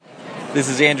This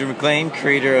is Andrew McLean,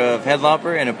 creator of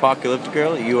Headlopper and Apocalyptic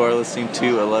Girl. You are listening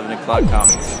to 11 O'Clock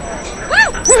Comics.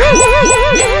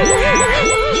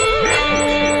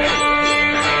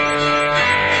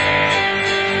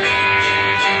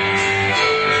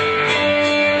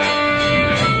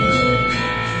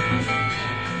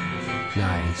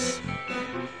 Nice.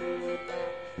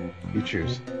 You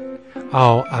choose.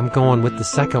 Oh, I'm going with the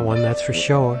second one, that's for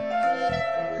sure.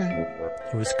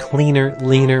 It was cleaner,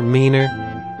 leaner, meaner.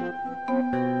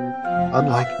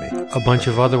 Unlike me. A bunch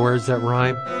of other words that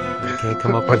rhyme. I can't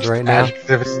come up with right now.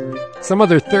 Adjectives. Some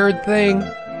other third thing.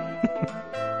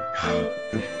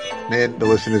 Man, the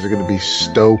listeners are going to be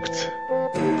stoked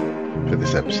for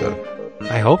this episode.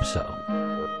 I hope so.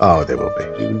 Oh, they will be.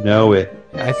 You know it.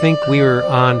 I think we were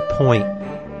on point.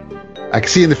 I can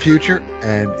see in the future,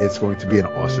 and it's going to be an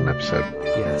awesome episode.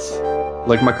 Yes.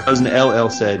 Like my cousin LL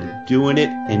said, doing it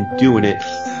and doing it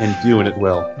and doing it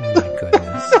well. Oh my goodness.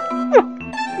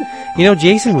 You know,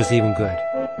 Jason was even good.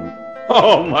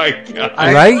 Oh my god.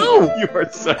 Right? You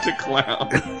are such a clown.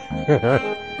 I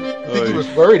think he was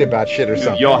worried about shit or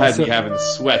something. Y'all had me having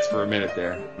sweats for a minute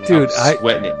there. Dude, I was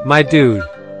sweating it. My dude,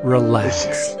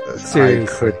 relax.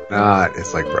 Seriously. I could not.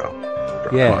 It's like, bro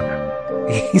yeah. come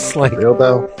on. He's like, Real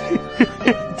though?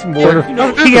 it's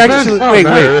mortifying. He actually,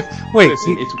 wait.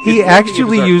 Listen, He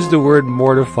actually used the word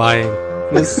mortifying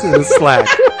in the Slack.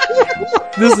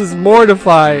 This is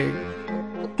mortifying.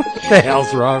 What the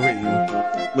hell's wrong with you?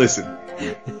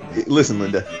 Listen,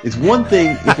 Linda. It's one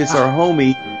thing if it's our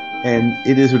homie and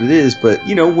it is what it is, but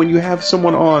you know, when you have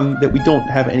someone on that we don't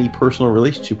have any personal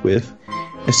relationship with,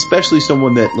 especially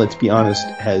someone that, let's be honest,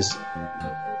 has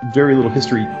very little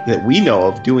history that we know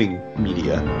of doing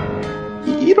media,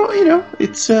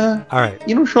 it's all right.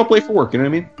 You don't show up late for work, you know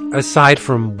what I mean? Aside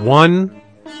from one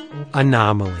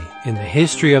anomaly in the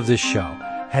history of this show,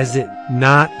 has it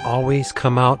not always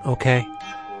come out okay?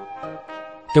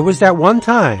 There was that one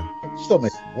time. Still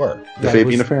makes it work. The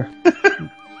Fabian affair?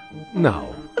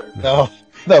 No, No.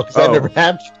 because that never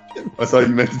happened. I thought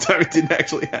you meant the time it didn't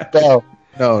actually happen.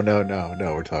 No.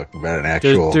 We're talking about an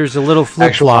actual. There's a little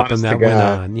flip-flopping that went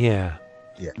on. Yeah.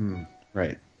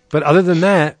 Right. But other than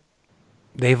that,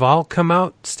 they've all come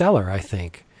out stellar, I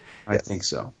think. I think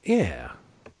so. Yeah.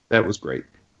 That was great.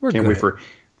 I can't wait for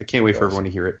everyone to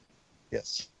hear it.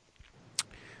 Yes.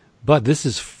 But this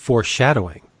is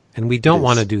foreshadowing, and we don't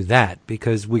want to do that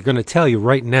because we're going to tell you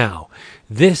right now,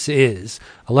 this is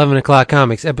 11 O'Clock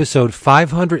Comics, episode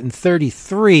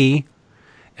 533,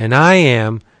 and I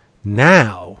am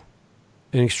now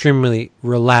an extremely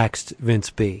relaxed Vince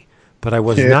B. But I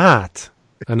was not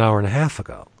an hour and a half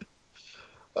ago.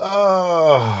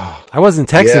 Oh. I wasn't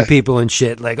texting people and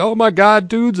shit like, oh my God,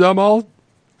 dudes, I'm all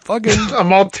fucking...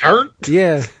 I'm all turned.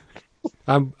 Yeah.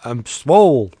 I'm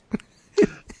swole.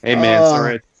 Hey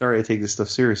man, sorry I take this stuff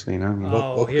seriously, you know?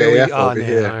 Oh, okay, here we go. over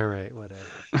here. All right, whatever.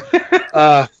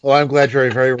 Well, I'm glad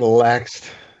you're very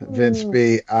relaxed, Vince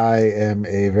B. I am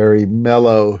a very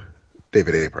mellow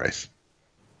David A. Price.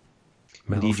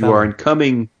 Indeed, you are. And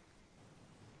coming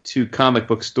to comic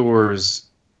book stores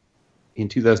in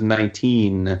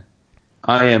 2019,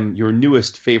 I am your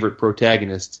newest favorite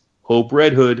protagonist, Hope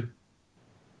Red Hood.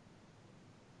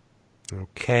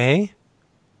 Okay.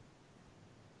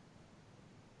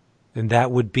 And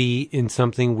that would be in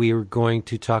something we are going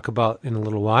to talk about in a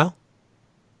little while?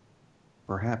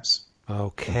 Perhaps.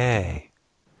 Okay.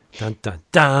 Dun, dun,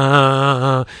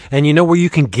 dun. And you know where you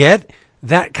can get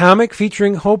that comic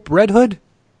featuring Hope Red Hood?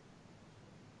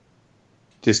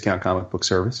 Discount Comic Book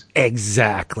Service.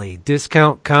 Exactly.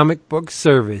 Discount Comic Book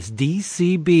Service.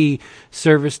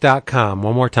 DCBService.com.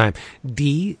 One more time.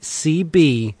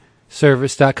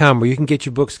 DCBService.com, where you can get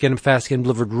your books, get them fast, get them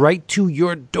delivered right to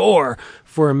your door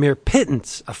for a mere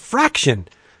pittance, a fraction,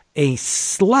 a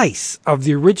slice of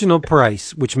the original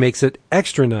price, which makes it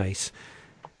extra nice.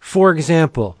 For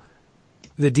example,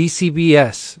 the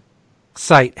DCBS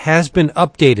site has been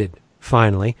updated,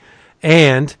 finally,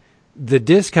 and the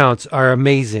discounts are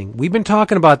amazing. We've been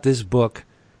talking about this book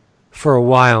for a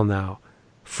while now.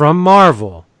 From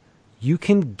Marvel, you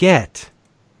can get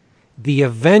the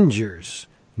Avengers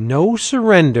No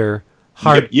Surrender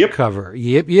hardcover.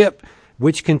 Yep.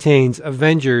 Which contains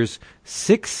Avengers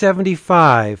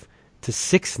 675 to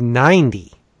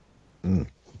 690.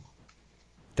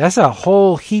 That's a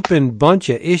whole heaping bunch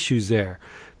of issues there.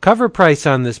 Cover price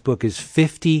on this book is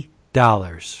 $50.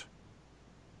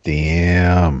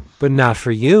 Damn. But not for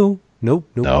you. Nope.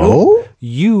 No?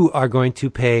 You are going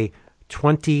to pay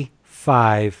 $25.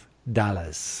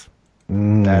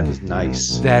 That is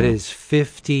nice. That is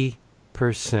 50%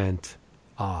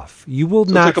 off. You will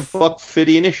So not... it's like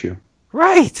 $1.50 an issue.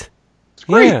 Right. It's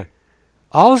great. Yeah.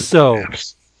 Also,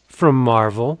 from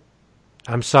Marvel,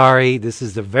 I'm sorry, this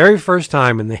is the very first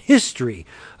time in the history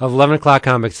of 11 O'Clock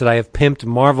Comics that I have pimped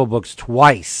Marvel books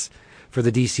twice for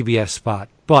the DCBS spot.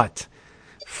 But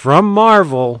from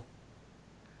Marvel,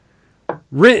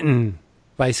 written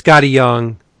by Scotty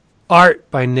Young,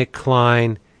 art by Nick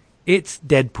Klein, it's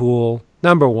Deadpool,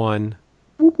 #1.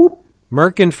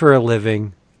 Merkin for a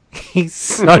living. He's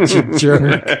such a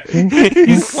jerk. He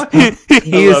is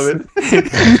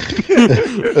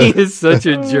such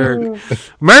a jerk.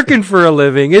 Merkin for a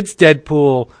living. It's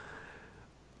Deadpool.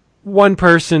 One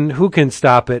person, who can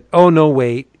stop it? Oh, no,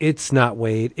 wait. It's not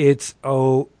Wade. It's,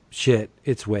 oh, shit.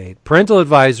 It's Wade. Parental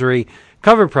advisory.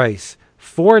 Cover price,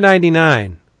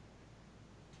 $4.99.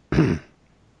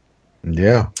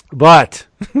 Yeah. But,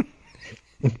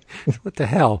 what the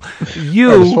hell?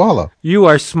 You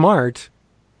are smart.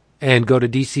 And go to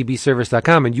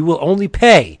dcbservice.com, and you will only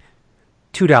pay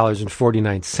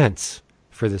 $2.49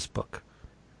 for this book.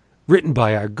 Written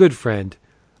by our good friend,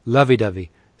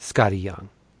 lovey-dovey, Scotty Young.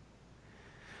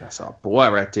 That's a boy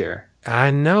right there.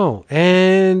 I know.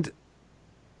 And,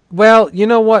 well, you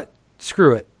know what?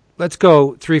 Screw it. Let's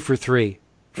go 3 for 3.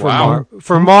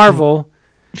 For Marvel.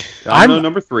 I'm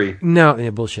number 3. No,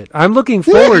 yeah, bullshit. I'm looking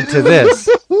forward to this.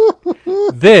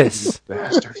 This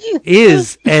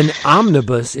is an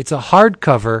omnibus. It's a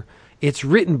hardcover. It's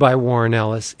written by Warren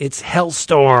Ellis. It's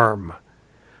Hellstorm,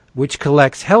 which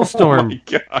collects Hellstorm. Oh my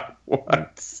God,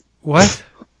 what? What?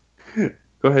 Go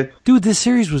ahead. Dude, this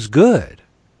series was good.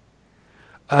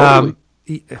 Totally.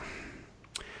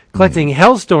 Collecting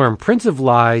Hellstorm, Prince of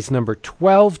Lies, number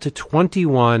 12 to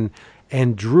 21,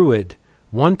 and Druid,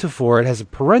 1 to 4. It has a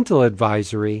parental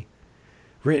advisory,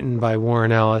 written by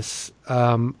Warren Ellis.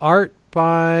 Art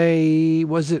by,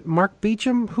 was it Mark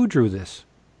Beecham? Who drew this?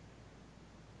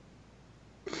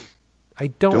 I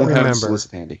don't remember. Have this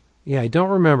list handy. Yeah, I don't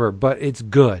remember, but it's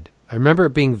good. I remember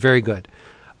it being very good.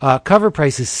 Cover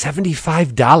price is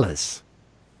 $75.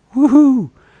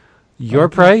 Woohoo! Your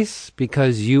price,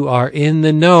 because you are in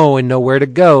the know and know where to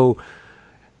go.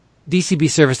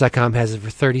 DCBService.com has it for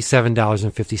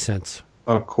 $37.50.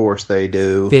 Of course they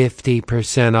do.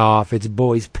 50% off. It's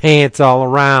boys' pants all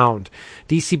around.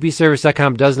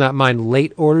 DCBService.com does not mind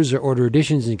late orders or order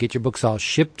additions, and you get your books all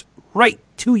shipped right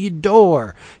to your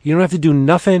door. You don't have to do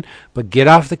nothing but get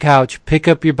off the couch, pick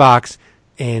up your box,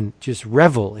 and just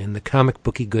revel in the comic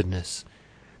booky goodness.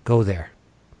 Go there.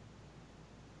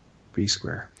 Be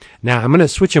square. Now, I'm going to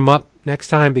switch them up next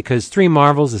time because 3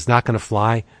 Marvels is not going to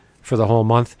fly for the whole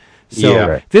month.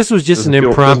 So this was just an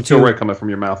impromptu. Doesn't feel right coming from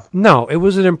your mouth. No, it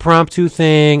was an impromptu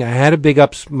thing. I had to big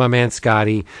up my man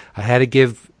Scotty. I had to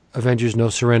give Avengers No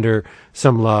Surrender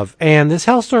some love. And this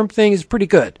Hellstorm thing is pretty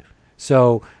good.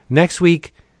 So next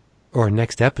week, or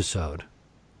next episode,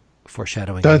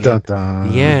 foreshadowing. Dun, dun,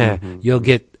 dun. Yeah, you'll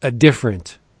get a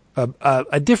different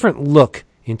look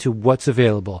into what's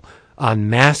available on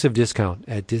massive discount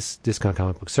at Discount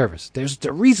Comic Book Service. There's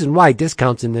the reason why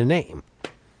discount's in the name.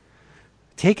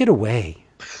 Take it away.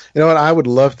 You know what? I would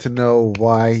love to know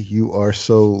why you are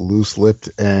so loose-lipped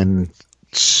and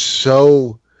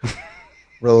so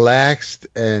relaxed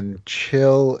and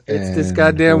chill. It's this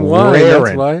goddamn wine,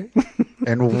 that's why.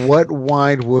 And what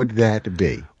wine would that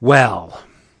be? Well,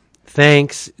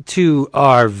 thanks to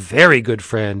our very good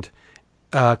friend,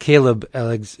 Caleb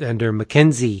Alexander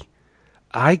McKenzie,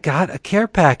 I got a care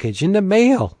package in the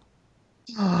mail.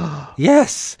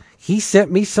 Yes, he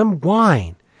sent me some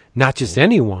wine. Not just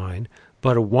any wine,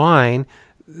 but a wine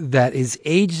that is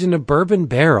aged in a bourbon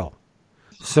barrel.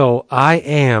 So I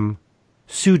am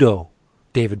pseudo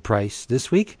David Price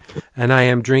this week, and I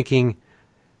am drinking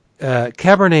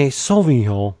Cabernet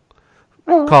Sauvignon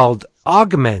called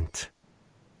Augment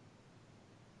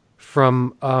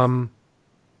from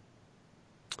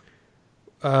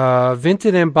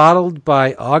vinted and bottled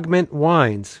by Augment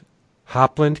Wines,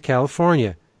 Hopland,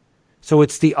 California. So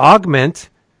it's the Augment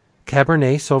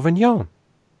Cabernet Sauvignon,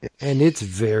 and it's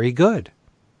very good.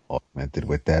 Augmented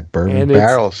with that bourbon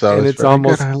barrel, so it's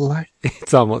almost good. I like it.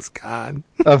 It's almost gone.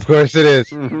 Of course it is.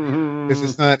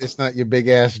 This it's not your big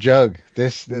ass jug.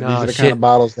 These are the kind of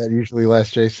bottles that usually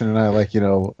last Jason and I like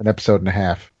an episode and a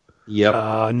half. Yep.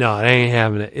 No, I ain't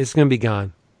having it. It's gonna be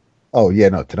gone. Oh yeah,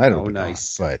 no, tonight it'll be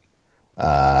nice. Gone,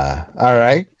 but all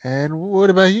right. And what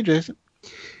about you, Jason?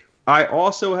 I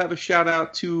also have a shout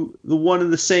out to the one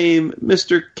and the same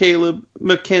Mr. Caleb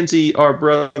McKenzie, our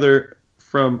brother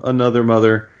from another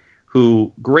mother,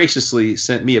 who graciously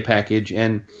sent me a package.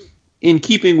 And in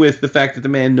keeping with the fact that the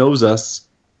man knows us,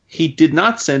 he did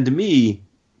not send me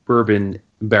bourbon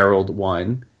barreled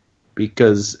wine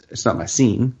because it's not my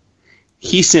scene.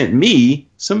 He sent me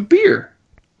some beer,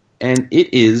 and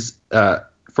it is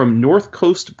from North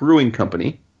Coast Brewing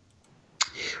Company,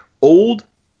 Old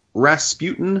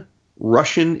Rasputin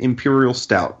Russian Imperial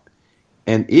Stout,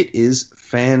 and it is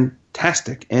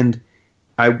fantastic. And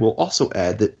I will also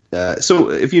add that so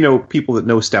if you know people that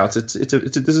know stouts, this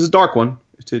is a dark one.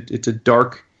 It's a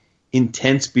dark,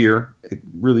 intense beer,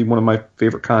 really one of my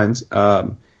favorite kinds.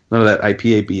 None of that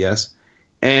IPA BS,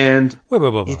 and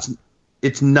Wait.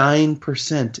 it's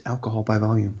 9% alcohol by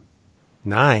volume.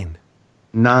 9%.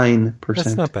 9%.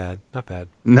 That's not bad. Not bad.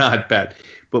 Not bad.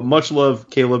 But much love,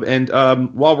 Caleb. And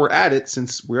while we're at it,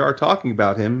 since we are talking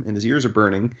about him and his ears are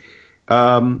burning,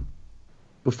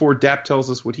 before Dap tells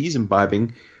us what he's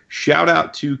imbibing, shout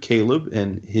out to Caleb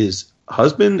and his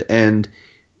husband and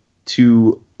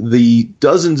to the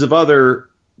dozens of other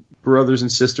brothers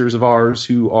and sisters of ours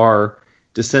who are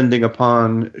descending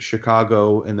upon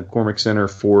Chicago and the McCormick Center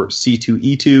for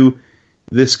C2E2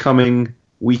 this coming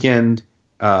weekend.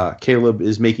 Caleb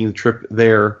is making the trip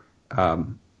there.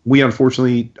 We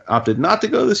unfortunately opted not to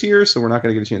go this year, so we're not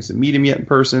going to get a chance to meet him yet in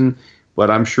person, but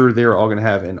I'm sure they're all going to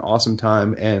have an awesome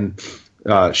time. And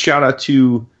shout out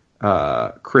to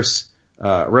Chris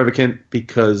Revicant,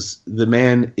 because the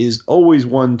man is always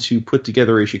one to put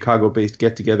together a Chicago-based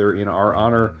get-together in our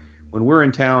honor when we're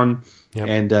in town. Yep.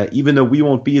 And even though we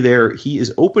won't be there, he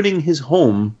is opening his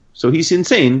home. So he's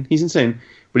insane,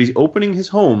 but he's opening his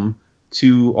home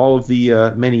to all of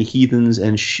the many heathens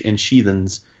and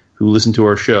sheathens who listen to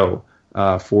our show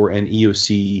for an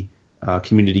EOC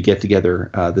community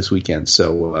get-together this weekend.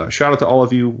 So shout out to all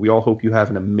of you. We all hope you have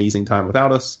an amazing time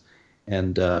without us,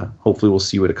 and hopefully we'll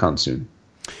see you at a con soon.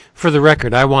 For the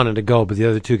record, I wanted to go, but the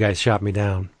other two guys shot me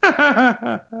down.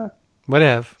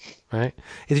 Whatever, right?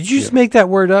 Did you just make that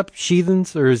word up,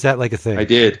 sheathens, or is that like a thing? I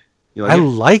did. You like I it?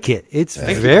 like it. It's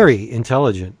very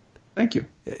intelligent. Thank you.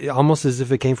 Almost as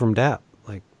if it came from Dap.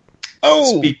 Like,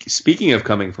 Speaking of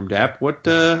coming from Dap, what's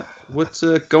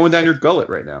going down your gullet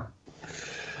right now?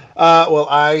 Well,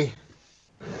 I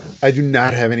do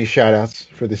not have any shout-outs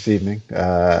for this evening.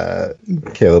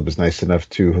 Caleb was nice enough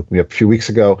to hook me up a few weeks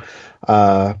ago,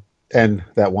 and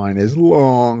that wine is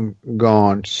long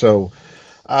gone. So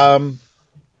I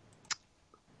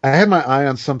had my eye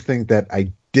on something that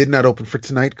I did not open for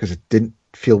tonight because it didn't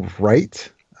feel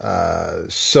right.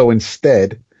 So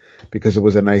instead, because it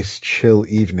was a nice chill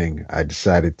evening, I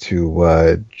decided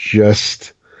to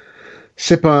just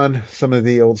sip on some of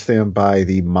the old standby,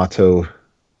 the Motto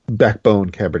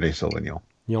Backbone Cabernet Sauvignon.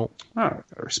 Yo. Oh, I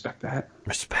respect that.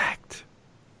 Respect.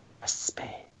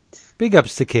 Respect. Big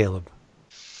ups to Caleb.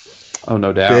 Oh,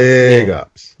 no doubt. Big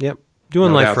ups. Yep.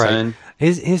 Doing No life doubt, right. son.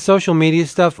 His social media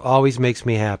stuff always makes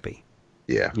me happy.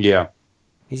 Yeah. Yeah.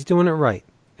 He's doing it right.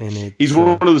 And He's one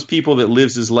of those people that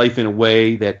lives his life in a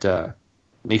way that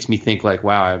makes me think like,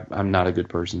 wow, I'm not a good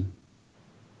person.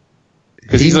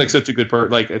 Because he's like such a good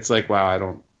person. Like, it's like, wow, I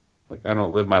don't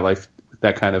live my life with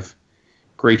that kind of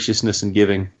graciousness and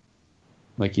giving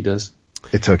like he does.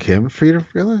 It took him for you to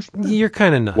realize that? You're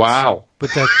kind of nuts. Wow.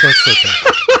 But that's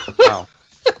okay. Wow.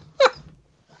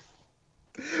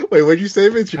 Wait, what'd you say,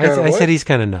 Vince? I said he's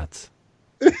kind of nuts.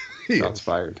 Shots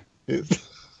fired.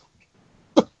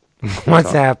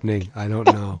 What's happening? I don't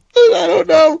know. I don't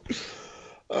know.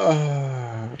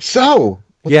 So,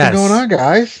 what's been going on,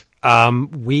 guys?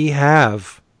 We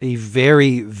have a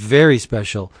very, very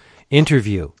special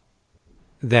interview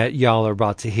that y'all are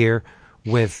about to hear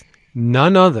with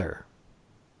none other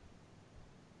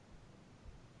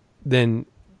than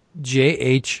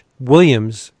J.H.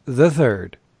 Williams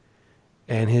III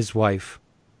and his wife,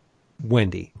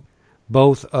 Wendy,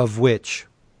 both of which...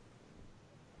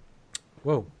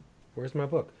 Whoa, where's my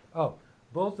book? Oh,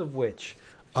 both of which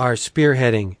are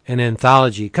spearheading an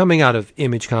anthology coming out of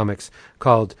Image Comics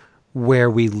called Where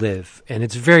We Live, and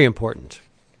it's very important.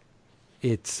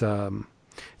 It's a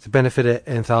benefit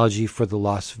anthology for the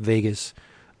Las Vegas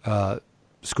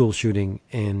school shooting,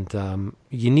 and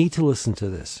you need to listen to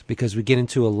this because we get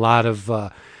into a lot of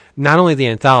not only the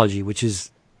anthology, which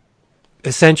is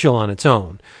essential on its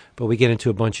own, but we get into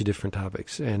a bunch of different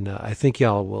topics, and I think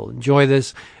y'all will enjoy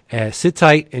this. Sit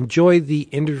tight, enjoy the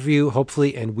interview,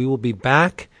 hopefully, and we will be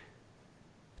back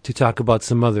to talk about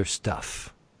some other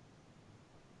stuff.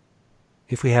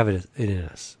 If we have it in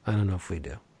us. I don't know if we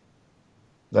do.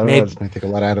 Maybe. This might take a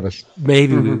lot out of us.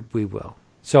 Maybe we will.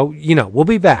 So, we'll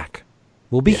be back.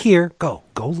 We'll be here. Go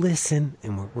listen,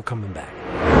 and we're coming back.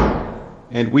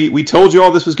 And we told you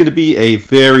all this was going to be a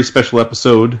very special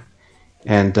episode.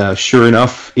 And sure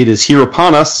enough, it is here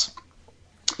upon us.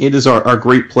 It is our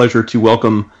great pleasure to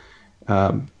welcome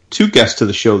two guests to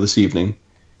the show this evening.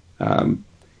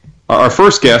 Our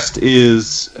first guest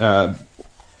is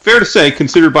fair to say,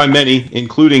 considered by many,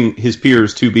 including his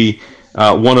peers, to be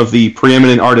one of the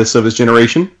preeminent artists of his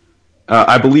generation.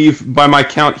 I believe, by my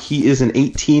count, he is an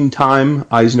 18-time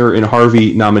Eisner and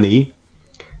Harvey nominee.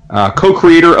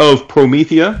 Co-creator of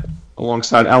Promethea,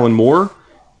 alongside Alan Moore.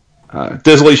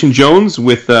 Desolation Jones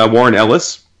with Warren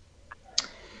Ellis.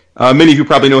 Many of you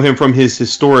probably know him from his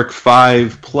historic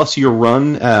 5+ year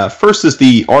run. First as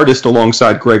the artist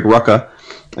alongside Greg Rucka,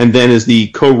 and then as the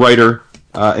co-writer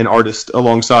and artist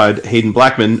alongside Hayden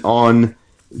Blackman on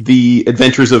the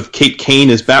adventures of Kate Kane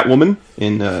as Batwoman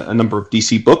in a number of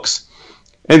DC books.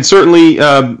 And certainly,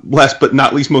 last but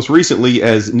not least, most recently,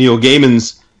 as Neil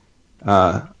Gaiman's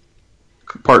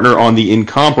partner on the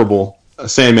incomparable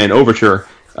Sandman Overture.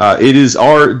 It is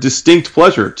our distinct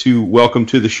pleasure to welcome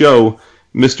to the show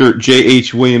Mr.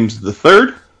 J.H. Williams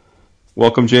III.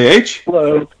 Welcome, J.H.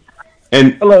 Hello.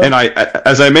 Hello. And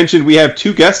as I mentioned, we have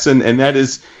two guests, and that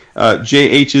is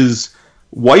J.H.'s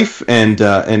wife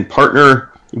and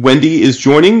partner, Wendy, is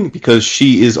joining because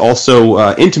she is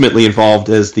also intimately involved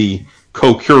as the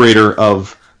co-curator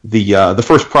of the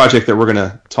first project that we're going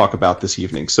to talk about this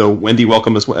evening. So, Wendy,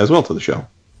 welcome as well to the show.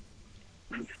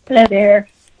 Hello there.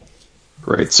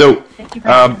 Great. So,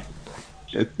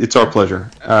 it's our pleasure.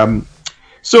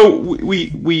 So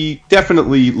we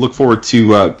definitely look forward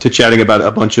to chatting about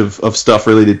a bunch of stuff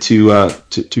related to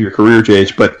your career,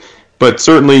 JH. But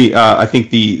certainly, I think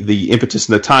the impetus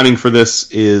and the timing for this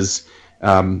is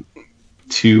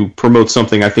to promote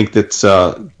something I think that's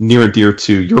near and dear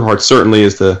to your heart, certainly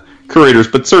as the curators,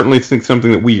 but certainly think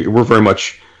something that we're very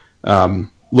much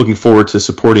looking forward to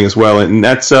supporting as well. And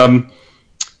that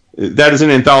is an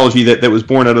anthology that was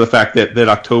born out of the fact that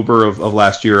October of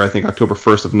last year, I think October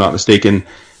 1st, if I'm not mistaken,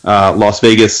 Las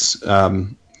Vegas,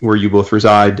 where you both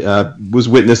reside, was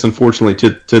witness, unfortunately,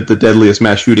 to the deadliest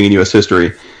mass shooting in U.S.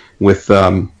 history, with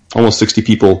almost 60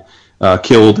 people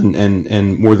killed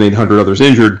and more than 800 others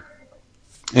injured.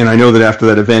 And I know that after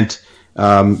that event,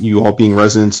 you all being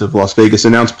residents of Las Vegas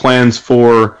announced plans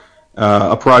for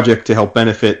a project to help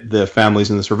benefit the families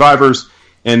and the survivors.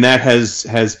 And that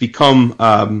has become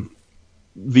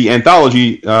the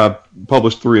anthology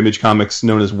published through Image Comics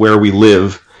known as Where We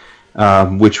Live,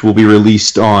 which will be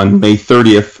released on May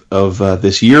 30th of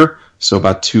this year, so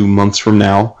about 2 months from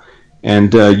now.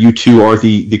 And you two are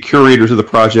the curators of the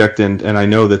project, and I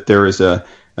know that there is an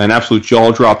absolute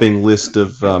jaw-dropping list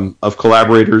of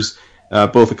collaborators,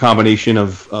 both a combination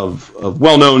of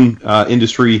well-known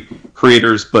industry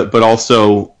creators, but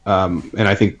also, and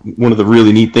I think one of the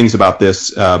really neat things about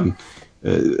this, a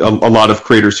lot of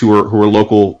creators who are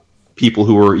local people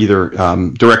who are either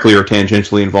directly or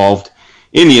tangentially involved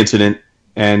in the incident,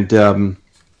 and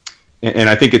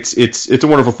I think it's a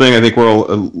wonderful thing. I think we're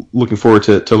all looking forward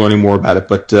to learning more about it,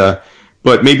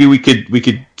 but maybe we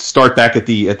could start back at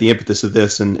the impetus of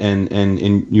this, and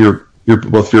in your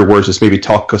both your words, just maybe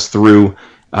talk us through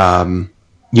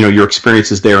your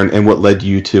experiences there and what led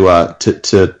you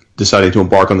to deciding to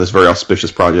embark on this very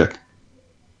auspicious project.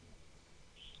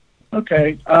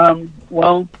 Okay. I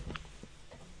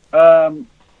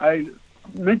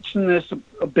mentioned this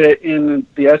a bit in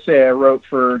the essay I wrote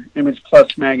for Image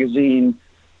Plus magazine.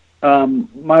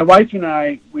 My wife and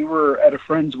I, we were at a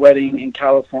friend's wedding in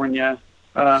California,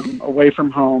 away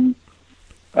from home,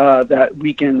 that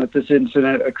weekend that this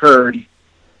incident occurred.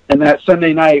 And that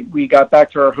Sunday night, we got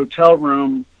back to our hotel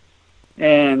room,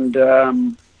 and,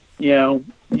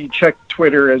 you check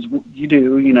Twitter as you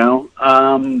do,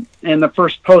 and the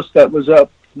first post that was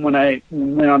up when I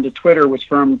went onto Twitter was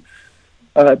from,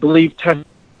 I believe, Tess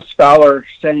Fowler,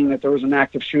 saying that there was an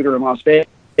active shooter in Las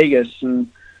Vegas.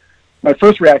 And my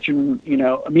first reaction,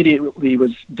 immediately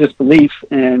was disbelief,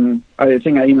 and I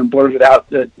think I even blurted out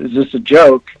that, is this a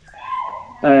joke?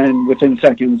 And within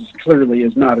seconds, clearly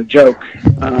is not a joke.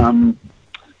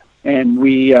 And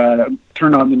we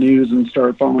turned on the news and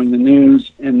started following the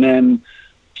news, and then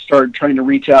started trying to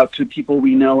reach out to people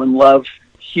we know and love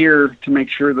here to make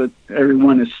sure that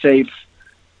everyone is safe.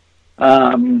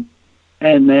 And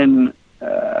then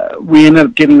we ended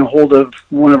up getting a hold of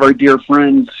one of our dear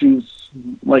friends who's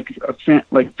like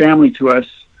family to us,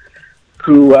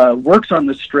 who works on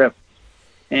the Strip,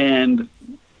 and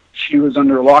she was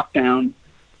under lockdown.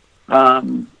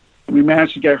 We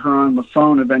managed to get her on the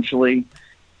phone eventually,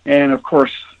 and of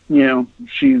course,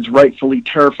 she's rightfully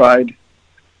terrified,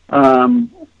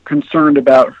 concerned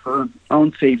about her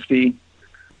own safety.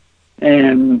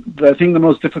 And I think the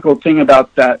most difficult thing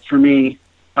about that for me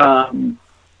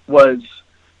was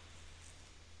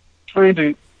trying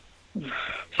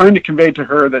to convey to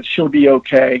her that she'll be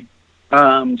okay.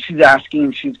 She's asking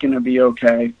if she's going to be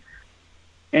okay.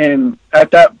 And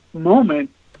at that moment,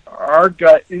 our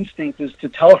gut instinct is to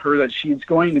tell her that she's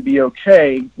going to be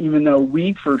okay, even though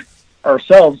we, for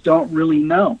ourselves, don't really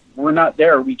know. We're not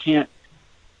there. We can't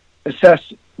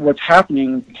assess what's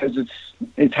happening because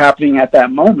it's happening at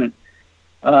that moment.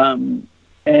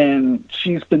 And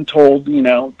she's been told,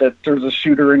 that there's a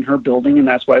shooter in her building, and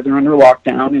that's why they're under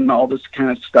lockdown and all this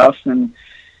kind of stuff. And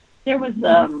there was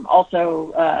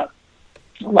also a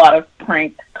lot of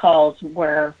prank calls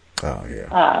where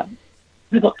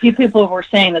people were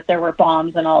saying that there were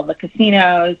bombs in all the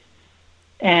casinos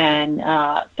and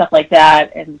stuff like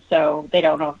that, and so they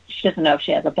don't know. She doesn't know if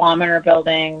she has a bomb in her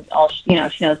building. She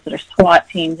knows that there's SWAT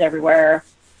teams everywhere.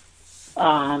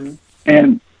 I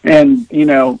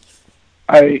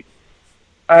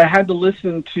had to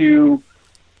listen to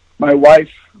my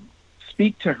wife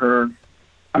speak to her.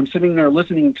 I'm sitting there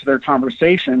listening to their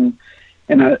conversation,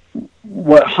 and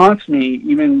what haunts me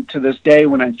even to this day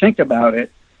when I think about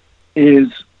it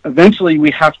is eventually we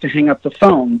have to hang up the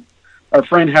phone. Our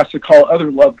friend has to call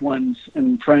other loved ones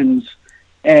and friends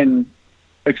and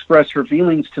express her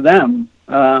feelings to them,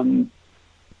 and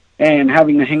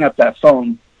having to hang up that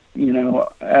phone,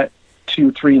 at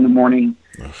 2, 3 in the morning.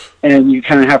 And you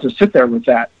kind of have to sit there with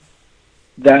that.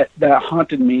 That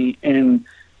haunted me and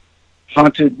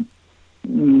haunted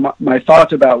my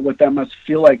thoughts about what that must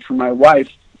feel like for my wife,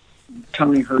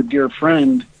 telling her dear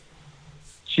friend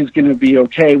she's going to be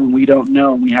okay when we don't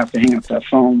know and we have to hang up that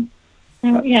phone.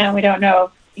 Yeah, we don't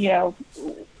know.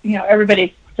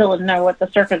 Everybody still doesn't know what the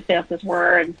circumstances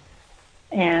were,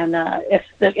 and if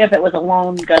it was a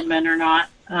lone gunman or not.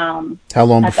 How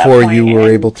long before you were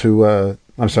able to?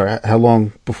 I'm sorry. How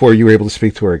long before you were able to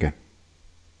speak to her again?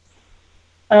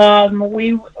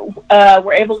 We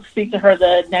were able to speak to her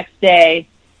the next day.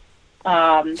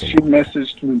 She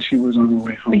messaged when she was on her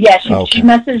way home. Yeah, she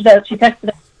messaged us. She texted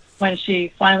us when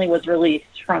she finally was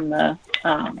released from the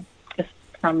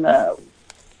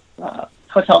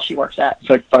hotel she works at. It's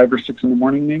like 5 or 6 in the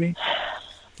morning, maybe.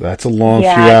 That's a long few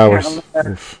hours.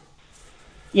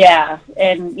 Yeah,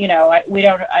 and you don't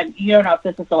know if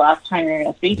this is the last time you're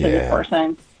going to speak to this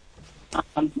person.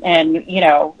 And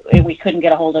we couldn't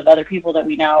get a hold of other people that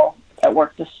we know that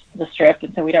work the strip,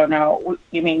 and so we don't know.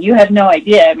 You had no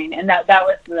idea. And that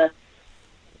was the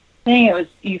thing. It was,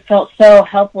 you felt so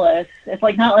helpless. It's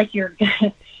like, not like you're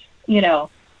gonna,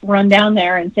 run down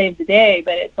there and save the day,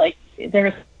 but it's like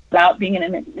there's about being in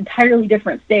an entirely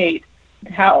different state,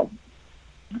 how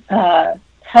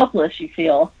helpless you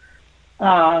feel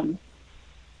to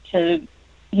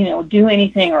do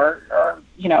anything or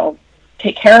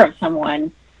take care of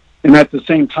someone. And at the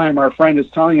same time, our friend is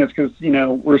telling us, because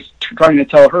we're trying to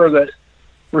tell her that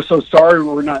we're so sorry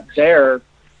we're not there,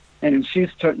 and she's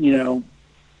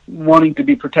wanting to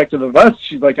be protective of us.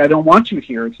 She's like, I don't want you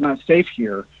here. It's not safe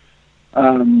here.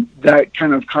 That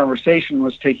kind of conversation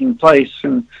was taking place,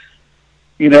 and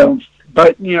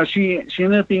but she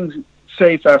ended up being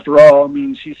safe after all.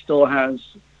 She still has,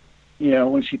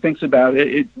 when she thinks about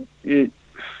it, it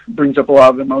brings up a lot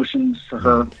of emotions for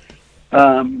her.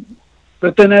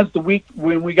 But then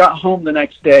when we got home the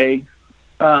next day,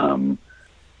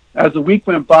 as the week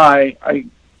went by, I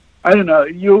don't know,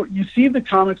 you see the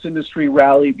comics industry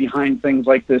rally behind things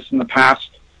like this in the past,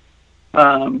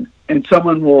 and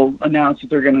someone will announce that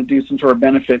they're going to do some sort of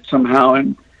benefit somehow,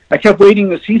 and I kept waiting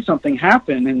to see something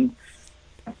happen,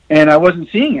 and I wasn't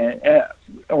seeing it,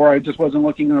 or I just wasn't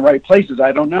looking in the right places.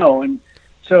 I don't know. And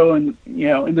so in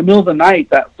the middle of the night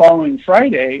that following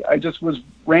Friday, I just was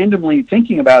randomly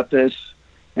thinking about this,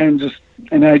 and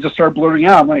I just started blurting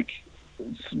out. I'm like,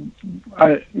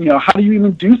 how do you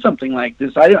even do something like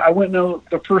this? I wouldn't know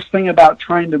the first thing about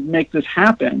trying to make this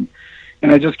happen,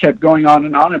 and I just kept going on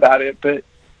and on about it. But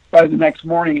by the next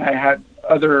morning, I had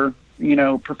other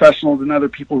professionals and other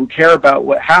people who care about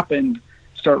what happened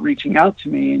start reaching out to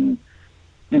me, and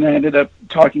I ended up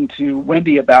talking to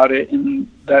Wendy about it, and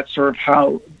that's sort of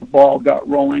how the ball got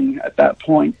rolling at that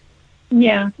point.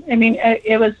 Yeah,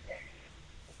 it was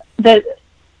that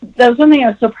was something I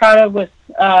was so proud of with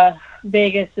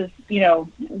Vegas is,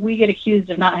 we get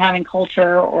accused of not having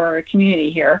culture or a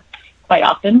community here quite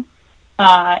often,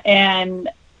 and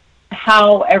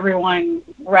how everyone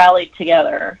rallied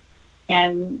together.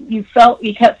 And you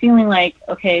kept feeling like,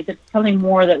 okay, there's something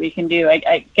more that we can do.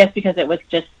 I guess because it was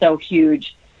just so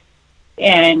huge.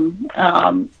 And,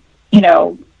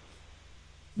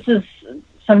 this is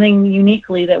something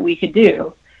uniquely that we could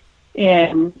do.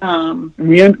 And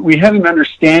we had an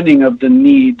understanding of the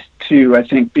need too, I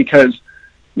think, because,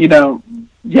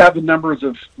 the numbers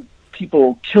of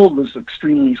people killed was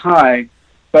extremely high,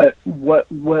 but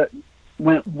what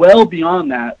went well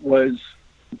beyond that was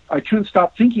I couldn't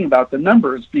stop thinking about the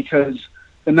numbers, because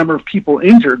the number of people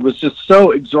injured was just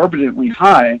so exorbitantly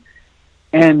high,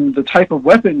 and the type of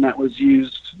weapon that was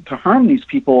used to harm these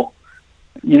people,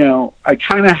 I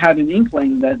kind of had an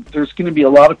inkling that there's going to be a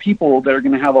lot of people that are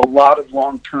going to have a lot of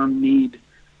long-term need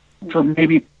for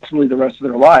maybe possibly the rest of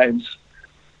their lives.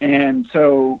 And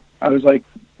so I was like,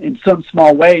 in some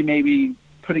small way, maybe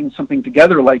putting something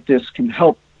together like this can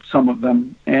help some of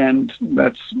them. And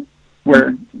that's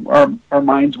where our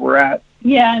minds were at.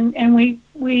 Yeah, and we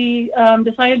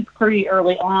decided pretty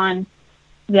early on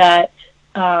that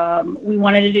we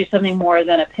wanted to do something more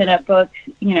than a pinup book,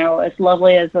 as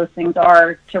lovely as those things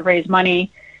are, to raise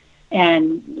money,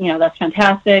 and that's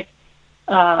fantastic.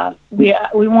 We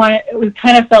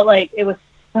kind of felt like it was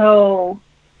so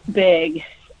big.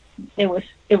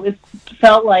 It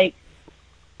felt like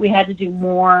we had to do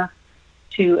more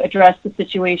to address the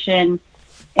situation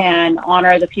and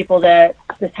honor the people that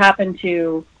this happened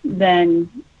to than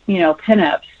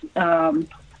pinups.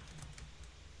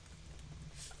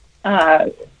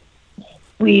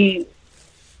 We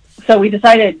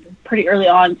decided pretty early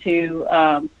on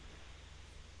to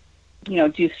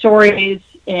do stories,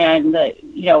 and the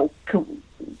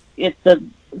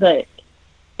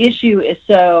issue is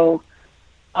so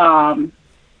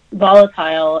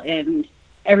volatile, and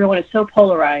everyone is so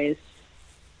polarized,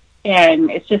 and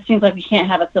it just seems like we can't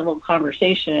have a civil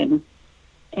conversation.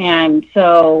 And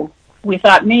so we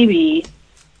thought maybe,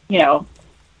 it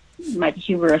might be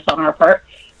humorous on our part,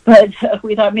 but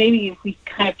we thought maybe if we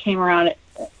kind of came around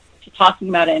to talking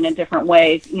about it in a different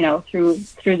way, through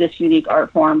this unique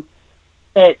art form,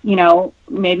 that,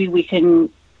 maybe we can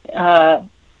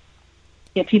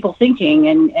get people thinking,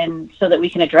 and so that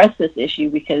we can address this issue,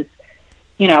 because,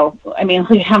 look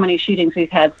at how many shootings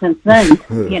we've had since then.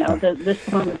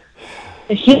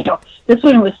 This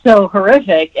one was so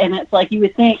horrific, and it's like you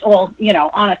would think, well,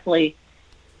 honestly,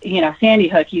 Sandy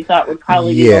Hook you thought would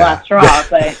probably be the last straw,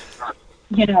 but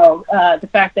the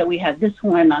fact that we had this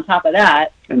one on top of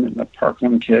that, and then the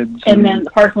Parkland kids, and then the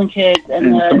Parkland kids,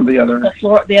 and some of the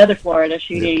other Florida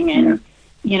shooting, and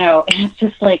and it's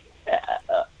just like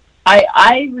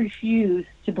I refuse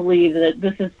to believe that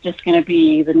this is just going to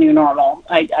be the new normal.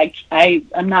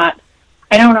 I'm not.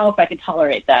 I don't know if I could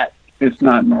tolerate that. It's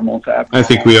not normal to have. I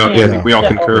think we all. Yeah, I think we all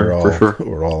concur for sure.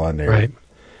 We're all on there, right?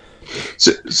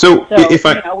 So if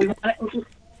I.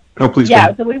 Oh, please.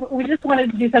 Yeah, so we just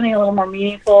wanted to do something a little more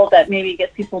meaningful that maybe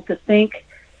gets people to think,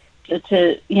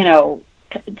 to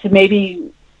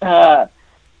maybe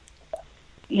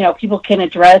people can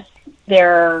address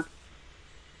their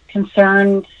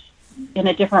concerns in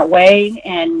a different way,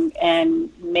 and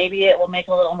maybe it will make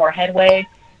a little more headway.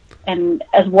 And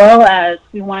as well as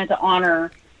we wanted to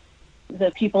honor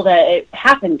the people that it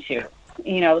happened to.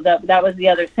 That was the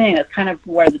other thing. That's kind of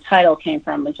where the title came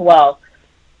from as well,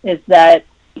 is that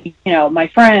my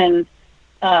friend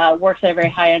works at a very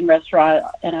high-end restaurant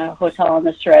in a hotel on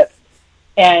the Strip,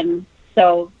 and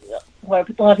so what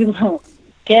a lot of people don't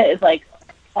get is, like,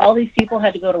 all these people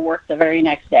had to go to work the very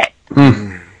next day,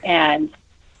 and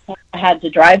I had to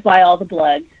drive by all the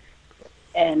blood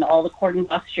and all the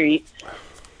cordoned off streets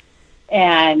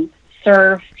and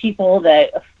serve people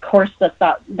that, of course,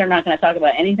 they're not going to talk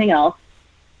about anything else,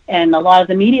 and a lot of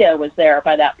the media was there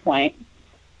by that point,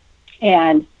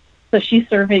 and so she's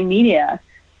serving media,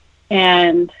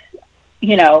 and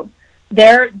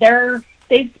they're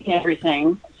facing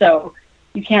everything, so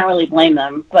you can't really blame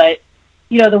them. But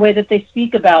the way that they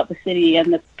speak about the city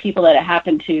and the people that it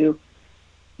happened to,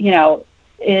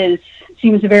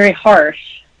 seems very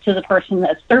harsh to the person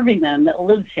that's serving them that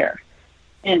lives here.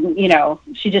 And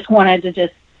she just wanted to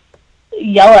just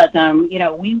yell at them.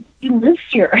 We live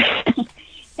here,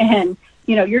 and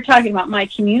you're talking about my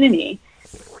community.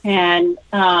 And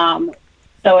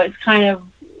so it's kind of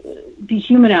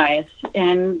dehumanized,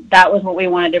 and that was what we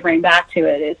wanted to bring back to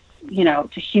it, is,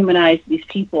 to humanize these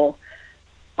people.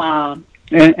 And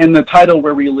the title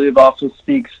Where We Live also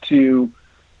speaks to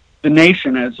the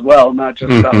nation as well, not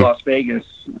just about Las Vegas.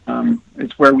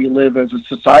 It's where we live as a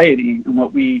society and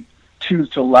what we choose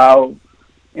to allow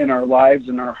in our lives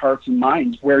and our hearts and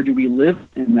minds. Where do we live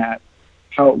in that?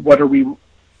 How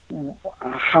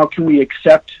can we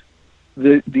accept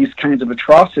these kinds of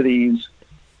atrocities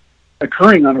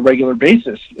occurring on a regular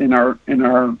basis in our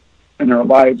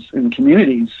lives and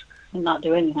communities, and not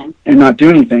do anything?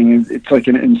 It's like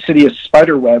an insidious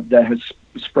spider web that has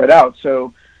spread out.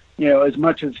 So, as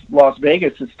much as Las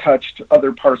Vegas has touched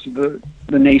other parts of the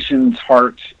nation's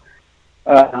heart,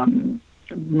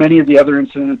 many of the other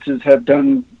incidences have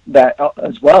done that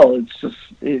as well.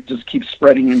 It just keeps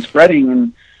spreading and spreading,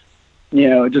 and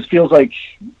it just feels like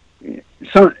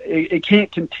it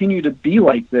can't continue to be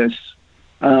like this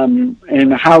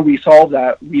And how we solve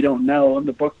that, we don't know, and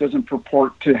the book doesn't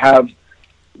purport to have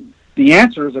the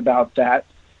answers about that,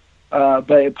 but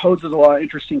it poses a lot of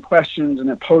interesting questions, and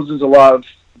it poses a lot of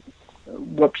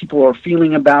what people are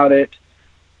feeling about it,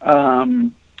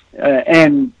 and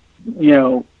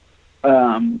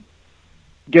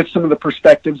get some of the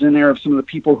perspectives in there of some of the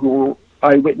people who were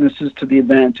eyewitnesses to the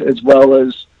event, as well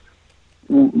as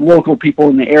local people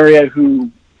in the area who,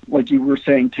 like you were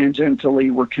saying,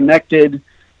 tangentially were connected,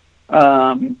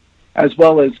 as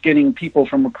well as getting people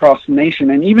from across the nation,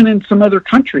 and even in some other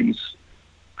countries,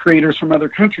 creators from other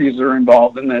countries are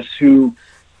involved in this who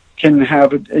can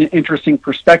have an interesting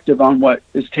perspective on what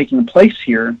is taking place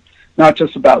here, not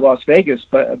just about Las Vegas,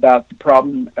 but about the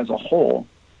problem as a whole.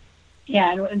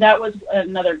 Yeah, and that was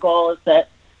another goal, is that,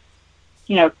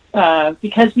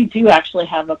 because we do actually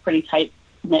have a pretty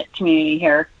tight-knit community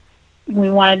here, we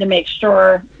wanted to make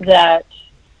sure that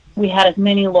we had as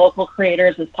many local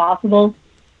creators as possible.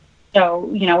 So,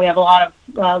 we have a lot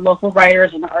of local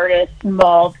writers and artists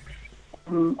involved.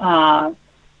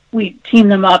 We team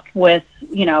them up with,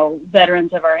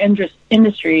 veterans of our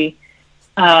industry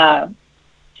to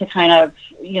kind of,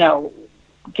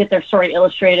 get their story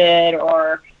illustrated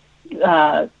or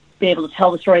be able to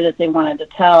tell the story that they wanted to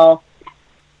tell.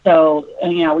 So,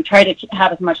 we try to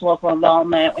have as much local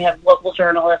involvement. We have local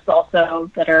journalists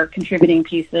also that are contributing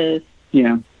pieces.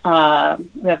 Yeah.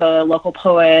 We have a local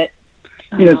poet.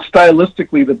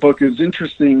 Stylistically, the book is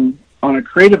interesting on a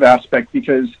creative aspect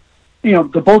because,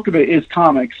 the bulk of it is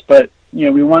comics, but,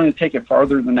 we wanted to take it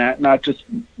farther than that, not just,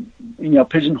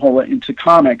 pigeonhole it into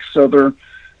comics. So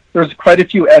there's quite a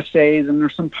few essays, and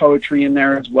there's some poetry in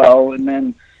there as well. And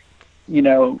then,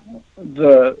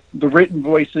 the written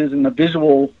voices and the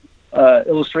visual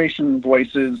illustration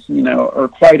voices, are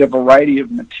quite a variety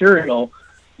of material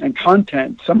and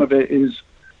content. Some of it is,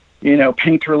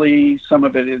 painterly, some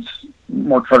of it is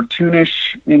more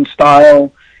cartoonish in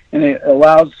style, and it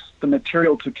allows the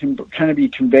material to kind of be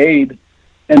conveyed,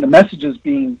 and the messages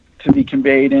to be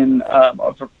conveyed in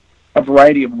a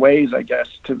variety of ways, I guess,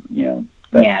 to,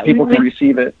 that people can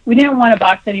receive it. We didn't want to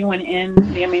box anyone in.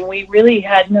 I mean, we really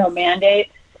had no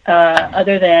mandate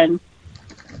other than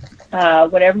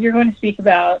whatever you're going to speak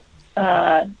about.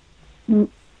 We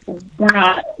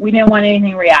didn't want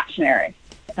anything reactionary.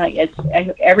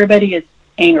 Everybody is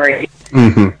angry,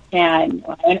 and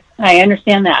I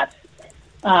understand that.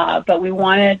 But we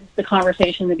wanted the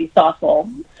conversation to be thoughtful.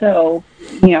 So,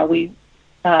 we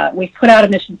put out a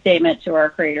mission statement to our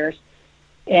creators,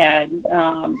 and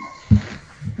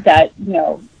that,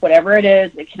 whatever it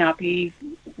is, it cannot be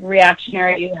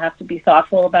reactionary. You have to be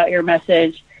thoughtful about your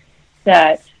message,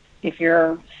 that if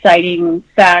you're citing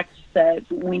facts, that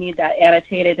we need that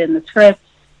annotated in the script,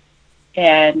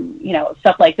 and,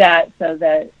 stuff like that, so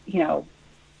that,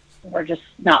 we're just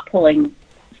not pulling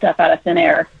stuff out of thin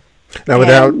air. Now,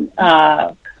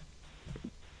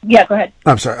 yeah, go ahead.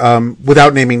 I'm sorry.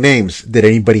 Without naming names, did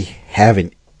anybody have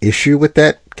an issue with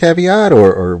that caveat,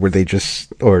 or were they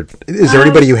just, or is there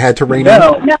anybody you had to rein in?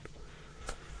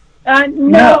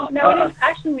 No.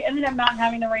 Actually, we ended up not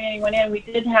having to rein anyone in. We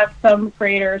did have some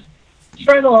creators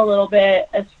struggle a little bit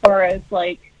as far as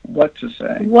what to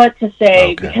say,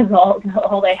 okay, because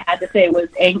all they had to say was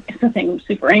something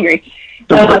super angry.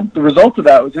 The result of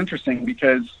that was interesting,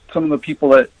 because some of the people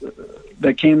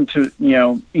that came to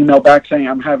email back saying,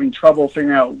 I'm having trouble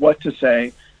figuring out what to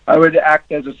say, I would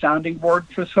act as a sounding board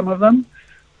for some of them,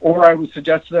 or I would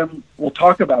suggest to them, we'll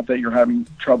talk about that you're having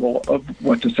trouble of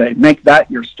what to say, make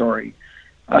that your story.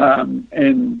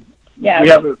 And we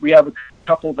have a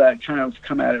couple that kind of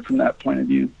come at it from that point of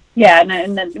view. Yeah,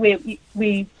 and then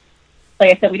we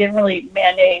like I said, we didn't really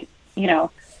mandate,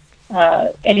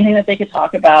 anything that they could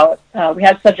talk about. We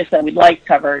had subjects that we'd like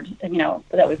covered,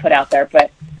 that we put out there,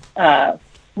 but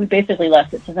we basically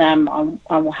left it to them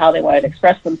on how they wanted to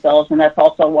express themselves, and that's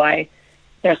also why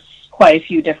there's quite a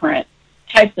few different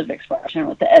types of expression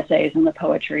with the essays and the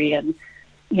poetry and,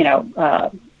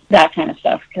 that kind of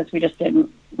stuff, because we just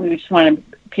wanted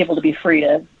people to be free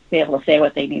to be able to say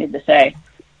what they needed to say.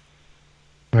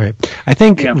 Right. I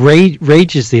think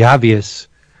rage is the obvious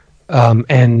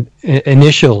and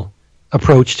initial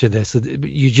approach to this.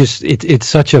 It's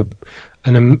such a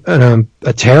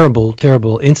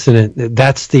terrible incident.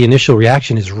 That's the initial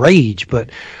reaction, is rage.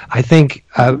 But I think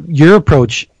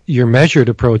your measured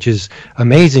approach is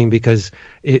amazing, because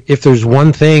if there's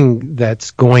one thing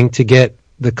that's going to get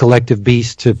the collective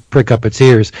beast to prick up its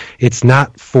ears, it's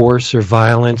not force or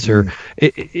violence, or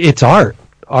it's art.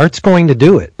 Art's going to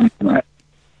do it. Right.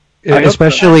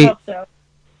 Especially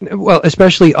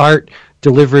art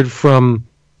delivered from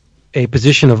a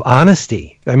position of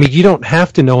honesty. I mean, you don't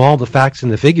have to know all the facts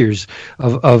and the figures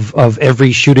of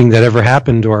every shooting that ever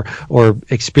happened or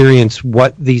experience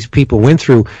what these people went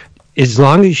through. As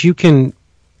long as you can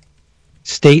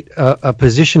state a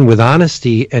position with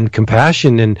honesty and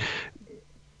compassion and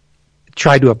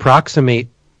try to approximate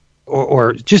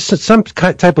or just some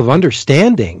type of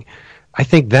understanding, I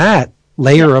think that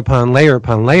layer upon layer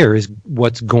upon layer is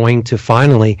what's going to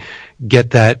finally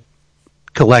get that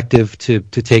collective to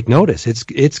take notice.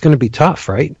 It's going to be tough,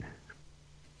 right?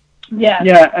 Yeah.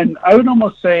 Yeah, and I would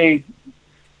almost say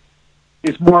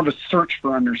it's more of a search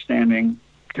for understanding,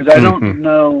 because I don't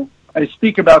know. I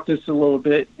speak about this a little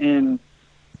bit in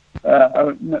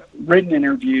a written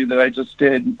interview that I just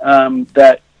did,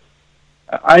 that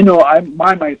I know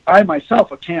I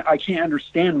myself I can't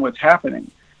understand what's happening,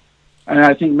 and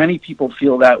I think many people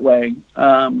feel that way.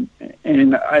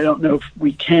 And I don't know if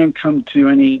we can come to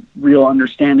any real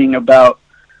understanding about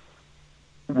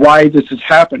why this is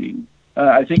happening.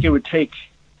 I think it would take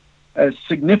a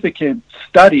significant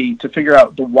study to figure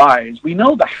out the whys. We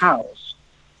know the hows.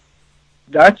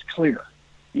 That's clear.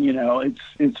 You know,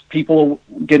 it's people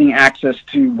getting access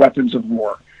to weapons of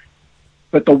war.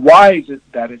 But the why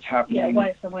that it's happening. Yeah,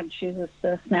 why someone chooses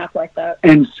to snap like that.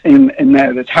 And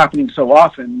that it's happening so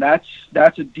often, that's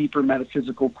a deeper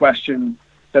metaphysical question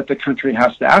that the country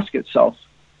has to ask itself.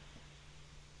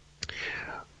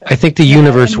 I think the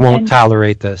universe won't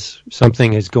tolerate this.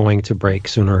 Something is going to break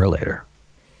sooner or later.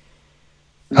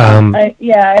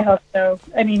 I hope so.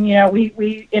 I mean, you know,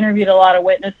 we interviewed a lot of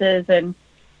witnesses, and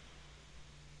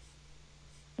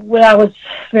that was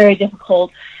very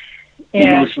difficult. And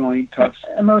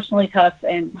emotionally tough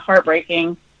and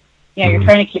heartbreaking. You know, you're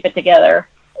trying to keep it together,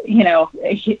 you know,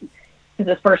 because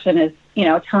this person is, you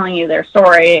know, telling you their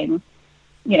story, and,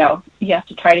 you know, you have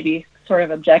to try to be sort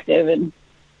of objective, and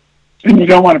you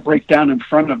don't want to break down in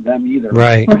front of them either.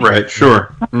 Right. Right.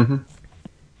 Sure. Mm-hmm.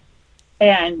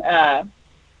 And,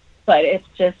 but it's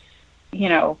just, you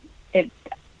know,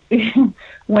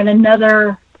 when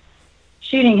another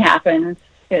shooting happens,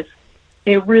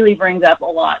 it really brings up a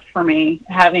lot for me,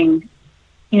 having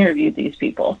interviewed these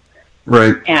people,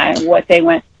 right, and what they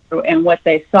went through and what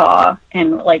they saw.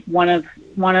 And like one of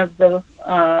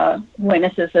the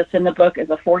witnesses that's in the book is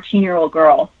a 14-year-old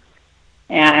girl,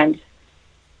 and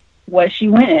what she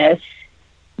witnessed,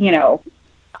 you know,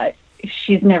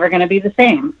 she's never going to be the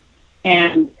same,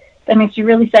 and that makes you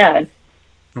really sad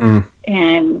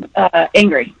and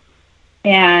angry.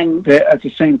 And at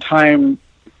the same time,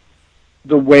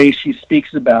 the way she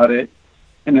speaks about it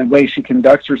and the way she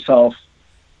conducts herself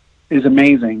is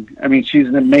amazing. I mean, she's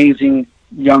an amazing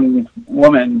young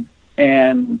woman,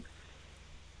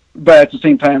 but at the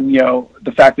same time, you know,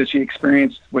 the fact that she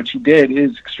experienced what she did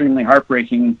is extremely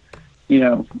heartbreaking. You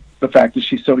know, the fact that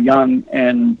she's so young,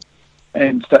 and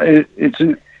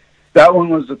that one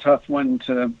was a tough one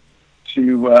to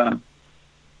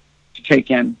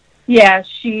take in. Yeah,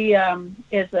 she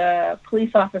is a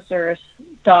police officer's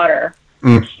daughter.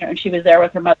 You know, she was there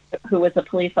with her mother, who was a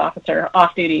police officer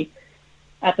off duty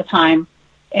at the time.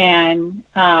 And,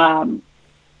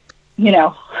 you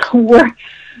know,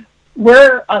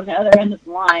 we're on the other end of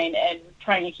the line and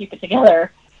trying to keep it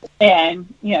together.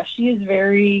 And, you know, she is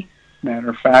very matter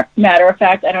of fact. I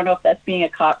don't know if that's being a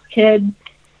cop's kid,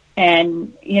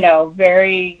 and, you know,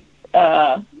 very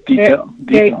detail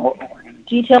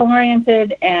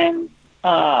oriented, and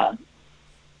I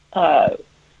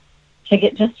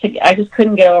just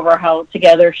couldn't get over how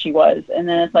together she was. And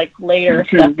then it's like later, I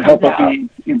couldn't help but be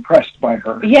impressed by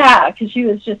her. Yeah, because she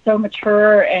was just so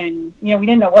mature, and, you know, we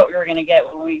didn't know what we were going to get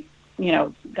when we, you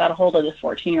know, got a hold of this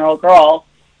 14-year-old girl.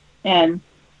 And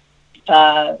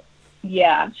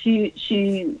she,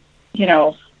 you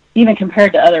know, even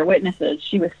compared to other witnesses,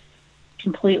 she was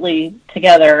completely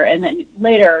together. And then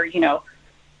later, you know,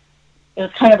 it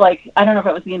was kind of like, I don't know if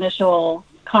it was the initial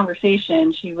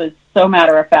conversation, she was so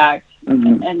matter of fact,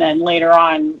 and then later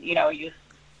on, you know,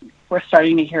 we're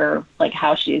starting to hear like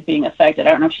how she is being affected.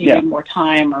 I don't know if she needed more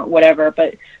time or whatever,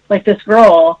 but like this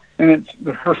girl, and it's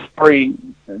her story.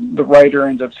 The writer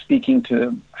ends up speaking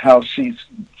to how she's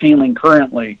feeling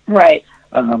currently, right?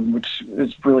 Which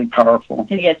is really powerful.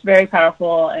 Yeah, it's very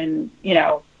powerful, and, you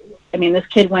know, I mean, this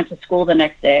kid went to school the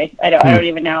next day. I don't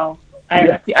even know.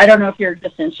 I don't know if you're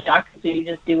just in shock, so you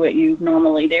just do what you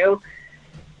normally do.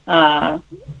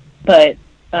 But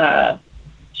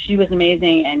she was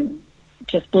amazing and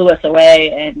just blew us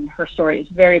away, and her story is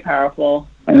very powerful.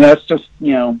 And that's just,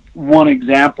 you know, one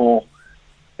example.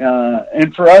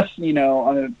 And for us, you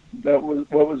know, that was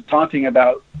what was daunting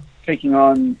about taking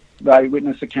on the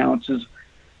eyewitness accounts is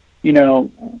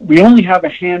we only have a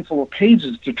handful of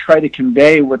pages to try to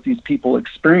convey what these people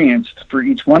experienced for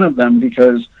each one of them,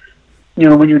 because,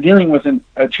 when you're dealing with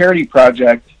a charity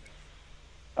project,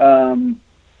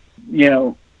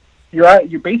 you're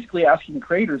basically asking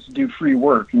creators to do free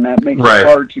work, and that makes it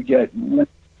hard to get,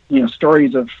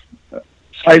 stories of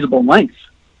sizable length.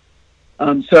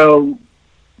 So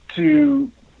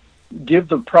to give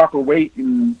the proper weight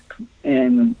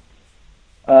and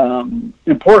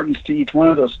importance to each one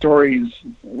of those stories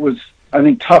was, I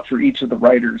think, tough for each of the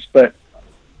writers, but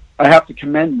I have to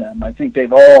commend them. I think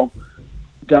they've all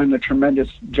done a tremendous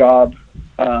job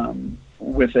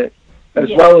with it, as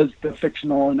well as the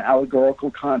fictional and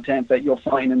allegorical content that you'll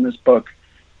find in this book.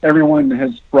 Everyone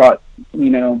has brought,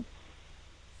 the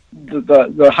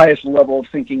highest level of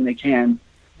thinking they can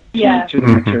to the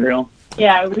material.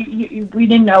 Yeah, we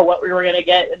didn't know what we were going to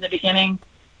get in the beginning,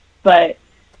 but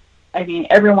I mean,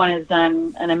 everyone has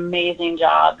done an amazing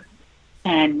job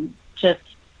and just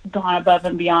gone above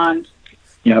and beyond.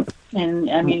 Yep. And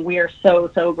I mean, we are so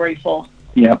grateful.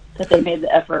 Yep. That they made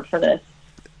the effort for this.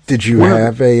 Did you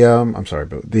have a? I'm sorry,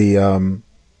 but did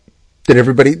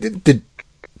everybody did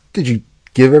you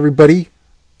give everybody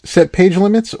set page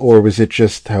limits, or was it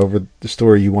just however the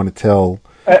story you want to tell?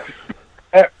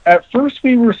 At first,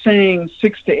 we were saying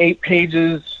 6 to 8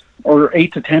 pages, or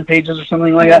 8 to 10 pages, or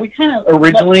something like that. We kind of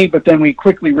originally, but then we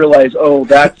quickly realized,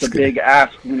 that's a big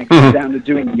ask when it comes down to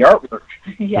doing the artwork.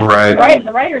 Yeah, Right.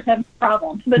 The writers have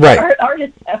problems, but Right. the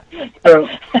artists have.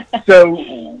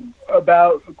 So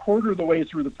about a quarter of the way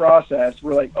through the process,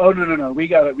 we're like, oh no, we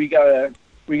gotta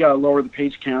lower the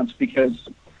page counts, because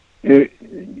it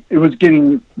was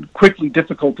getting quickly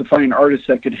difficult to find artists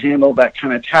that could handle that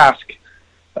kind of task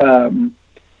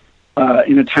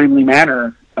in a timely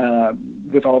manner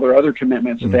with all their other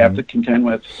commitments that they have to contend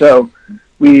with. So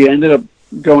we ended up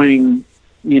going,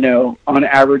 on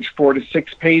average 4 to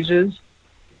 6 pages.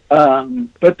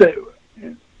 But the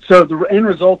end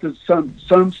result is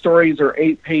some stories are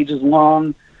 8 pages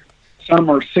long, some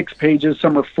are 6 pages,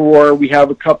 some are 4. We have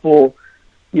a couple,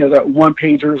 that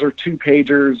 1-pagers or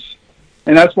 2-pagers,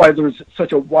 and that's why there's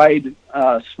such a wide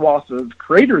swath of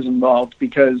creators involved,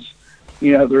 because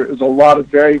there is a lot of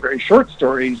very, very short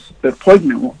stories that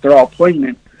poignant. They're all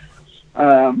poignant,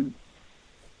 but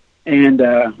in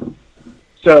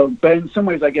some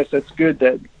ways, I guess that's good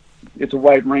that it's a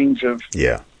wide range of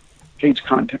page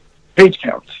content, page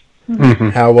counts. Mm-hmm.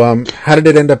 How did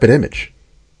it end up at Image?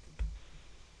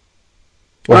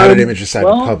 Or how did Image decide to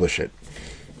publish it?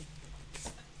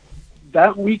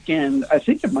 That weekend, I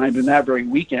think it might have been that very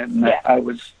weekend that I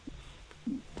was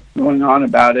going on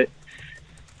about it.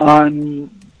 I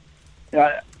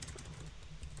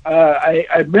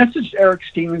messaged Eric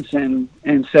Stevenson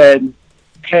and said,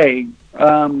 hey,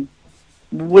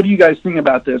 what do you guys think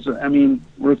about this? I mean,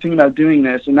 we're thinking about doing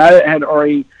this, and I had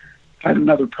already had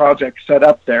another project set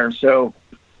up there, so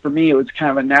for me it was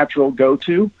kind of a natural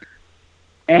go-to.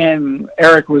 And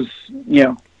Eric was,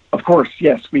 of course,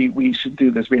 yes, we should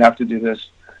do this. We have to do this.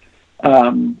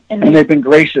 And they've been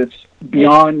gracious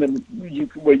beyond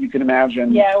what you can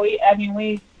imagine. Yeah,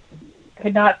 we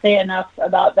could not say enough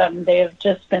about them. They have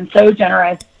just been so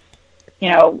generous.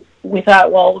 We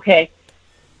thought, well, okay,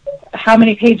 how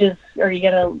many pages are you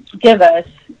going to give us?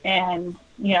 And,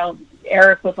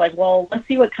 Eric was like, well, let's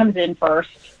see what comes in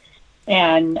first,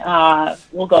 and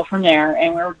we'll go from there.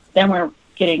 And we're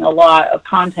getting a lot of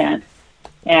content,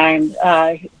 and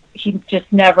he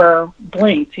just never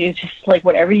blinked. He was just like,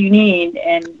 whatever you need.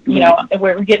 And,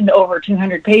 we're getting to over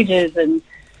 200 pages, and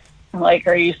I'm like,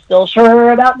 are you still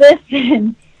sure about this?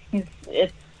 And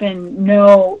it's been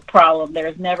no problem.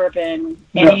 There's never been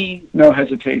any no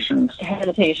hesitation.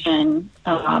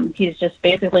 He's just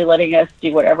basically letting us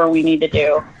do whatever we need to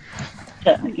do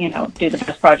to, do the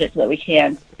best project that we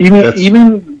can.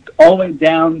 Even all the way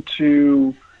down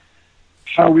to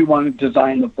how we want to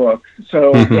design the book.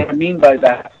 So what I mean by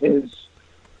that is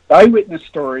eyewitness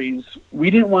stories, we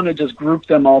didn't want to just group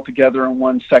them all together in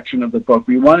one section of the book.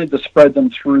 We wanted to spread them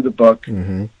through the book.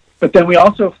 Mm-hmm. But then we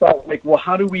also felt like, well,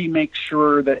 how do we make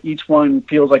sure that each one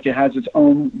feels like it has its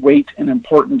own weight and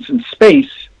importance and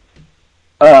space,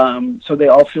 so they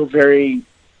all feel very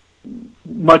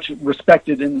much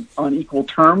respected on equal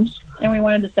terms? And we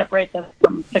wanted to separate them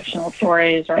from fictional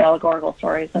stories or allegorical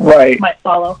stories that might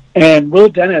follow. And Will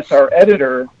Dennis, our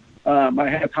editor, I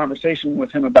had a conversation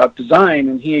with him about design,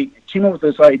 and he came up with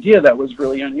this idea that was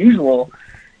really unusual,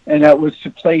 and that was to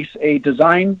place a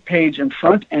design page in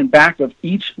front and back of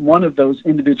each one of those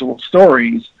individual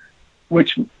stories,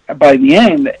 which by the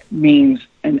end means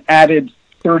an added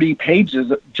 30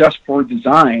 pages just for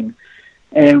design.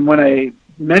 And when I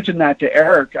mentioned that to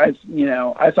Eric, I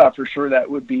thought for sure that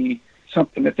would be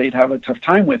something that they'd have a tough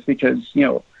time with because,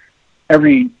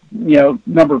 every,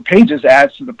 number of pages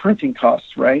adds to the printing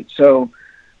costs, right? So,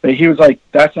 but he was like,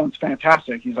 that sounds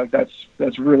fantastic. He's like,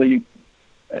 that's really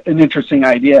an interesting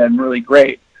idea and really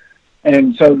great.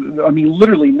 And so,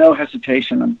 literally no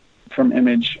hesitation from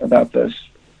Image about this.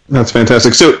 That's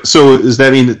fantastic. So does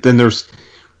that mean that then there's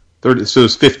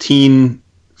 15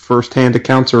 first-hand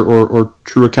accounts or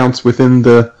true accounts within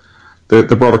the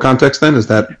broader context then? Is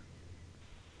that?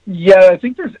 Yeah, I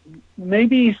think there's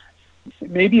maybe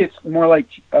it's more like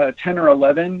 10 or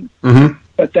 11,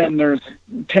 but then there's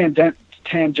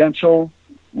tangential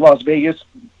Las Vegas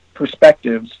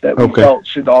perspectives that we felt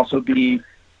should also be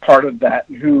part of that,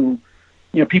 who,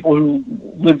 people who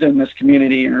lived in this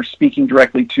community and are speaking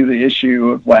directly to the issue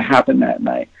of what happened that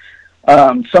night.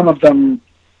 Some of them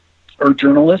are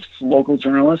journalists, local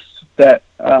journalists that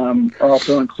are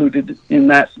also included in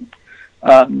that.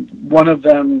 One of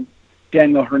them,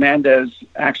 Daniel Hernandez,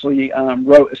 actually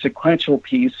wrote a sequential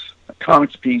piece, a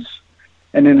comics piece,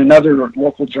 and then another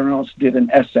local journalist did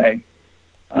an essay.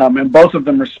 And both of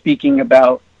them are speaking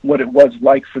about what it was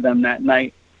like for them that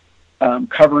night,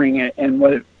 covering it and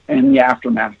the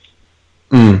aftermath.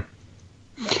 Mm.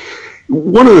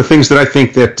 One of the things that I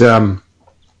think that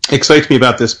excites me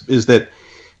about this is that,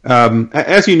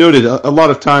 as you noted, a lot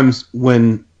of times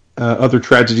when other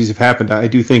tragedies have happened, I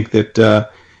do think that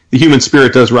the human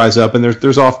spirit does rise up, and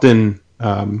there's often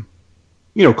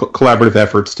collaborative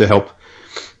efforts to help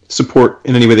support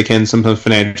in any way they can, sometimes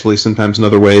financially, sometimes in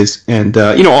other ways. And,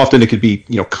 often it could be,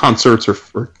 concerts or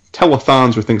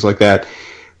telethons or things like that.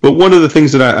 But one of the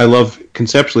things that I love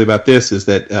conceptually about this is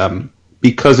that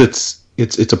because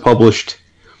it's a published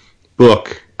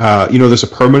book, there's a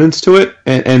permanence to it.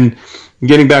 And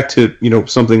getting back to,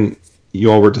 something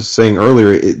you all were just saying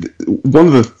earlier,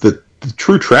 one of the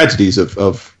true tragedies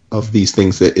of these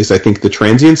things is, I think, the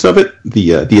transience of it,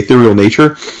 the ethereal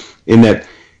nature, in that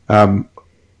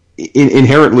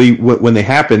inherently when they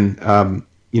happen,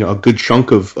 a good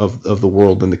chunk of the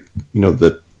world and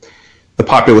the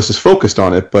populace is focused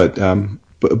on it, but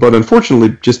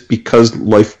unfortunately, just because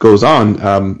life goes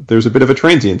on, there's a bit of a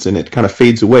transience, and it kind of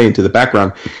fades away into the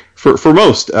background. For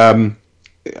most,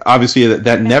 obviously,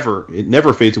 that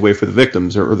never fades away for the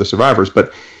victims or the survivors.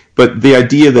 But the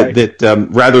idea that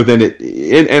rather than it,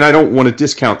 and I don't want to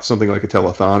discount something like a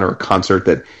telethon or a concert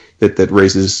that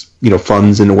raises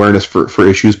funds and awareness for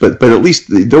issues, but at least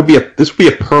this will be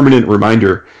a permanent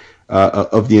reminder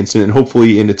of the incident, and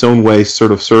hopefully in its own way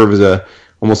sort of serve as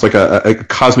almost like a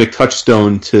cosmic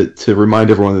touchstone to remind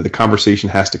everyone that the conversation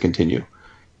has to continue.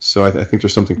 So I think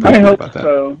there's something pretty cool about that.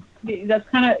 So. That's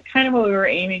kind of what we were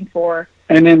aiming for.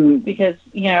 And then because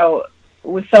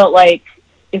we felt like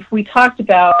if we talked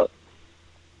about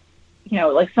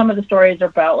like some of the stories are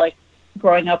about like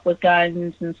growing up with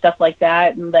guns and stuff like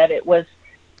that, and that it was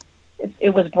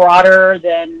broader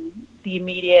than the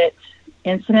immediate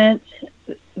incident,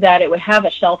 that it would have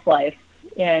a shelf life,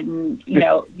 and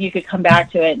you could come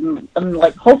back to it, and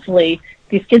like hopefully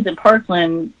these kids in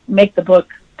Parkland make the book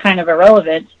kind of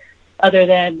irrelevant, other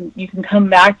than you can come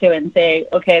back to it and say,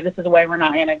 okay, this is the way, we're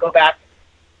not going to go back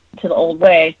to the old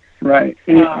way. Right.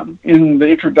 In the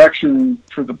introduction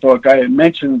for the book, I had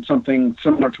mentioned something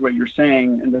similar to what you're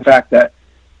saying, and the fact that,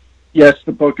 yes,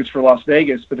 the book is for Las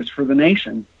Vegas, but it's for the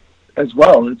nation as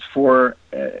well. It's for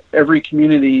every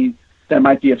community that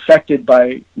might be affected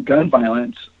by gun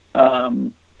violence.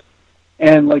 And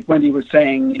like Wendy was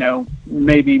saying,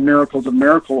 maybe miracles of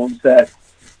miracles, that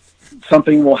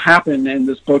something will happen and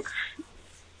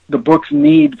the book's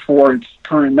need for its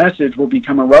current message will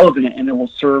become irrelevant, and it will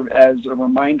serve as a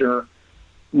reminder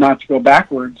not to go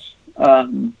backwards,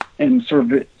 and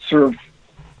serve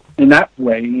in that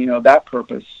way, that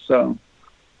purpose. So,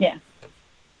 yeah,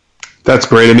 that's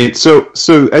great. I mean, so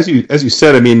as you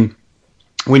said, I mean,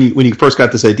 when you first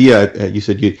got this idea, you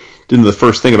said you didn't know the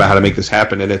first thing about how to make this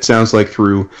happen, and it sounds like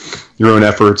through your own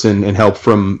efforts and help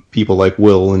from people like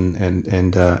Will and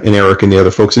Eric and the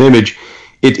other folks in Image,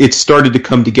 it started to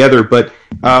come together. But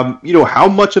how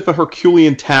much of a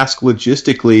Herculean task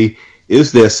logistically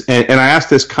is this? And I ask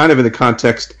this kind of in the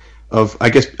context of, I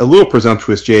guess, a little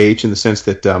presumptuous, JH, in the sense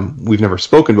that we've never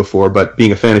spoken before, but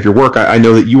being a fan of your work, I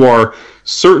know that you are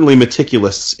certainly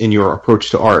meticulous in your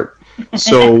approach to art.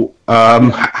 So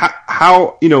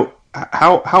how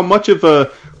much of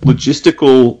a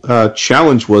logistical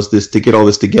challenge was this to get all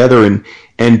this together,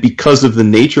 and because of the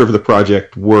nature of the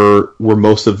project, were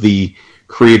most of the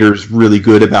creators really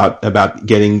good about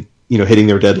getting hitting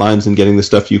their deadlines and getting the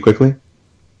stuff to you quickly?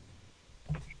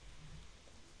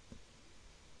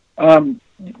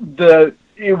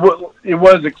 it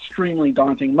was extremely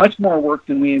daunting, much more work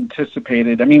than we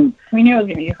anticipated. I mean, we knew it was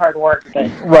going to be hard work,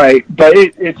 but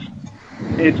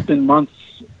it's been months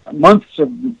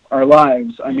of our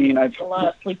lives. I mean, a lot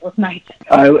of sleepless nights.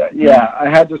 I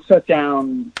had to set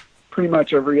down pretty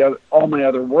much all my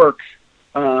other work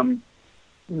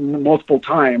multiple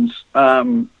times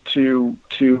to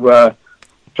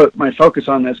put my focus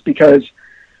on this, because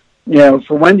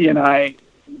for Wendy and I,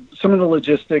 some of the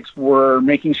logistics were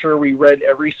making sure we read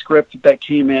every script that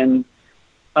came in,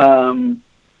 and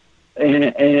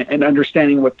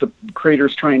understanding what the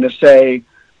creator's trying to say,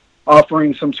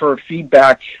 offering some sort of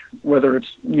feedback, whether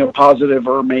it's positive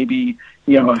or maybe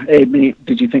hey,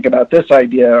 did you think about this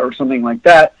idea or something like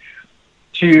that,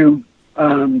 to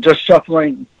just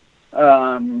shuffling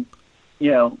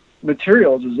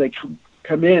materials as they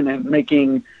come in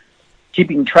and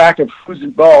keeping track of who's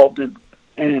involved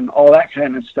and all that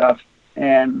kind of stuff.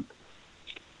 And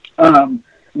I'm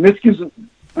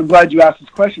glad you asked this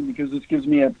question, because this gives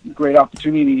me a great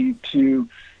opportunity to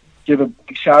give a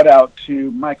shout out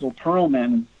to Michael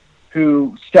Perlman,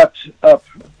 who stepped up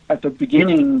at the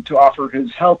beginning to offer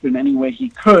his help in any way he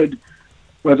could,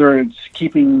 whether it's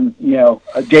keeping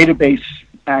a database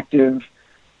active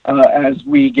as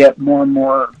we get more and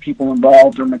more people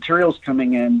involved or materials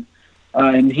coming in.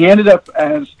 And he ended up,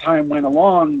 as time went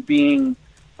along, being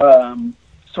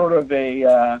sort of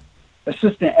a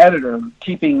assistant editor,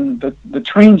 keeping the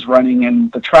trains running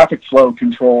and the traffic flow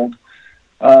controlled.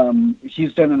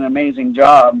 He's done an amazing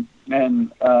job,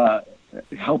 and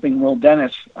helping Will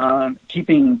Dennis on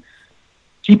keeping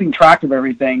track of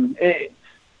everything.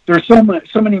 There's so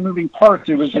many moving parts.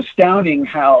 It was astounding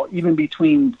how even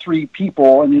between three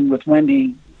people, and then with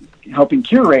Wendy helping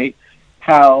curate,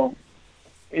 how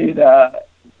it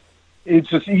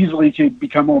just easily could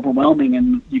become overwhelming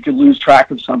and you could lose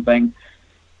track of something.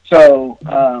 So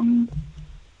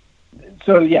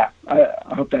yeah,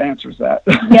 I hope that answers that.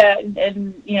 Yeah,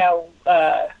 and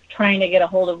trying to get a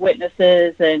hold of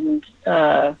witnesses, and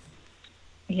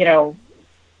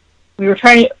we were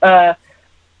trying.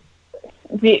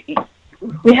 We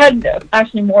had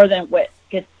actually more than what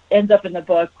ends up in the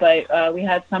book, but we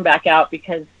had some back out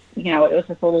because it was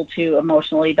just a little too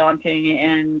emotionally daunting,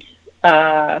 and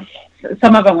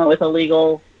some of them went with a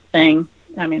legal thing.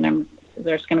 I mean,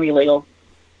 there's going to be legal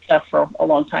stuff for a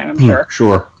long time, I'm sure.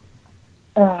 Sure.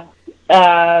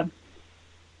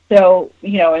 So,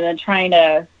 and then trying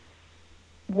to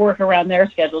work around their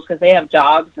schedules, because they have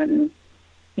jobs and,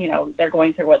 they're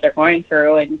going through what they're going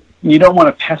through, and you don't want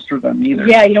to pester them either.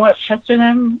 Yeah, you don't want to pester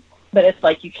them, but it's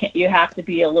like you have to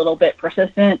be a little bit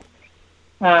persistent,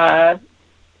 so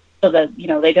that,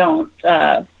 they don't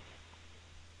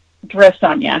drift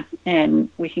on you, and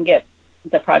we can get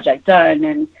the project done.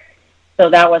 And so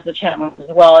that was the challenge as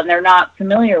well. And they're not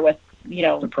familiar with,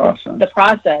 the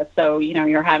process. So,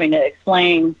 you're having to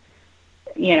explain,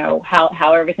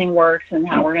 how everything works and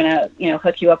how we're going to,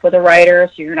 hook you up with a writer,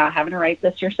 so you're not having to write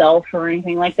this yourself or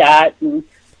anything like that. And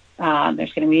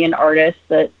there's going to be an artist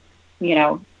that,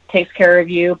 takes care of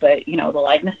you, but, the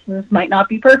likenesses might not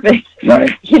be perfect,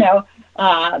 right.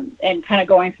 And kind of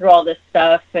going through all this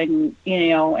stuff, and,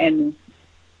 and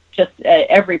just at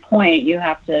every point you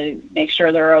have to make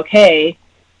sure they're okay,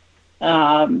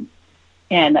 and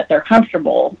that they're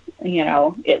comfortable,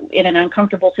 in an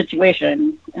uncomfortable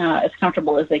situation, as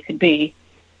comfortable as they could be.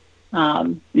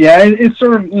 Yeah, it's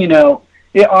sort of,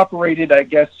 it operated, I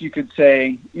guess you could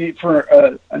say, for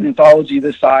an anthology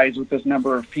this size with this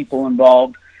number of people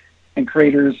involved and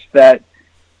creators, that,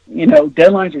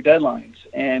 deadlines are deadlines.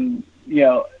 And,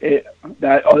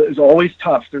 that is always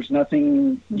tough. There's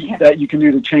nothing that you can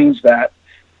do to change that.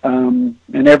 And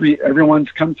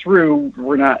everyone's come through.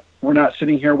 We're not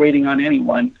sitting here waiting on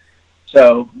anyone.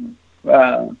 So,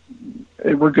 we're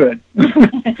good.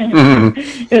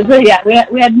 So, yeah,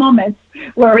 we had moments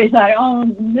where we thought, oh,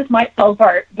 this might fall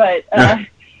apart, but it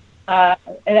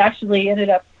actually ended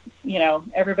up,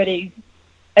 everybody,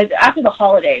 after the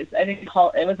holidays. I think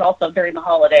it was also during the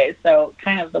holidays, so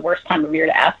kind of the worst time of year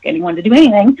to ask anyone to do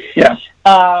anything. Yeah.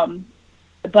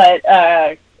 But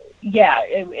it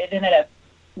ended up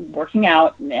working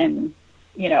out, and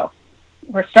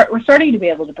we're starting to be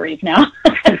able to breathe now.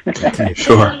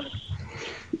 Sure.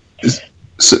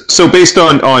 So based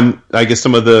on I guess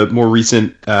some of the more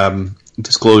recent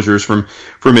disclosures from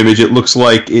Image, it looks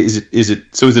like is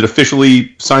it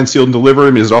officially signed, sealed, and delivered?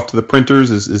 I mean, is it off to the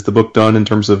printers? Is the book done in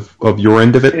terms of your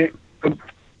end of it?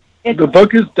 The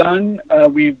book is done.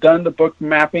 We've done the book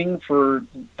mapping for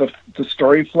the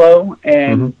story flow,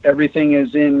 and everything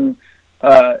is in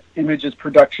Image's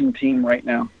production team right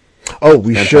now. Oh,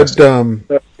 we Fantastic. should.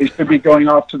 So they should be going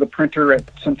off to the printer at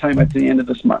sometime at the end of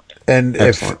this month. And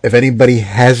Excellent. if anybody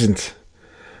hasn't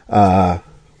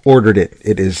ordered it,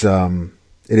 it is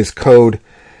code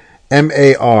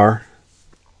MAR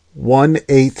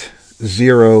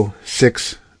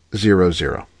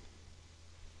 180600.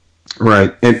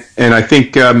 Right, and I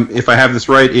think if I have this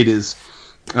right, it's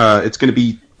going to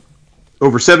be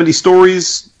over 70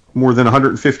 stories, more than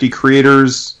 150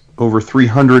 creators, over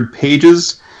 300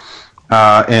 pages,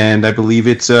 and I believe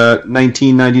it's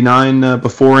 $19.99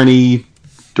 before any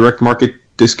direct market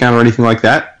discount or anything like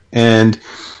that. And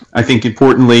I think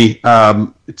importantly,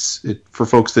 for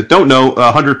folks that don't know,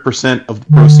 100% of the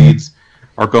proceeds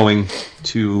are going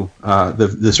to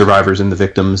the survivors and the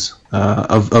victims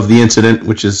of the incident,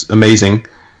 which is amazing.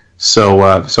 So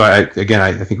I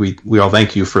think we all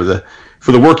thank you for the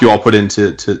work you all put in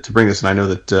to bring this, and I know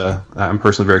that I'm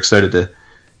personally very excited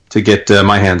to get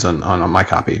my hands on my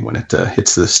copy when it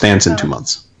hits the stands in 2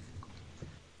 months.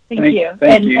 Thank you.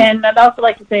 Thank you. And I'd also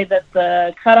like to say that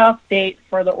the cutoff date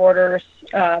for the orders,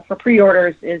 for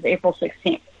pre-orders, is April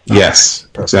 16th. Yes,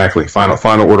 exactly.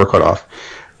 Final order cutoff,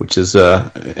 which is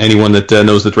anyone that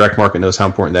knows the direct market knows how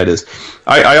important that is.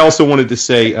 I also wanted to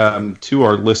say to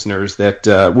our listeners that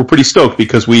we're pretty stoked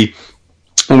because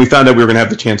when we found out we were going to have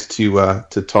the chance to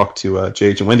talk to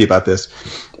JH and Wendy about this,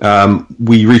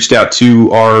 we reached out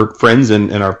to our friends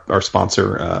and our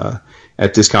sponsor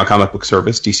at Discount Comic Book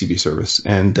Service, DCB Service,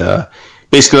 and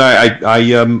basically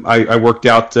I worked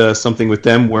out something with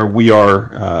them where we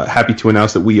are happy to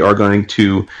announce that we are going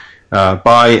to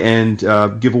buy and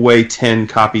give away 10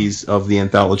 copies of the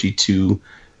anthology to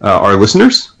our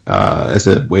listeners as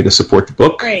a way to support the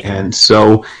book. Great. And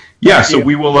so, yeah, so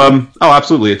we will.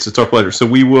 Absolutely, it's our pleasure. So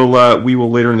we will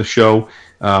later in the show,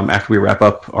 after we wrap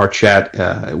up our chat,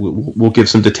 we'll give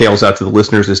some details out to the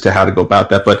listeners as to how to go about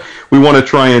that. But we want to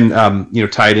try and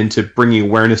tie it into bringing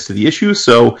awareness to the issue.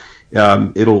 So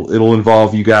it'll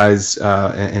involve you guys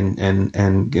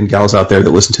and gals out there that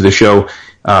listen to the show.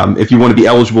 If you want to be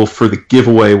eligible for the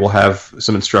giveaway, we'll have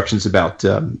some instructions about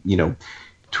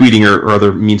tweeting or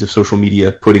other means of social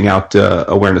media putting out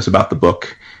awareness about the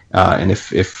book. And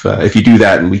if you do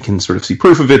that and we can sort of see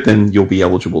proof of it, then you'll be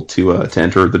eligible to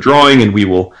enter the drawing, and we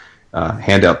will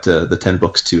hand out the 10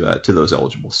 books to those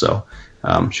eligible. So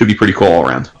should be pretty cool all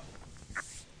around.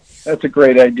 That's a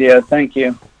great idea. Thank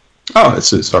you. Oh,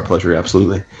 it's our pleasure,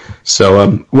 absolutely.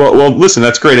 So, well, listen,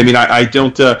 that's great. I mean, I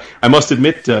don't. I must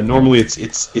admit, normally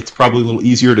it's probably a little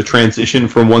easier to transition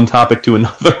from one topic to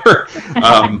another.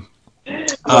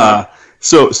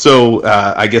 So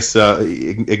I guess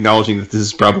acknowledging that this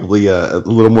is probably a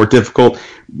little more difficult,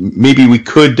 maybe we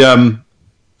could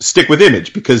stick with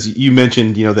Image, because you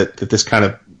mentioned that this kind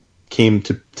of came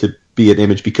to be an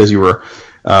Image because you were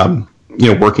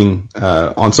working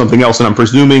on something else, and I'm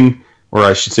presuming, or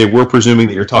I should say we're presuming,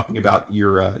 that you're talking about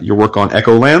your work on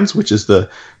Echolands, which is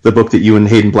the book that you and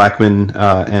Hayden Blackman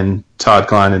and Todd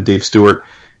Klein and Dave Stewart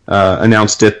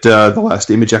announced at the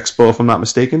last Image Expo, if I'm not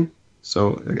mistaken.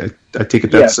 So I take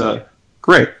it that's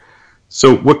great.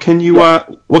 So what can you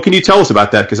tell us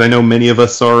about that? Because I know many of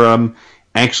us are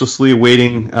anxiously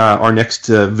awaiting our next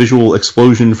visual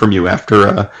explosion from you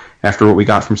after what we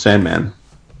got from Sandman.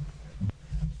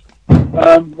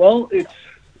 Well,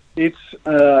 it's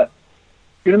going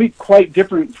to be quite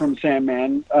different from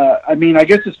Sandman. I mean, I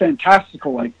guess it's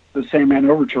fantastical, like the Sandman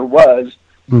Overture was.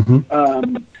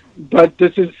 Mm-hmm. But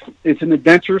it's an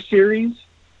adventure series.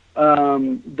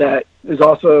 That is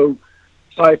also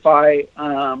sci-fi,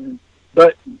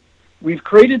 but we've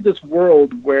created this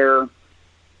world where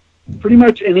pretty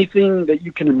much anything that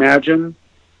you can imagine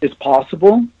is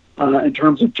possible in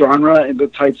terms of genre and the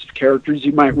types of characters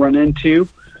you might run into.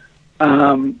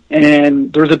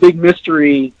 And there's a big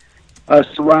mystery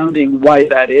surrounding why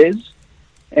that is.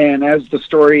 And as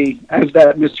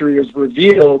that mystery is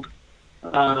revealed,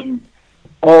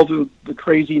 all the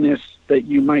craziness that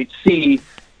you might see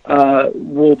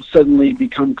will suddenly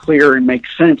become clear and make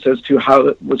sense as to how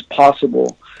it was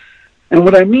possible. And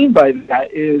what I mean by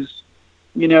that is,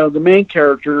 the main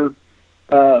character,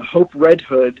 Hope Red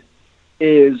Hood,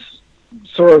 is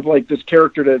sort of like this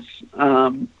character that's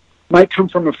might come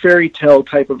from a fairy tale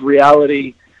type of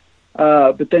reality,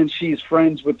 but then she's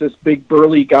friends with this big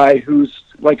burly guy who's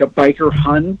like a biker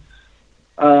Hun.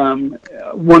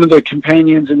 One of the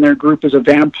companions in their group is a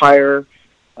vampire.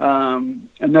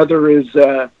 Another is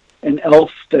an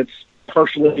elf that's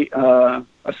partially a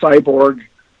cyborg,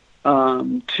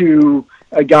 to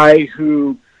a guy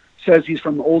who says he's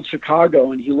from old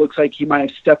Chicago and he looks like he might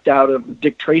have stepped out of a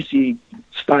Dick Tracy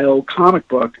style comic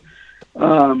book.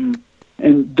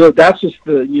 And that's just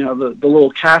the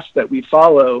little cast that we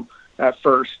follow at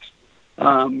first.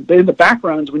 But in the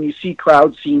backgrounds, when you see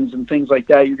crowd scenes and things like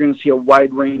that, you're going to see a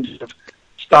wide range of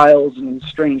styles and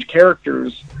strange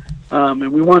characters.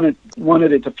 And we wanted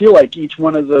it to feel like each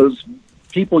one of those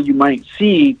people you might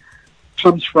see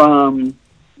comes from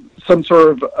some sort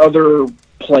of other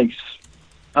place.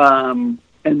 And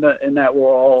that will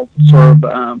all sort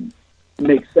of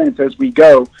make sense as we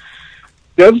go.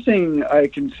 The other thing I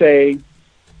can say,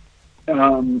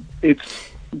 it's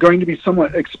going to be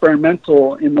somewhat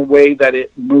experimental in the way that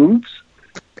it moves.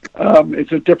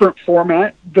 It's a different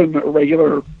format than a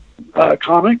regular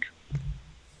comic.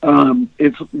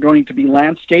 It's going to be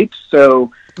landscapes,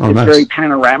 so it's nice. very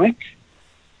panoramic.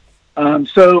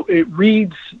 So it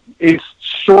reads, it's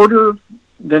shorter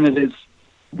than it is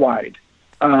wide.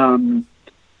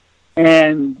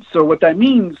 And so what that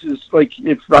means is, like,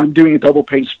 if I'm doing a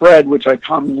double-page spread, which I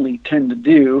commonly tend to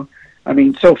do, I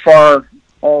mean, so far,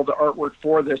 all the artwork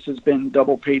for this has been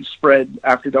double-page spread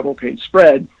after double-page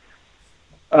spread.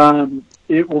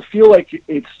 It will feel like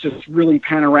it's just really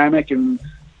panoramic and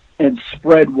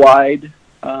spread wide.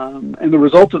 And the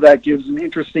result of that gives an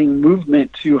interesting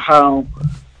movement to how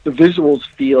the visuals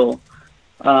feel.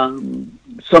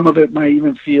 Some of it might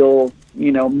even feel,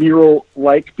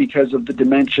 mural-like because of the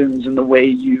dimensions and the way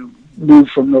you move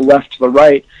from the left to the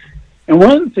right. And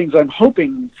one of the things I'm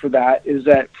hoping for that is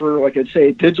that for, like I'd say,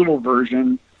 a digital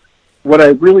version, what I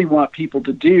really want people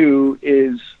to do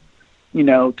is,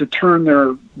 to turn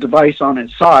their device on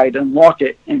its side and lock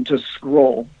it and to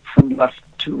scroll from left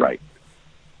to right.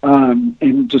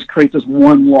 And just create this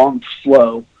one long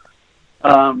flow.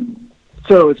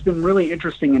 So it's been really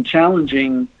interesting and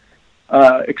challenging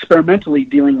experimentally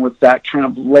dealing with that kind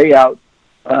of layout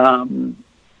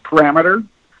parameter.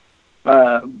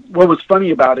 What was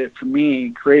funny about it for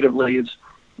me creatively is,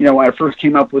 when I first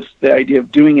came up with the idea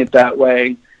of doing it that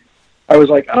way, I was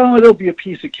like, oh, it'll be a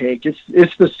piece of cake.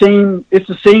 It's the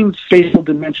same spatial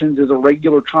dimensions as a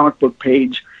regular comic book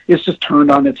page. It's just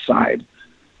turned on its side.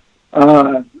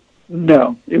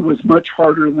 No, it was much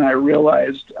harder than I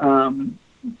realized to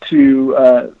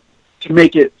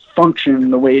make it function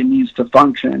the way it needs to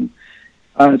function.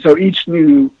 So each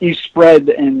spread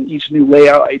and each new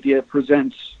layout idea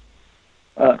presents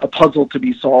a puzzle to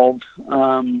be solved,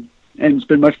 and it's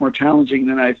been much more challenging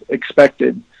than I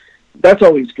expected. That's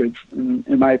always good,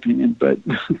 in my opinion. But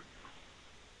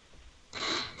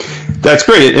that's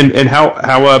great. And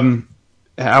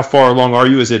how far along are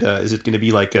you? Is it going to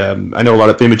be like I know a lot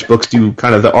of Image books do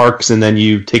kind of the arcs, and then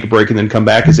you take a break and then come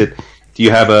back? Do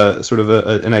you have a sort of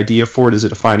an idea for it? Is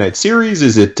it a finite series?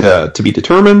 Is it to be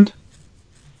determined?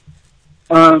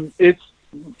 It's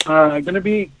going to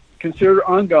be considered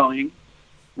ongoing.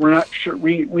 We're not sure.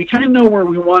 We kind of know where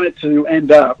we want it to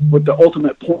end up. What the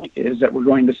ultimate point is that we're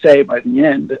going to say by the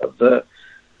end of the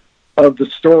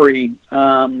story.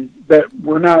 That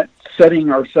we're not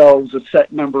setting ourselves a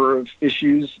set number of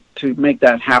issues to make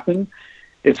that happen.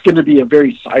 It's going to be a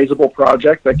very sizable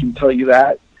project, I can tell you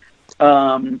that.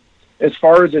 As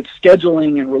far as its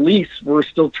scheduling and release, we're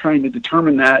still trying to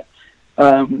determine that.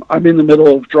 I'm in the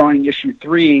middle of drawing issue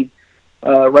 3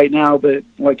 right now, but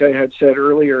like I had said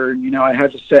earlier, I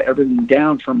had to set everything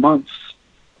down for months.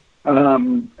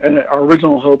 And our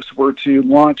original hopes were to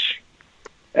launch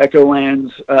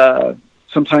Echolands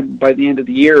sometime by the end of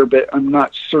the year, but I'm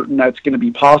not certain that's going to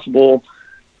be possible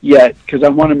yet, because I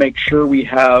want to make sure we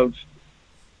have,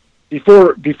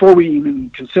 before we even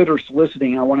consider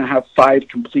soliciting, I want to have 5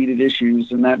 completed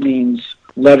issues, and that means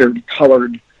lettered,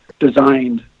 colored,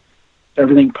 designed,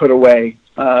 everything put away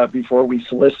before we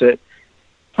solicit,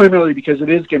 primarily because it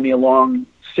is going to be a long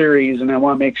series, and I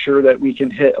want to make sure that we can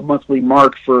hit a monthly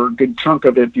mark for a good chunk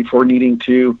of it before needing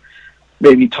to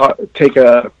maybe take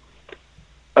a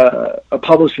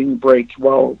publishing break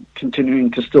while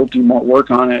continuing to still do more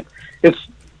work on it.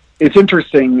 It's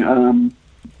interesting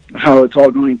how it's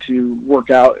all going to work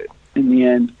out in the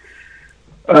end.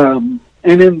 And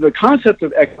in the concept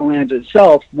of Echolands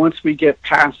itself, once we get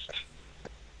past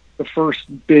the first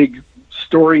big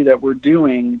story that we're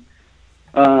doing,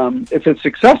 if it's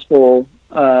successful,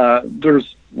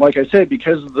 there's, like I said,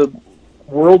 because of the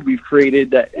world we've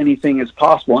created, that anything is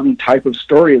possible, any type of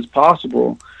story is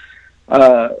possible.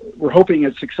 We're hoping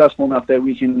it's successful enough that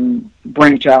we can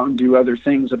branch out and do other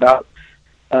things about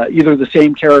either the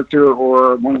same character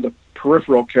or one of the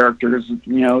peripheral characters.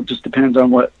 Just depends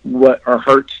on what our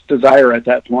hearts desire at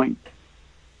that point.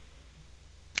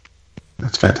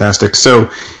 That's fantastic. So,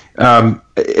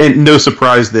 and no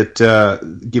surprise that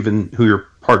given who you're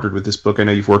partnered with this book, I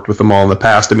know you've worked with them all in the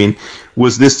past. I mean,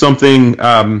 was this something?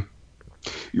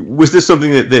 Was this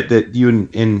something that you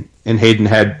and Hayden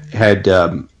had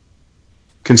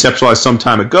conceptualized some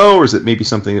time ago, or is it maybe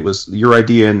something that was your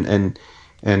idea and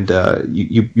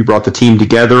you brought the team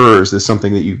together, or is this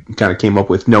something that you kind of came up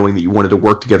with knowing that you wanted to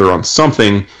work together on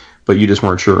something, but you just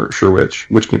weren't sure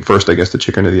which came first, I guess, the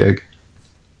chicken or the egg?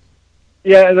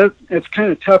 Yeah, it's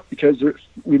kind of tough because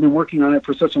we've been working on it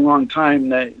for such a long time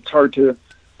that it's hard to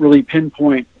really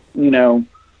pinpoint,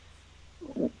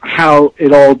 how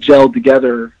it all gelled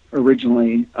together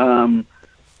originally.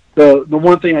 The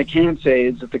one thing I can say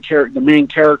is that the main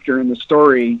character in the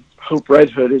story, Hope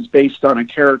Red Hood, is based on a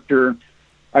character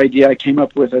idea I came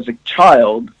up with as a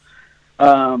child,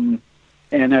 and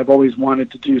I've always wanted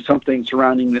to do something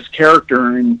surrounding this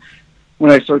character. And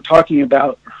when I started talking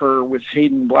about her with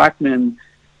Hayden Blackman,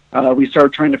 we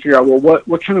started trying to figure out, well,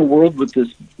 what kind of world would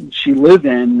she live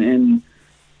in? And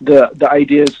the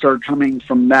ideas started coming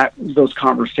from those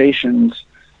conversations,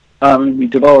 and we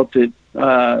developed it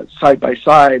side by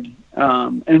side,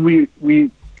 and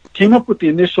we came up with the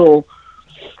initial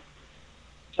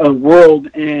world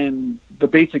and the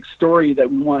basic story that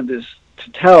we wanted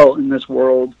to tell in this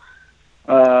world.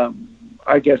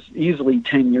 I guess easily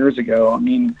 10 years ago. I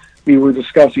mean, we were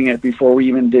discussing it before we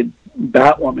even did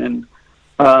Batwoman,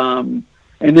 and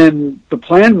then the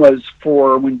plan was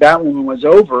for when Batwoman was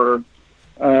over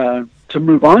to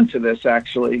move on to this,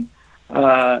 actually.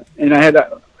 And I had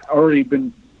already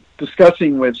been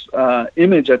discussing with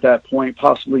Image at that point,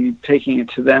 possibly taking it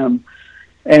to them.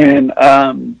 And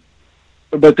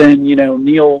but then,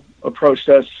 Neil approached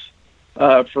us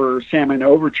for Sandman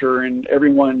Overture, and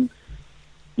everyone,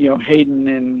 Hayden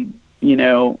and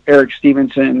Eric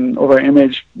Stevenson over at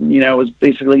Image, was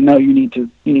basically, no, you need to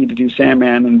do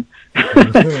Sandman, and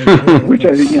which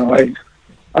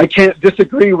I can't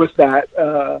disagree with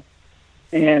that.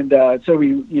 And so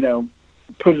we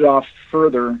put it off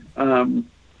further.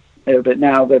 But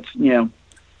now that's now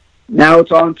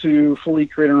it's on to fully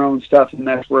create our own stuff, and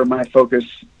that's where my focus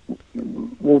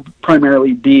will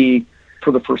primarily be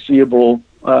for the foreseeable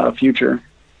future.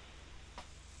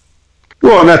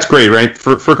 Well, and that's great, right?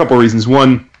 For a couple of reasons.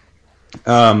 One,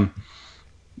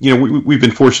 we've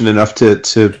been fortunate enough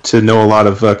to know a lot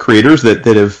of creators that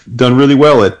have done really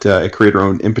well at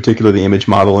creator-owned, in particular the Image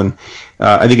model, and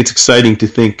I think it's exciting to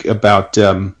think about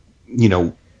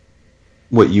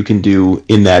what you can do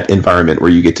in that environment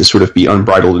where you get to sort of be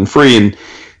unbridled and free and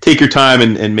take your time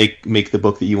and make the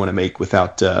book that you want to make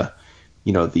without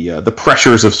the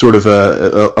pressures of sort of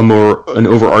an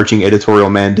overarching editorial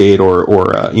mandate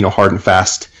or hard and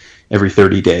fast every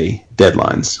 30-day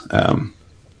deadlines.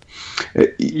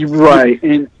 Right,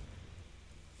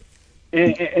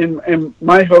 and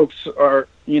my hopes are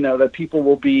that people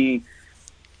will be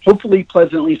hopefully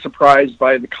pleasantly surprised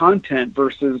by the content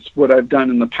versus what I've done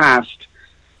in the past.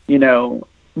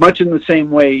 Much in the same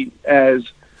way as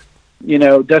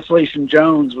Desolation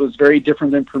Jones was very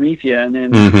different than Promethea, and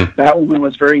then Batwoman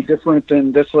was very different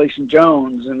than Desolation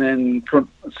Jones, and then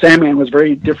Sandman was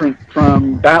very different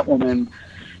from Batwoman.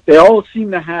 They all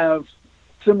seem to have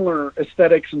similar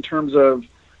aesthetics in terms of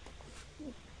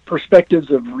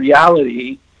perspectives of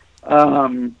reality,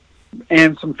 and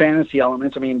some fantasy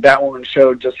elements. I mean, Batwoman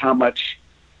showed just how much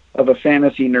of a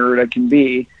fantasy nerd I can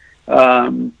be.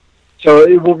 So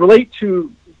it will relate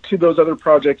to those other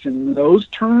projects in those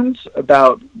terms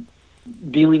about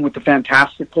dealing with the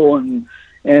fantastical and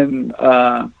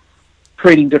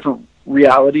creating different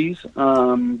realities.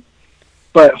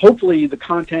 But hopefully the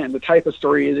content and the type of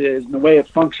story it is and the way it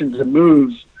functions and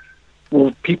moves,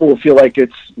 people will feel like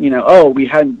it's, we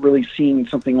hadn't really seen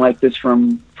something like this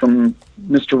from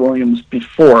Mr. Williams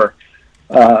before.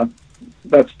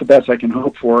 That's the best I can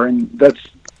hope for. And that's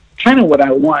kind of what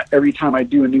I want every time I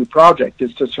do a new project,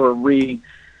 is to sort of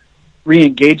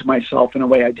re-engage myself in a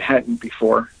way I hadn't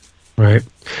before. Right.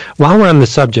 While we're on the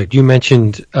subject, you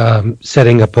mentioned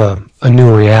setting up a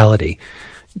new reality.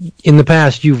 In the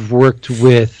past, you've worked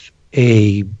with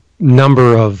a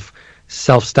number of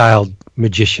self-styled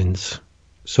magicians,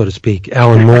 so to speak.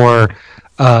 Alan Moore,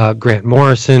 Grant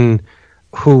Morrison,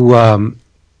 who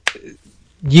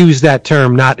use that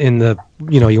term not in the,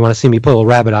 you want to see me pull a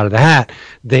rabbit out of the hat.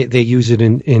 They use it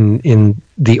in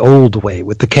the old way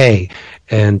with the K.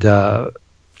 And I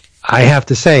have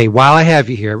to say, while I have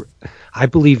you here, I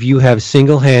believe you have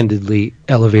single-handedly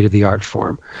elevated the art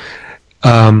form.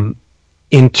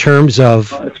 In terms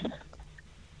of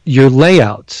your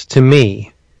layouts, to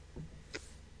me,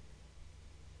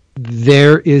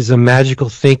 there is a magical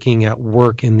thinking at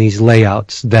work in these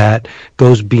layouts that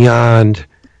goes beyond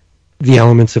the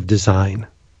elements of design.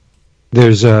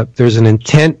 There's an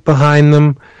intent behind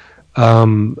them,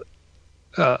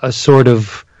 a sort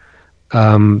of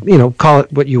call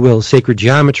it what you will, sacred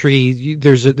geometry.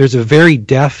 There's a very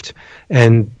deft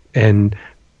and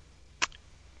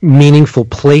meaningful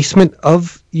placement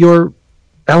of your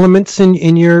elements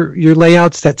in your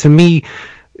layouts that to me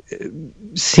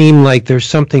seem like there's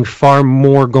something far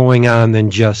more going on than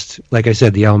just, like I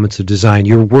said, the elements of design.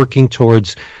 You're working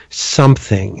towards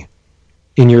something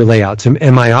in your layouts.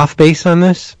 Am I off base on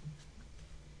this?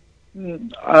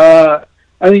 I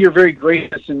think you're very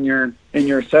gracious in your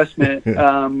assessment,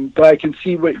 but I can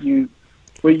see what you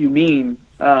mean.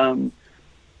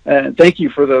 Thank you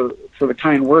for the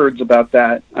kind words about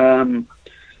that.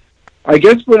 I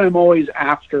guess what I'm always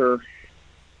after,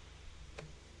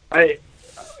 my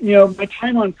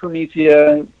time on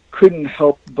Promethea couldn't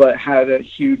help but had a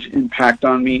huge impact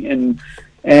on me,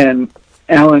 and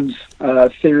Alan's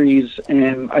theories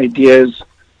and ideas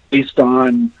based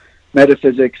on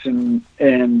metaphysics and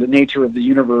the nature of the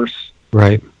universe.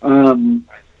 Right.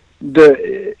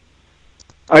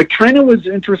 I kind of was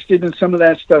interested in some of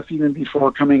that stuff even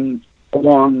before coming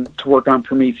along to work on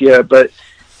Promethea, but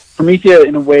Promethea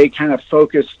in a way kind of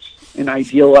focused and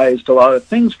idealized a lot of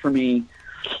things for me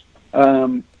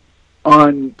on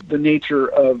the nature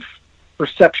of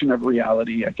perception of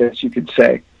reality, I guess you could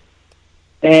say.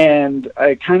 And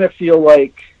I kind of feel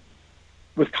like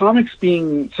with comics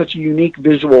being such a unique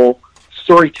visual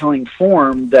storytelling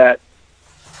form that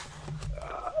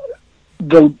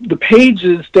the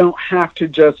pages don't have to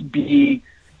just be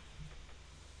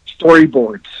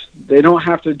storyboards. They don't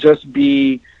have to just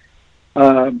be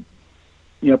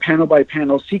panel by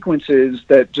panel sequences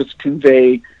that just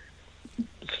convey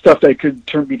stuff that could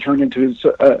be turned into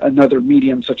another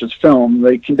medium such as film.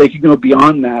 They can go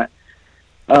beyond that.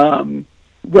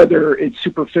 Whether it's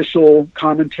superficial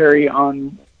commentary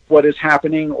on what is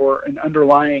happening or an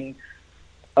underlying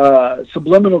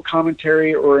subliminal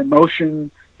commentary or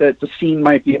emotion that the scene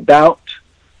might be about,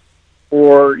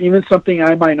 or even something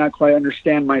I might not quite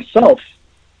understand myself,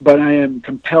 but I am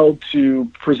compelled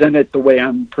to present it the way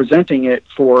I'm presenting it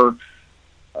for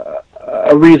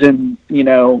a reason.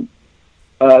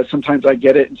 Sometimes I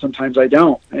get it and sometimes I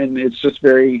don't, and it's just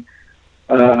very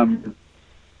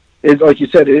like you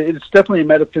said, it's definitely a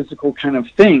metaphysical kind of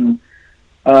thing,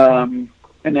 an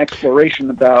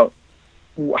exploration about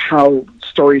how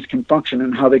stories can function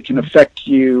and how they can affect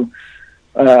you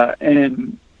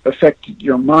and affect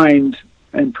your mind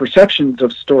and perceptions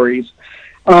of stories.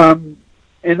 And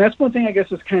that's one thing I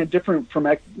guess is kind of different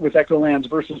with Echolands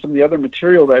versus some of the other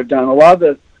material that I've done. A lot of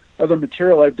the other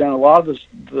material I've done, a lot of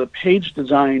the page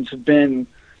designs have been,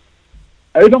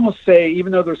 I would almost say,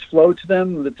 even though there's flow to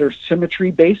them, that they're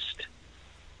symmetry based,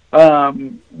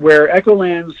 where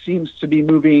Echolands seems to be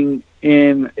moving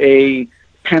in a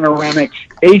panoramic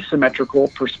asymmetrical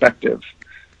perspective,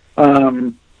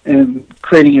 and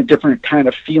creating a different kind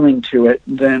of feeling to it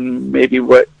than maybe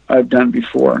what I've done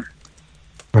before.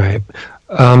 Right.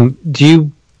 Do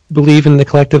you believe in the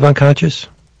collective unconscious?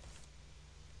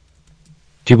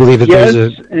 Do you believe that yes,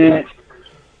 there's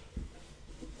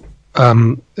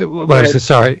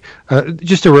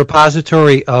just a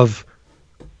repository of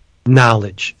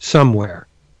knowledge somewhere,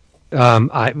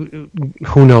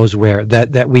 who knows where,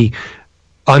 that we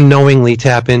unknowingly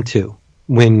tap into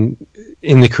when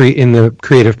in the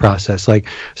creative process. Like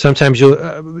sometimes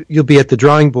you'll be at the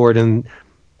drawing board and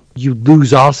you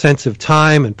lose all sense of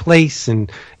time and place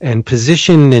and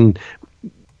position, and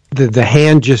the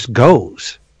hand just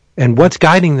goes. And what's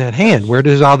guiding that hand? Where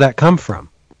does all that come from?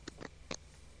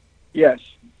 Yes,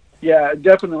 yeah,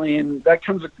 definitely, and that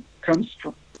comes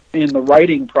in the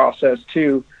writing process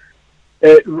too.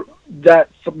 That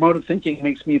mode of thinking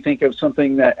makes me think of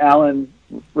something that Alan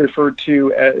referred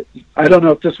to as, I don't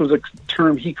know if this was a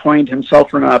term he coined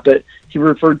himself or not, but he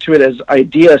referred to it as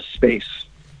idea space.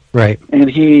 Right. And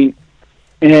the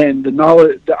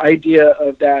idea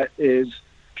of that is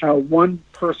how one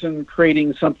person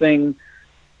creating something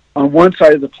on one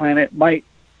side of the planet might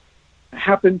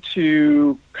happen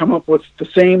to come up with the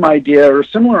same idea or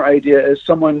similar idea as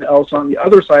someone else on the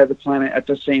other side of the planet at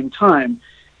the same time.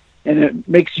 And it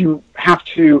makes you have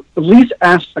to at least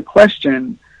ask the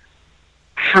question,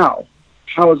 how?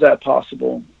 How is that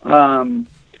possible?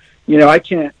 I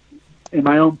can't, in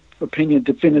my own opinion,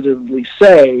 definitively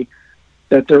say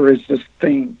that there is this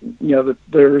thing, that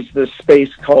there's this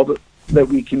space that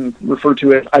we can refer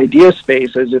to as idea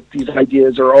space, as if these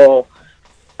ideas are all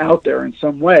out there in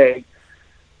some way,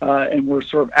 and we're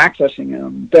sort of accessing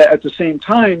them. But at the same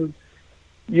time,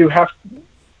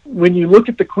 when you look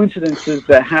at the coincidences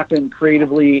that happen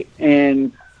creatively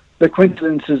and the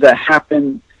coincidences that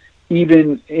happen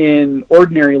even in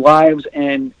ordinary lives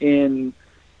and in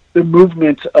the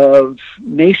movement of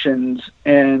nations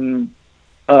and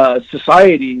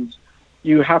societies,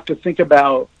 you have to think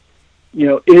about,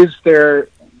 is there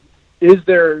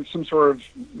some sort of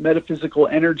metaphysical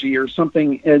energy or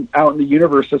something out in the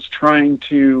universe that's trying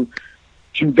to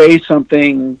convey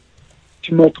something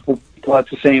to multiple people at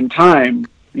the same time?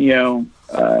 Yeah.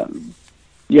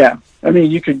 I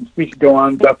mean, we could go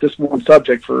on about this one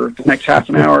subject for the next half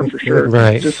an hour for sure.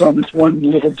 Right. Just on this one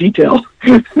little detail.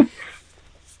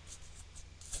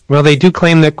 Well, they do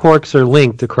claim that quarks are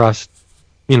linked across,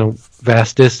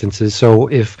 vast distances. So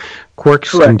if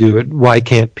quarks can do it, why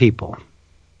can't people?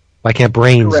 Why can't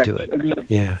brains do it? I mean,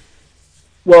 yeah.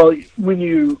 Well,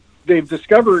 they've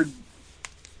discovered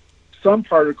some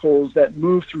particles that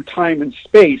move through time and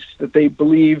space that they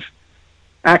believe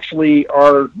actually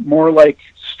are more like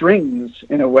strings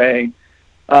in a way,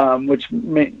 which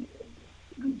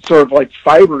sort of like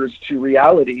fibers to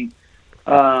reality.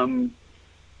 That's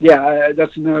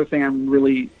another thing I'm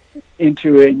really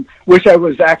into, and wish I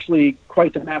was actually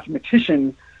quite the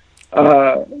mathematician,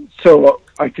 so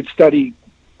I could study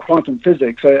quantum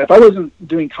physics. If I wasn't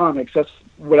doing comics, that's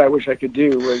what I wish I could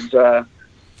do, was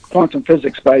quantum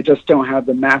physics, but I just don't have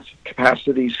the math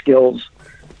capacity skills.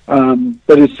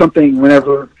 But it's something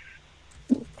whenever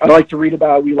I like to read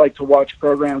about, we like to watch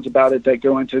programs about it that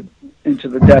go into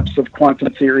the depths of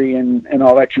quantum theory and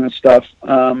all that kind of stuff.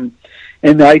 And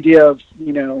the idea of,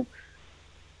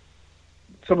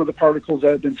 some of the particles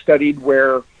that have been studied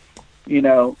where,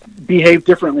 behave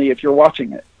differently if you're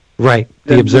watching it. Right.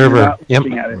 The observer. Yep.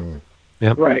 Looking at it.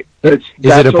 Yep. Right. Is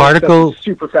it a particle?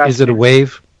 Super fascinating. Is it a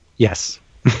wave? Yes.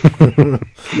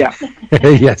 Yeah.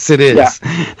 Yes, it is. Yeah.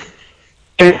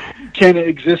 Can it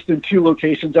exist in two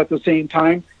locations at the same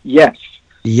time? Yes.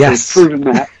 Yes. They've proven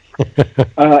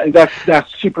that.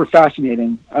 That's super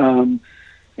fascinating. And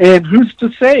who's to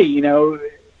say,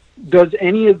 does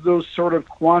any of those sort of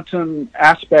quantum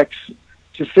aspects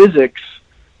to physics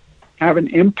have an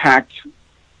impact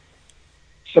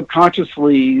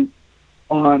subconsciously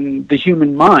on the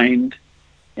human mind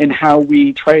and how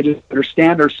we try to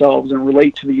understand ourselves and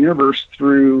relate to the universe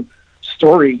through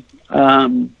story?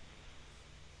 Who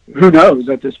knows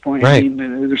at this point? Right. I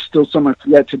mean, there's still so much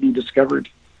yet to be discovered.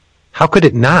 How could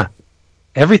it not?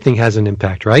 Everything has an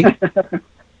impact, right?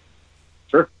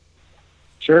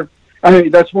 Sure. I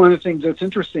mean, that's one of the things that's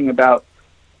interesting about,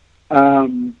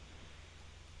 especially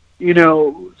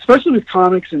with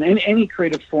comics and any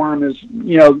creative form is,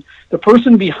 the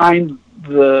person behind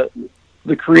the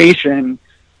creation.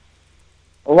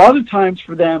 A lot of times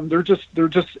for them, they're just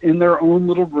in their own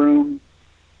little room,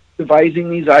 devising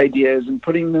these ideas and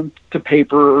putting them to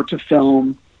paper or to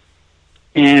film,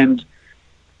 and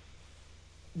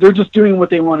they're just doing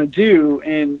what they want to do.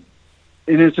 And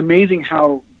it's amazing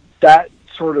how that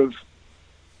sort of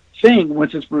thing,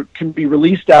 once it can be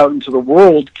released out into the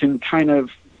world, can kind of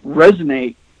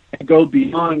resonate and go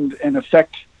beyond and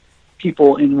affect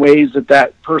people in ways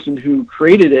that person who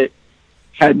created it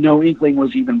had no inkling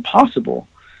was even possible.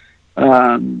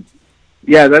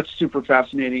 That's super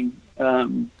fascinating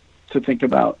to think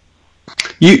about.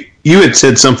 You had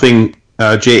said something,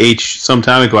 JH, some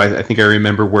time ago, I think I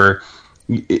remember, where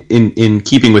in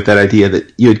keeping with that idea,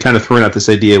 that you had kind of thrown out this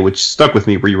idea which stuck with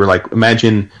me, where you were like,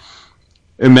 imagine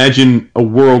a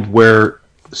world where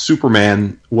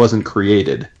Superman wasn't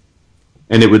created,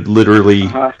 and it would literally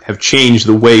have changed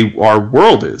the way our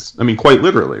world is. I mean, quite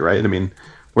literally, right? I mean,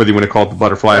 whether you want to call it the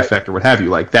butterfly effect or what have you,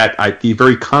 like that, the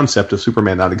very concept of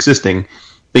Superman not existing,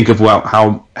 think of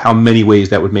how many ways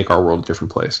that would make our world a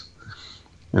different place.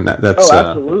 And that's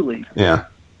absolutely. Yeah.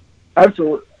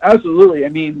 Absolutely. I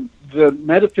mean, the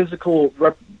metaphysical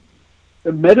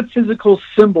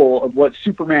symbol of what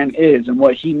Superman is and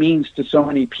what he means to so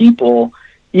many people,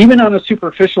 even on a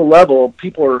superficial level,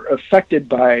 people are affected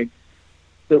by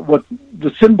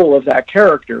the symbol of that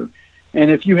character.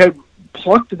 And if you had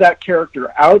plucked that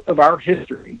character out of our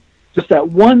history, just that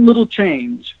one little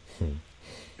change,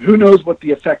 who knows what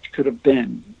the effect could have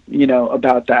been,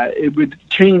 about that. It would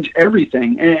change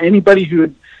everything. And anybody who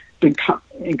had been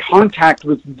in contact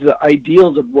with the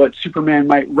ideals of what Superman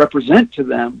might represent to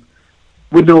them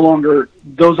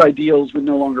those ideals would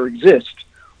no longer exist.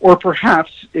 Or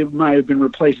perhaps it might have been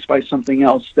replaced by something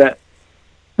else that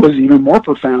was even more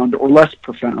profound or less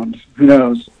profound. Who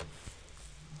knows?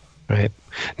 Right.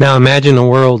 Now imagine a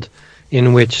world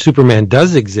in which Superman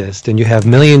does exist, and you have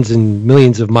millions and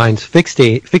millions of minds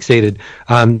fixated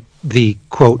on the,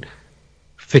 quote,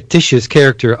 fictitious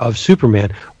character of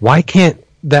Superman. Why can't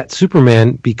that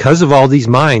Superman, because of all these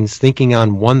minds thinking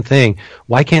on one thing,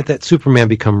 why can't that Superman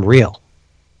become real?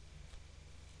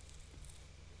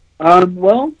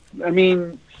 Well, I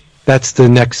mean... That's the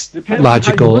next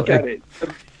logical... How you look at it.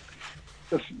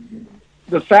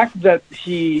 the fact that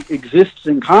he exists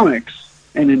in comics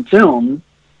and in film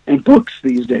and books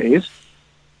these days,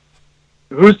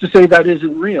 who's to say that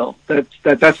isn't real?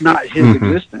 That's not his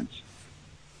existence.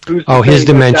 Who's to his say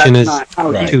dimension is not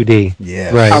how he- 2D.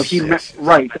 Yeah. Right. how he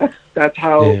right. That's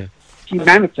how he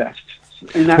manifests.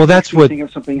 And that that's makes me what- think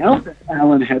of something else that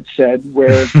Alan had said,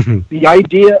 where the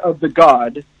idea of the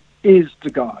God is the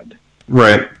God.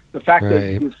 Right. The fact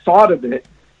that the thought of it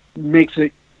brings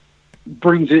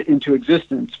it into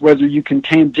existence. Whether you can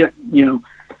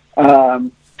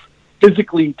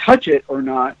physically touch it or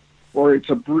not, or it's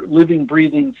a living,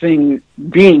 breathing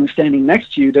being standing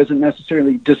next to you, doesn't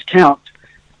necessarily discount,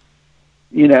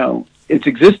 its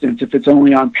existence if it's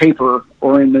only on paper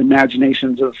or in the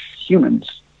imaginations of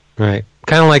humans. Right.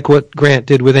 Kind of like what Grant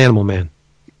did with Animal Man.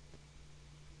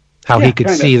 How he could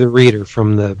see the reader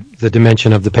from the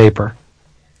dimension of the paper.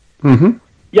 Mm-hmm.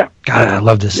 Yeah. God, I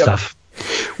love this stuff.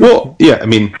 Well, yeah, I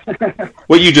mean,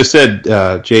 what you just said,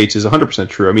 JH, is 100%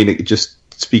 true. I mean, just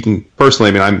speaking personally,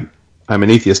 I mean, I'm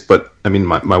an atheist, but I mean,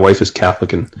 my wife is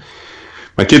Catholic, and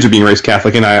my kids are being raised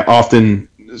Catholic, and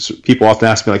people often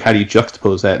ask me, like, how do you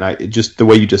juxtapose that? And just the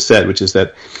way you just said, which is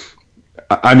that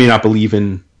I may not believe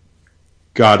in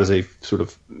God as a sort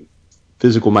of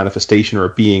physical manifestation or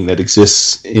a being that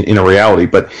exists in a reality,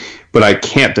 but I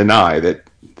can't deny that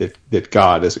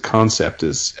God as a concept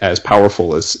is as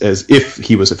powerful as if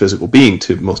he was a physical being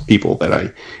to most people that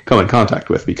I come in contact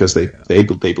with, because they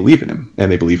believe in him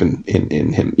and they believe in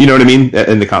him. You know what I mean?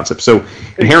 In the concept. So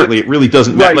inherently, it really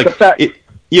doesn't matter. Like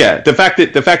the fact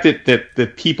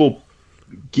that people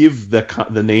give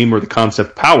the name or the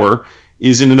concept power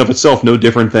is in and of itself no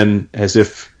different than as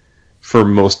if for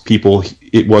most people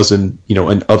it was an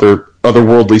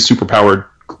otherworldly superpowered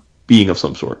being of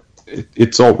some sort.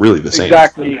 It's all really the same.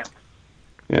 Exactly.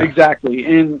 Yeah. Exactly.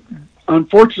 And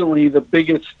unfortunately, the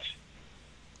biggest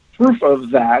proof of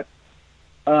that,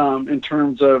 in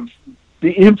terms of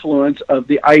the influence of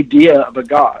the idea of a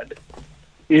God,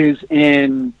 is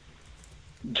in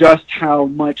just how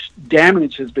much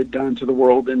damage has been done to the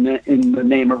world in the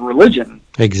name of religion.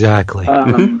 Exactly.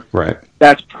 Right.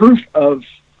 That's proof of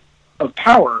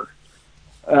power.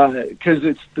 Because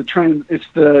it's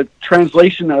the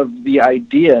translation of the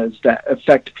ideas that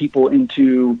affect people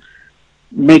into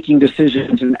making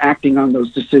decisions and acting on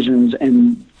those decisions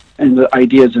and the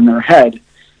ideas in their head.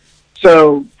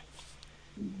 So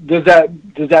does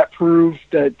that prove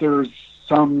that there's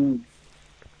some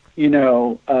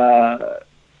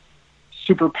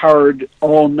superpowered,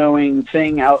 all-knowing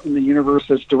thing out in the universe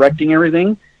that's directing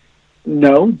everything?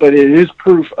 No, but it is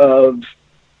proof of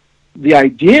the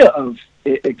idea of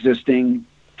it existing,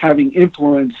 having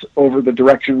influence over the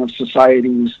direction of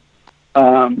societies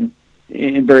in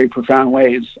very profound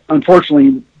ways.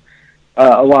 Unfortunately,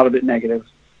 a lot of it negative.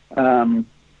 There's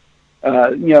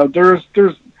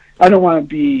I don't want to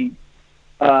be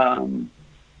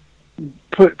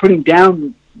putting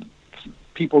down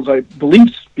people's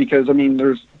beliefs, because I mean,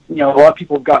 there's a lot of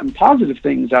people have gotten positive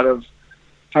things out of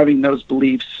having those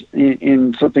beliefs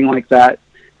in something like that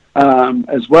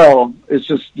as well. It's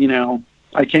just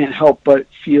I can't help but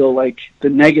feel like the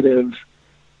negative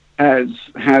has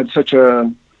had such a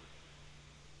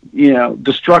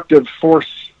destructive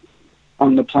force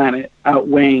on the planet,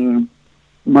 outweighing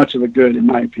much of the good, in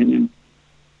my opinion.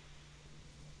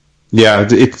 Yeah,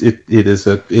 it is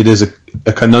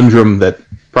a conundrum that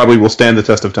probably will stand the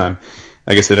test of time.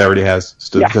 I guess it already has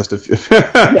stood the test of.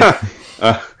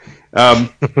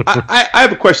 I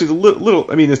have a question. A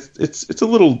little. I mean, it's a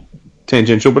little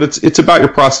tangential, but it's about your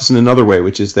process in another way,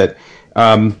 which is that,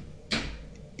 as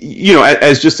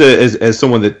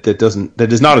someone that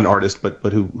is not an artist,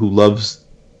 but who loves,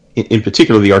 in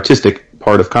particular, the artistic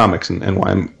part of comics, and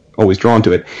why I'm always drawn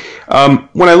to it.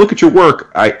 When I look at your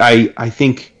work, I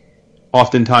think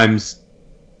oftentimes,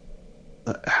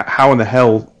 how in the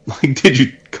hell did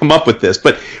you come up with this?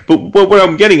 But what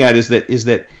I'm getting at is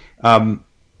that.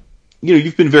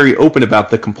 You've been very open about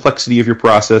the complexity of your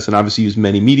process, and obviously use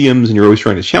many mediums, and you're always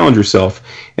trying to challenge yourself,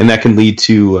 and that can lead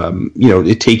to,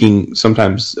 it taking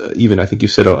sometimes even, I think you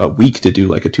said a week to do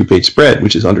like a 2-page spread,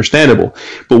 which is understandable.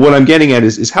 But what I'm getting at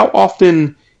is how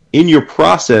often in your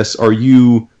process are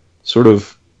you sort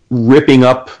of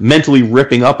mentally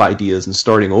ripping up ideas and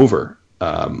starting over?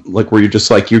 Like where you're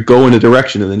just like, you go in a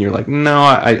direction and then you're like, no,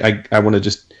 I want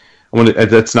to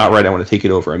that's not right. I want to take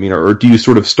it over. I mean, or do you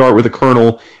sort of start with a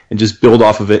kernel and just build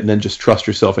off of it and then just trust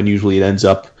yourself, and usually it ends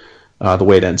up the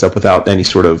way it ends up without any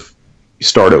sort of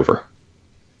start over?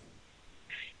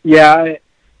 Yeah.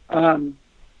 As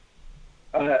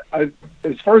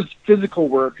far as physical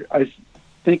work, I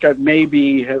think I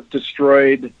maybe have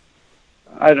destroyed,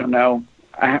 I don't know,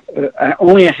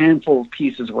 only a handful of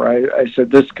pieces where I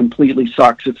said, this completely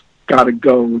sucks. It's got to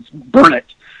go. Let's burn it.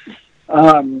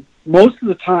 Most of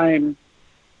the time,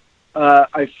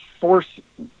 I force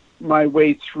my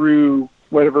way through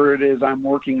whatever it is I'm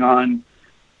working on.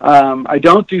 I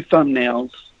don't do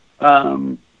thumbnails.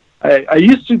 I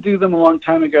used to do them a long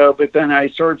time ago, but then I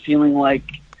started feeling like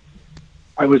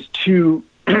I was too,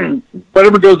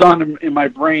 whatever goes on in my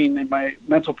brain and my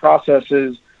mental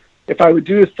processes, if I would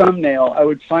do a thumbnail, I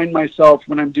would find myself,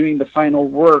 when I'm doing the final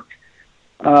work,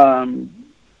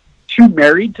 too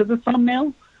married to the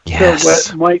thumbnail. Yes.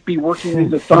 So what might be working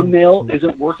as a thumbnail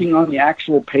isn't working on the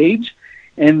actual page.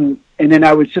 And then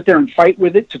I would sit there and fight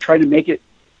with it to try to make it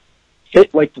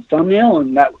fit like the thumbnail,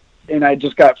 and I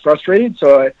just got frustrated.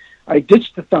 So I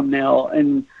ditched the thumbnail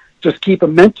and just keep a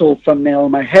mental thumbnail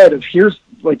in my head of, here's,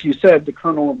 like you said, the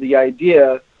kernel of the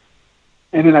idea,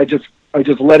 and then I just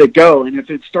let it go. And if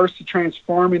it starts to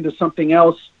transform into something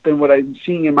else than what I'm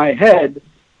seeing in my head,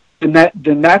 then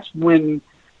that's when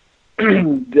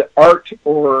the art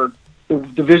or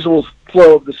the visual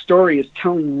flow of the story is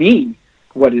telling me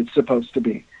what it's supposed to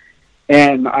be.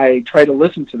 And I try to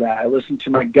listen to that. I listen to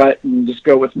my gut and just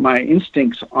go with my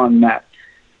instincts on that.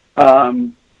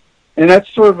 And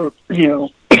that's sort of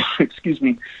excuse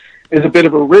me, is a bit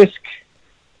of a risk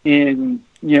in,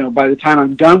 by the time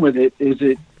I'm done with it, is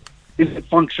it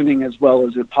functioning as well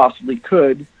as it possibly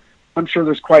could? I'm sure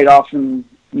there's quite often,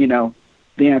 the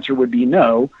answer would be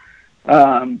no.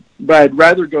 But I'd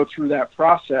rather go through that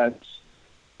process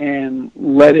and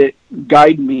let it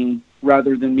guide me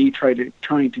rather than me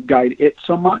trying to guide it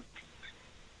so much,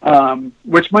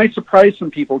 which might surprise some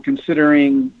people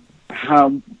considering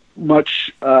how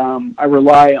much I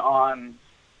rely on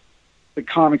the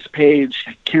comics page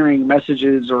carrying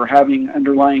messages or having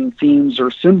underlying themes or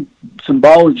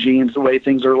symbology in the way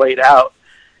things are laid out.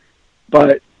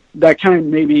 But that kind of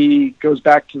maybe goes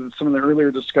back to some of the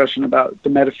earlier discussion about the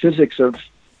metaphysics of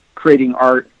creating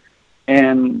art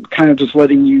and kind of just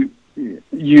letting you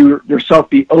yourself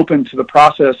be open to the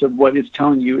process of what it's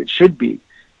telling you it should be.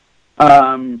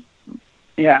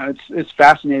 It's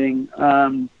fascinating.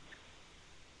 And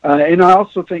I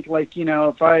also think, like,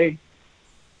 if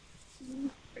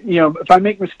I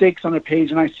make mistakes on a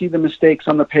page and I see the mistakes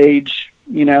on the page,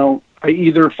 I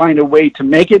either find a way to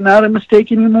make it not a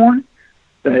mistake anymore,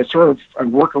 that I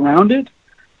work around it,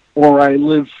 or I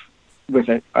live with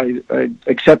it. I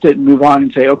accept it and move on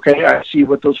and say, okay, I see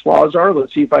what those flaws are.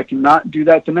 Let's see if I can not do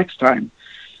that the next time.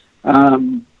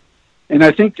 And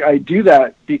I think I do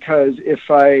that because if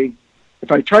I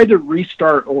tried to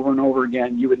restart over and over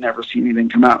again, you would never see anything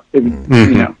come out. It would,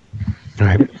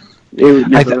 Right. It would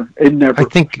never. It never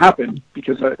happen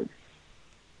because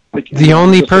the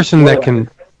only person that can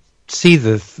see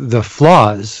the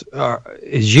flaws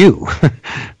is you.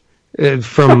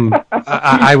 From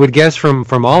I would guess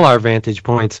from all our vantage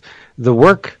points, the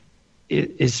work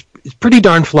is pretty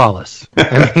darn flawless.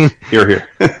 I mean, You're here.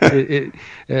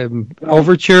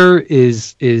 Overture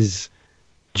is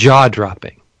jaw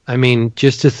dropping. I mean,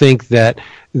 just to think that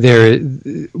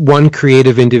one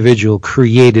creative individual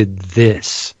created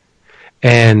this,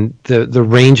 and the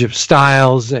range of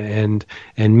styles and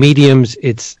mediums,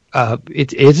 it's a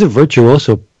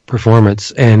virtuoso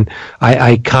performance, and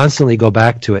I constantly go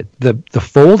back to it. The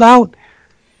fold out,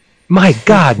 my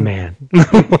God, man.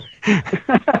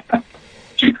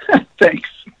 Thanks.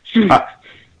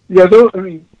 Yeah, though,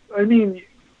 I mean,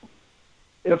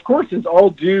 of course, it's all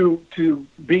due to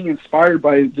being inspired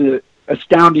by the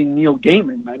astounding Neil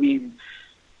Gaiman. I mean,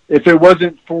 if it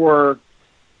wasn't for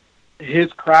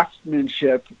his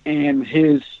craftsmanship and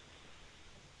his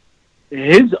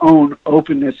own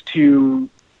openness to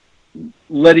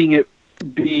letting it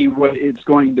be what it's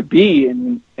going to be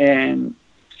and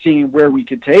seeing where we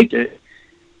could take it,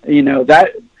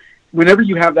 that whenever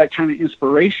you have that kind of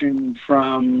inspiration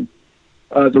from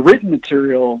the written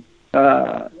material,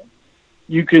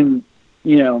 you can,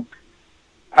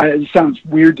 it sounds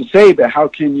weird to say, but how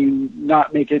can you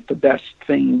not make it the best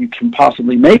thing you can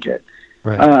possibly make it?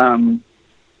 Right.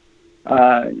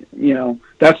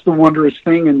 That's the wondrous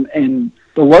thing and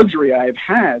the luxury I've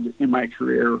had in my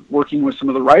career working with some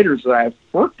of the writers that I've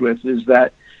worked with is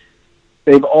that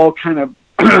they've all kind of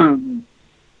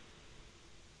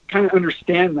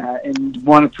understand that and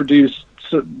want to produce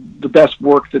the best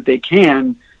work that they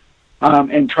can,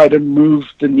 and try to move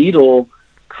the needle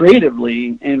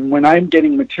creatively. And when I'm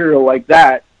getting material like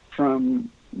that from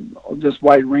this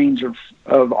wide range of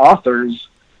authors,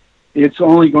 it's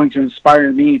only going to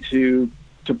inspire me to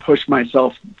push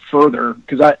myself further.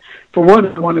 Because I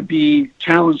want to be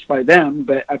challenged by them,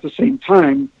 but at the same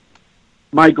time,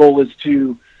 my goal is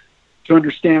to to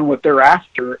understand what they're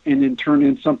after and then turn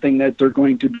in something that they're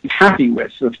going to be happy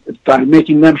with. So if I'm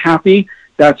making them happy,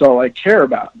 that's all I care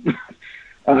about.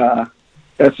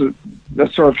 That's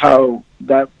sort of how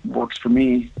that works for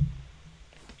me.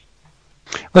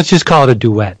 Let's just call it a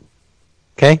duet.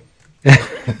 Okay?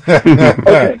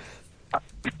 Okay.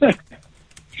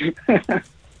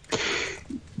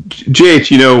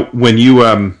 JH, you know, when you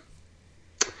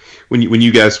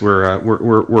guys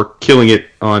were killing it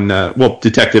on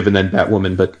Detective and then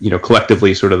Batwoman, but you know,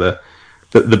 collectively sort of the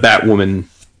Batwoman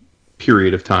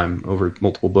period of time over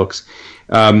multiple books.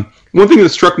 One thing that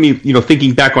struck me, you know,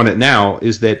 thinking back on it now,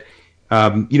 is that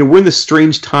you know, we're in this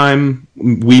strange time,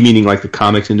 we meaning like the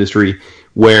comics industry,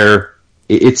 where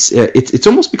it's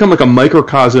almost become like a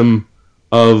microcosm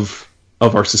of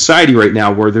our society right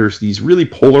now, where there's these really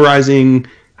polarizing,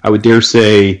 I would dare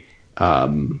say,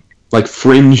 like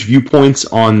fringe viewpoints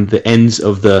on the ends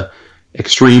of the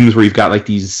extremes, where you've got like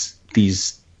these,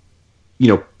 you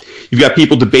know, you've got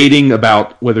people debating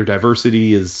about whether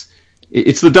diversity is,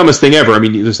 it's the dumbest thing ever. I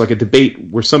mean, there's like a debate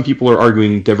where some people are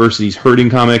arguing diversity is hurting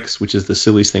comics, which is the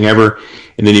silliest thing ever.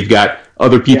 And then you've got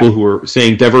other people who are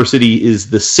saying diversity is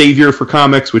the savior for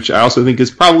comics, which I also think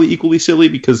is probably equally silly,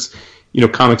 because, you know,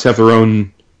 comics have their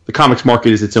own, the comics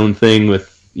market is its own thing with,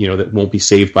 you know, that won't be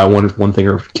saved by one thing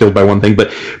or killed by one thing.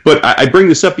 But I bring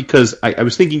this up because I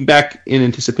was thinking back in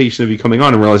anticipation of you coming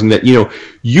on and realizing that, you know,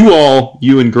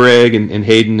 you and Greg and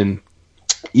Hayden and,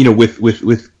 you know,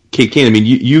 with Kate Kane, I mean,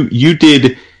 you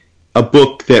did a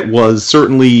book that was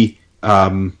certainly,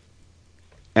 by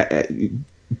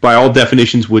all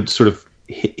definitions, would sort of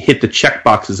hit the check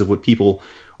boxes of what people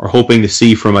are hoping to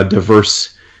see from a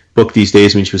diverse book these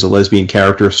days. I mean, she was a lesbian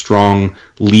character, a strong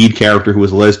lead character who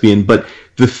was a lesbian. But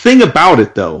the thing about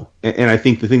it, though, and I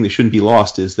think the thing that shouldn't be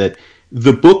lost, is that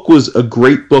the book was a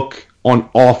great book on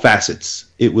all facets.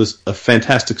 It was a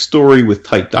fantastic story with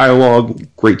tight dialogue,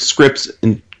 great scripts,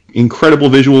 and incredible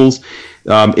visuals.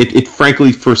 It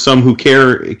frankly, for some who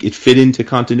care, it fit into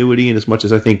continuity, and as much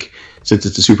as I think, since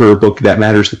it's a superhero book, that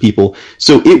matters to people.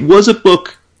 So it was a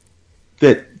book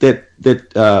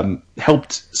that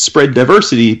helped spread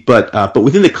diversity, but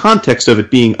within the context of it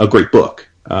being a great book,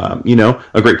 you know,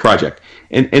 a great project.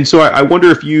 And so I wonder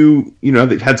if you know,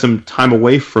 had some time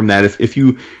away from that, if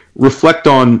you reflect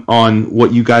on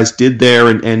what you guys did there,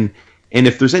 and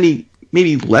if there's any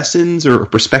maybe lessons or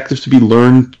perspectives to be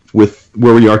learned with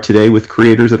where we are today with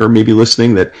creators that are maybe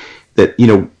listening, that you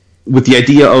know, with the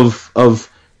idea of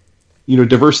you know,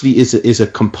 diversity is a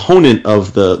component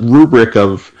of the rubric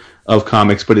of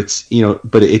comics, but it's, you know,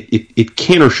 but it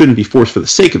can or shouldn't be forced for the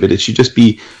sake of it. It should just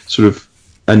be sort of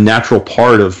a natural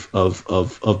part of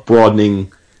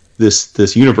broadening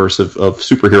this universe of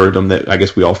superherodom that I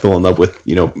guess we all fell in love with,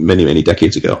 you know, many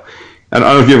decades ago. I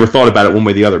don't know if you ever thought about it one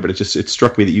way or the other, but it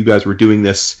struck me that you guys were doing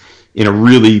this in a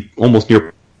really almost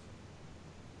near.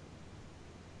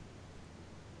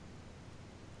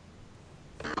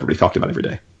 Everybody talked about every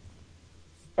day.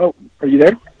 Oh, are you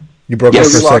there? You broke up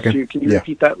for a second. You. Can you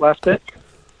repeat that last bit?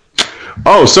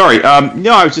 Oh, sorry.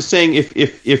 No, I was just saying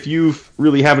if you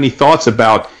really have any thoughts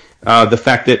about the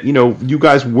fact that, you know, you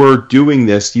guys were doing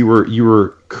this, you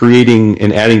were creating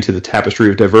and adding to the tapestry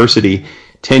of diversity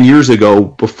 10 years ago,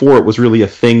 before it was really a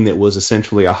thing that was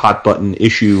essentially a hot button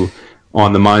issue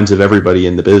on the minds of everybody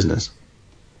in the business.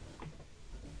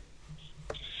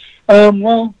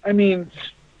 Well, I mean,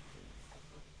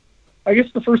 I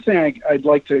guess the first thing I'd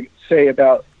like to say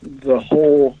about the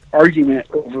whole argument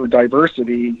over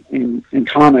diversity in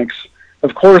comics,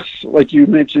 of course, like you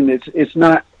mentioned, it's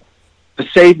not the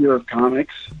savior of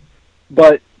comics,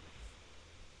 but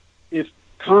if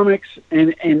comics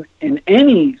and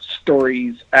any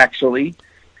stories, actually,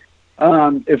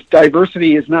 if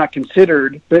diversity is not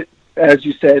considered, but as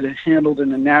you said, handled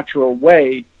in a natural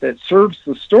way that serves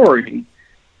the story,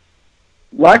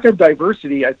 lack of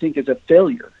diversity, I think, is a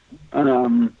failure,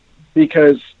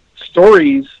 because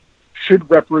stories should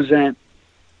represent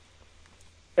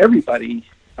everybody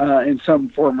in some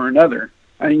form or another.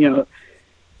 And, you know,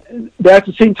 but at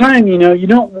the same time, you know, you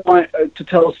don't want to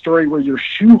tell a story where you're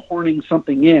shoehorning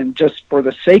something in just for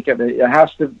the sake of it. It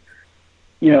has to,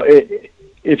 you know,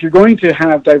 if you're going to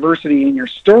have diversity in your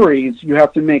stories, you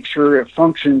have to make sure it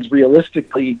functions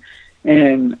realistically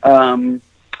and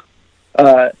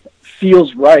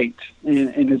feels right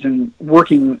and is in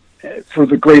working for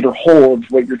the greater whole of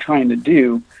what you're trying to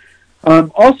do.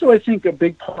 Also, I think a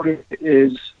big part of it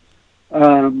is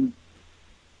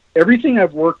everything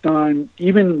I've worked on,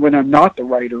 even when I'm not the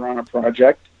writer on a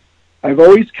project, I've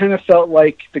always kind of felt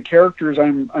like the characters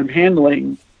I'm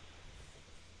handling,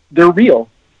 they're real.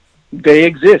 They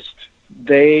exist.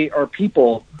 They are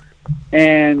people.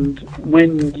 And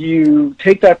when you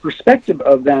take that perspective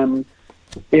of them,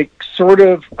 it sort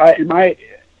of, my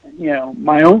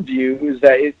own view is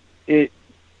that it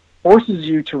forces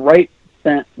you to write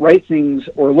things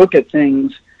or look at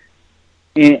things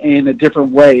in a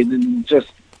different way than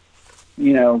just,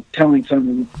 telling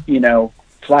some,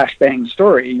 flashbang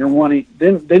story. You're wanting,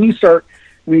 then you start,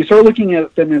 when you start looking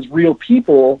at them as real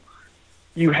people,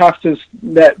 you have to,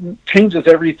 that changes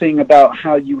everything about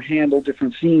how you handle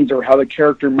different scenes or how the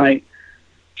character might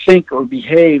think or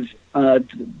behave,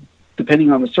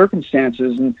 depending on the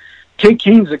circumstances. And Kate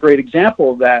Kane's a great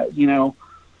example of that. We're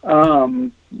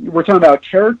talking about a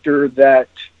character that,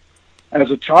 as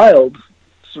a child,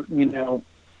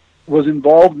 was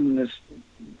involved in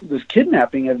this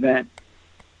kidnapping event,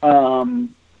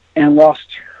 and lost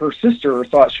her sister, or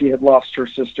thought she had lost her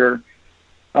sister,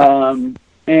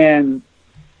 and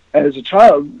as a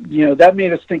child, that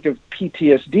made us think of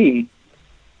PTSD,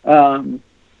 and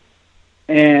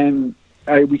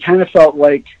we kind of felt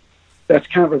like that's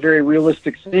kind of a very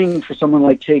realistic thing for someone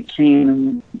like Kate Kane,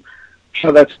 and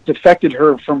how that's affected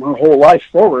her from her whole life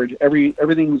forward.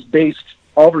 Everything was based,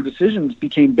 all of her decisions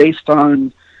became based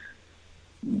on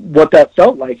what that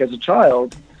felt like as a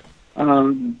child,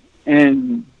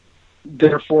 and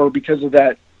therefore, because of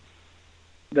that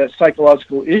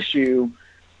psychological issue,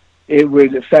 it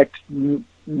would affect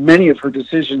many of her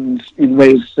decisions in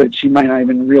ways that she might not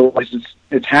even realize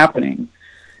it's happening.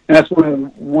 And that's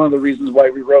one of the reasons why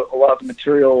we wrote a lot of the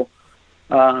material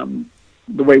the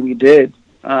way we did.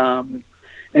 And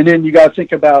then you got to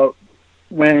think about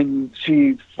when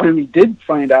she finally did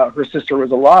find out her sister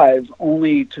was alive,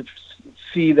 only to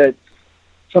see that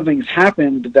something's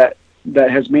happened that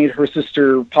has made her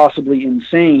sister possibly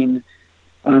insane,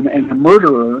 and a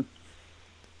murderer,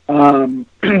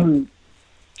 to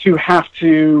have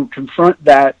to confront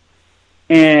that,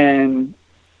 and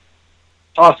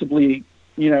possibly,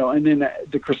 and then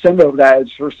the crescendo of that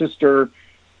is her sister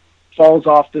falls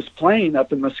off this plane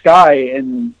up in the sky,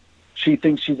 and she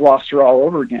thinks she's lost her all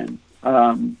over again.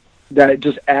 That it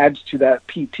just adds to that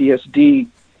PTSD,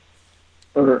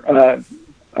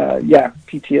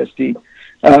 PTSD.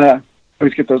 I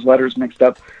always get those letters mixed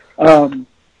up.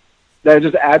 That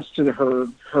just adds to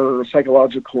her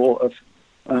psychological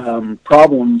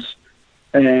problems,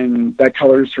 and that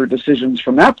colors her decisions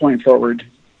from that point forward.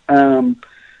 And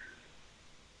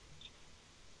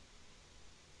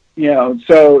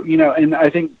I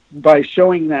think by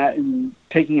showing that and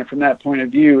taking it from that point of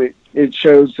view, it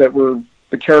shows that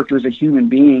the character is a human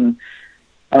being.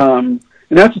 And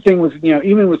that's the thing with,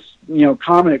 even with,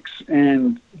 comics,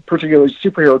 and particularly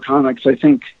superhero comics, I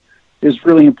think is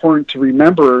really important to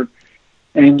remember.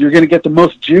 And you're going to get the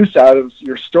most juice out of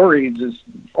your stories is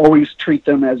always treat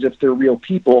them as if they're real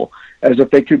people, as if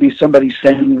they could be somebody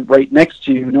standing right next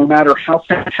to you, no matter how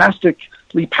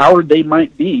fantastically powered they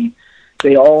might be.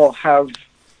 They all have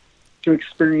to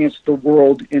experience the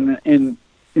world in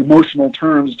emotional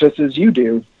terms just as you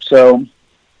do. So,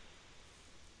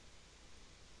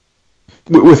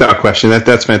 without question,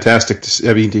 that's fantastic.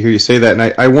 To hear you say that,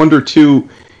 and I wonder too,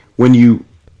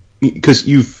 because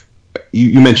you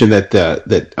mentioned that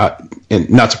and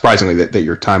not surprisingly that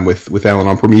your time with Alan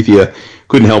on Promethea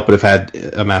couldn't help but have had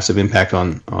a massive impact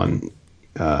on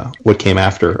what came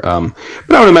after.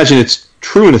 But I would imagine it's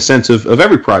true in a sense of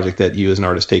every project that you as an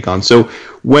artist take on. So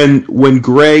when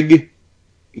Greg,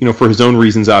 for his own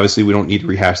reasons, obviously we don't need to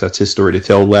rehash, that's his story to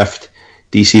tell, left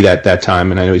DC that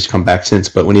time, and I know he's come back since,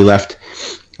 but when he left,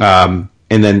 and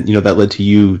then that led to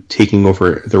you taking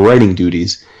over the writing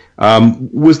duties.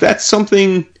 Was that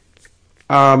something?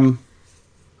 Was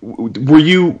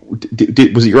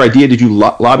it your idea? Did you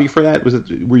lobby for that?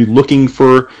 Were you looking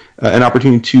for an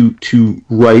opportunity to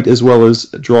write as well as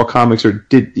draw comics, or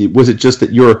was it just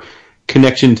that your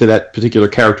connection to that particular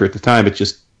character at the time, it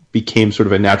just became sort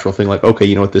of a natural thing, like,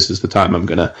 okay, this is the time I'm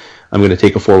gonna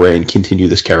take a foray and continue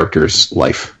this character's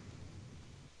life?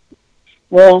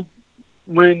 Well,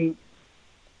 because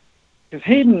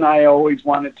Hayden and I always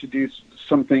wanted to do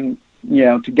something,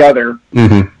 together.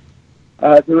 Mm-hmm.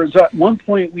 There was at one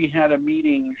point we had a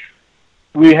meeting.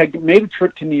 We had made a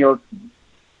trip to New York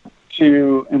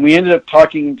and we ended up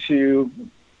talking to,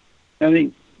 I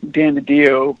think, Dan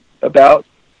DiDio about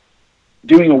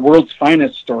doing a World's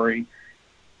Finest story.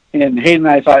 And Hayden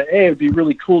and I thought, hey, it'd be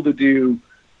really cool to do,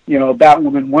 a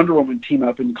Batwoman, Wonder Woman team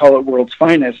up and call it World's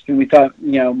Finest. And we thought,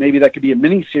 maybe that could be a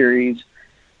mini-series.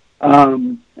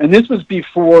 And this was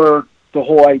before the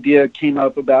whole idea came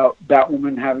up about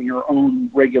Batwoman having her own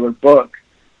regular book.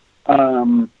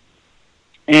 And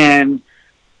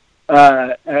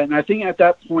I think at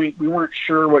that point we weren't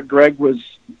sure what Greg was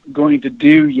going to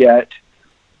do yet.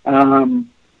 And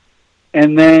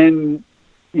then,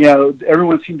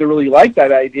 everyone seemed to really like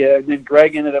that idea. And then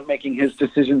Greg ended up making his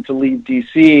decision to leave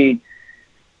DC.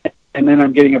 And then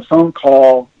I'm getting a phone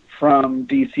call from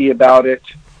DC about it,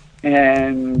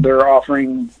 and they're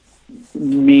offering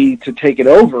me to take it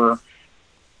over.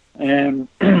 And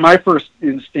my first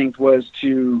instinct was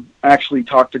to actually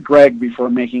talk to Greg before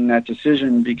making that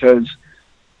decision because,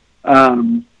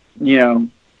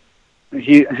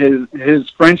 his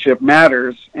friendship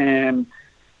matters, and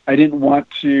I didn't want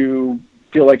to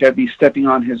feel like I'd be stepping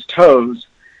on his toes.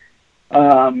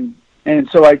 And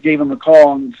so I gave him a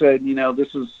call and said,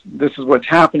 this is what's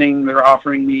happening. They're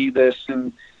offering me this,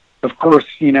 and of course,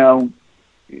 he's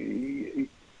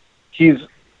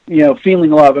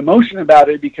feeling a lot of emotion about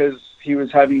it because he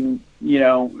was having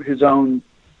his own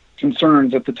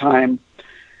concerns at the time.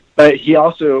 But he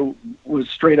also was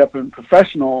straight up and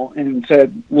professional and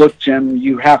said, "Look, Jim,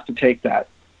 you have to take that.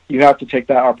 You have to take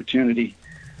that opportunity."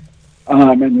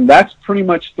 And that's pretty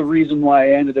much the reason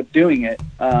why I ended up doing it.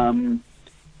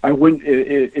 I wouldn't,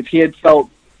 if he had felt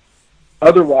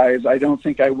otherwise, I don't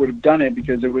think I would have done it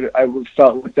because I would have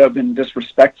felt like that would have been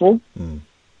disrespectful.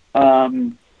 Because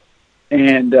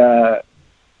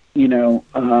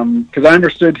I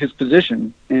understood his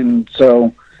position, and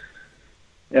so,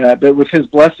 but with his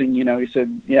blessing, he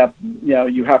said, "Yeah,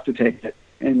 you have to take it,"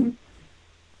 and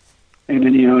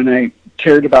I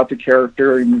cared about the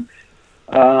character, and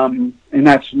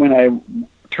that's when I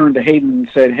turned to Hayden and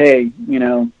said, "Hey,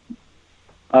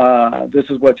 this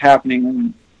is what's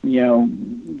happening.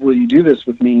 Will you do this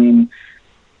with me?"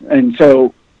 And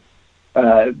so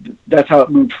that's how it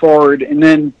moved forward. And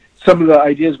then some of the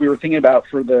ideas we were thinking about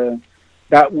for the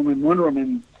Batwoman, Wonder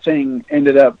Woman thing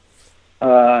ended up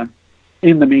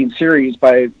in the main series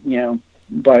by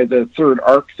the third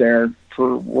arc there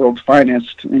for World's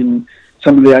Finest, and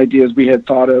some of the ideas we had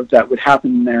thought of that would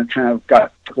happen there kind of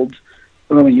got pulled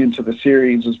early into the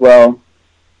series as well.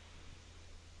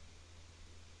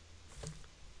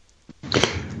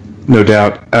 No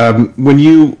doubt. When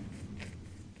you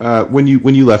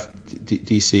left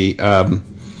DC,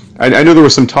 I know there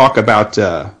was some talk about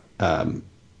a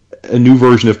new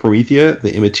version of Promethea,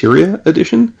 the Immateria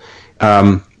edition,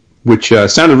 which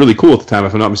sounded really cool at the time.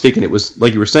 If I'm not mistaken, it was,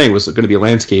 like you were saying, was going to be a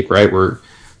landscape, right? Where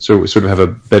we sort of have a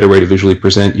better way to visually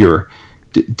present your.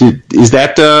 Is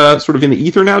that sort of in the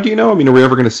ether now? Do you know? I mean, are we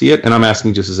ever going to see it? And I'm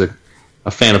asking just as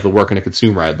a fan of the work and a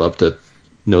consumer. I'd love to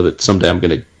know that someday I'm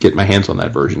going to get my hands on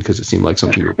that version because it seemed like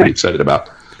something you were pretty excited about.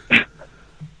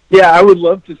 Yeah, I would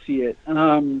love to see it.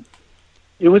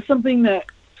 It was something that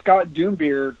Scott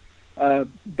Doombeer,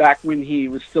 back when he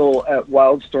was still at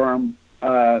Wildstorm,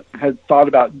 had thought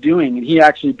about doing, and he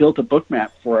actually built a book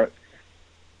map for it.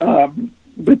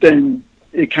 But then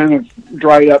it kind of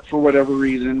dried up for whatever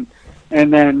reason,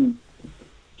 and then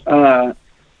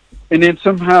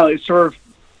somehow it sort of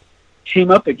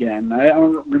came up again. I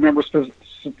don't remember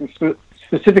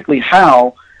specifically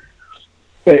how,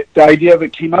 but the idea of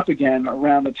it came up again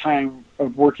around the time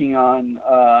of working on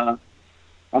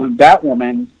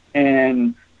Batwoman,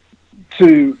 and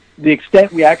to the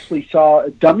extent we actually saw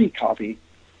a dummy copy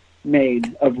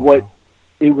made of what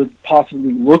it would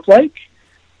possibly look like.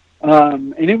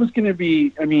 And it was going to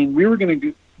be, we were going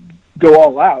to go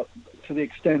all out to the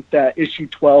extent that issue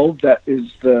 12, that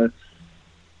is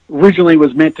originally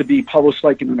was meant to be published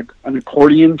like in an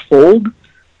accordion fold.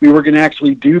 We were going to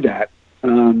actually do that.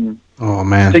 Oh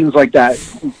man! Things like that,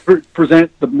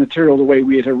 present the material the way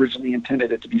we had originally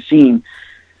intended it to be seen.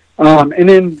 And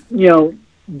then,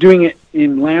 doing it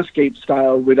in landscape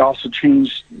style would also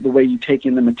change the way you take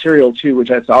in the material too,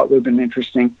 which I thought would have been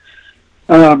interesting.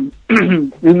 And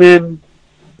then,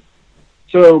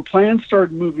 so plans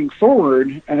started moving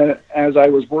forward as I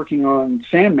was working on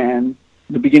Sandman,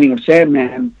 the beginning of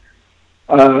Sandman.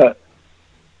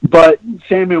 But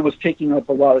Sandman was taking up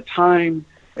a lot of time.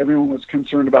 Everyone was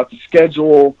concerned about the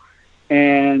schedule,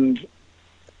 and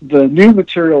the new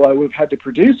material I would have had to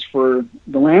produce for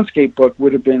the landscape book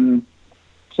would have been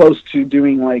close to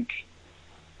doing I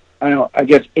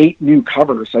guess 8 new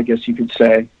covers, I guess you could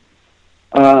say,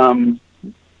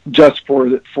 just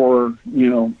for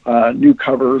new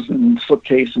covers and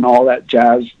slipcase and all that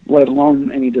jazz, let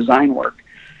alone any design work.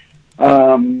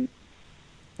 And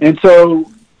so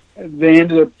they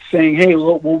ended up saying, "Hey,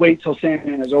 we'll wait till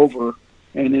Sandman is over,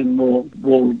 and then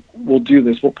we'll do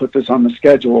this. We'll put this on the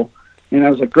schedule." And I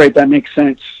was like, "Great, that makes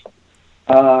sense."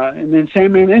 And then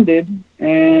Sandman ended,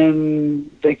 and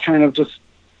they kind of just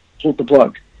pulled the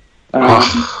plug.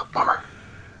 Bummer.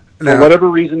 For whatever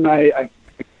reason, I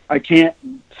can't,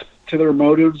 to their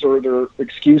motives or their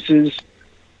excuses,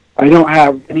 I don't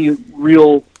have any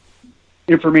real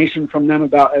information from them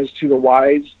about as to the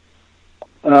whys.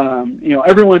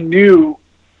 Everyone knew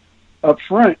up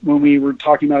front when we were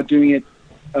talking about doing it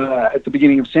at the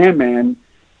beginning of Sandman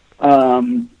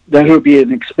that it would be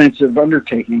an expensive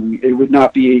undertaking. It would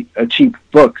not be a cheap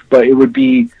book, but it would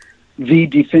be the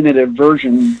definitive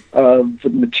version of the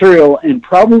material, and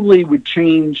probably would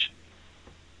change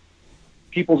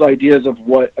people's ideas of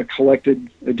what a collected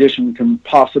edition can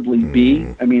possibly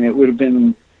be. I mean, it would have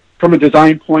been, from a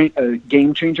design point, a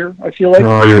game changer, I feel like.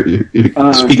 Oh,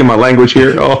 you're speaking my language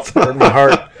here. Oh, in my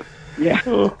heart. Yeah.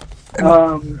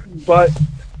 But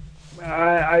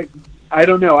I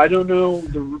don't know. I don't know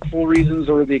the full reasons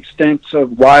or the extent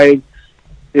of why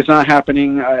it's not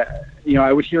happening.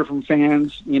 I would hear from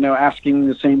fans, asking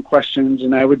the same questions,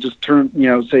 and I would just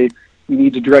say, you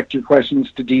need to direct your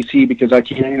questions to DC because I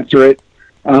can't answer it.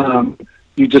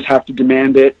 You just have to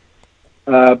demand it.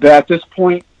 But at this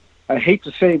point, I hate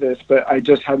to say this, but I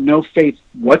just have no faith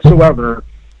whatsoever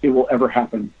it will ever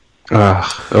happen.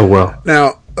 Oh well.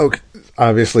 Now, okay,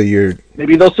 obviously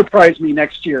maybe they'll surprise me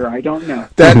next year. I don't know.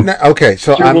 Okay,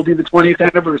 so it will be the 20th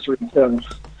anniversary. So.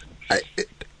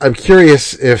 I'm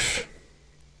curious if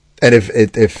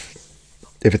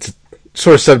it's a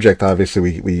sore subject.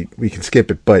 Obviously, we can skip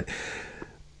it, but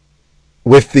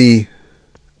with the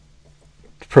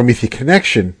Promethea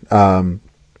connection,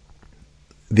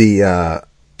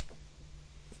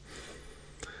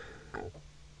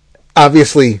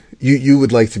 obviously you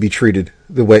would like to be treated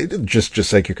the way,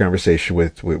 just like your conversation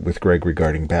with Greg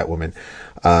regarding Batwoman,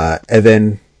 and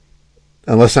then,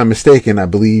 unless I'm mistaken, I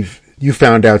believe you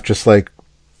found out, just like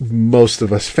most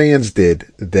of us fans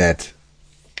did, that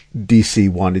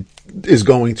DC is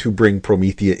going to bring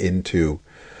Promethea into,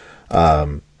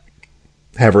 have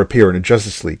her appear in a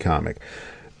Justice League comic.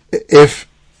 If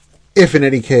in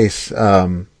any case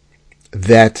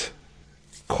that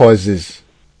causes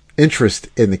interest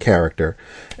in the character,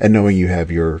 and knowing you have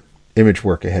your Image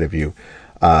work ahead of you,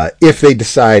 if they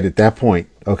decide at that point,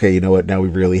 okay, you know what, now we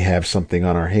really have something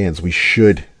on our hands, we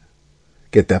should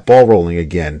get that ball rolling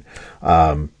again,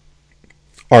 are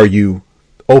you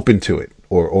open to it,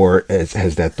 or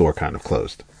has that door kind of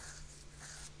closed?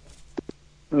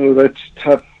 Oh, that's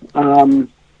tough. I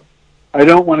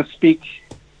don't want to speak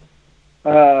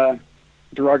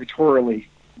derogatorily.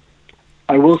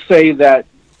 I will say that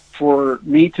for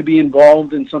me to be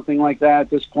involved in something like that at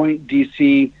this point,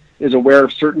 DC is aware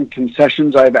of certain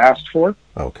concessions I've asked for.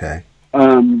 Okay.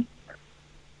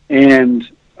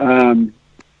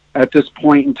 At this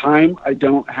point in time, I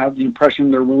don't have the impression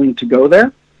they're willing to go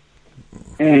there,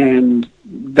 and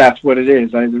that's what it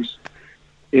is.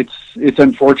 It's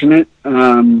unfortunate,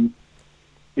 and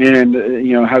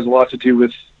it has a lot to do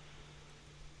with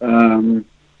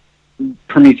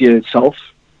Promethea itself.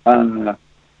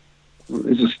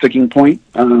 Is a sticking point,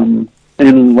 and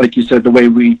like you said,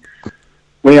 the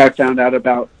way I found out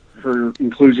about her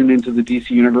inclusion into the DC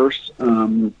universe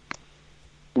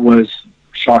was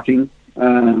shocking.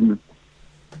 And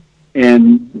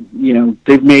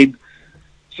they've made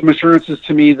some assurances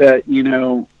to me that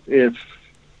if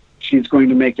she's going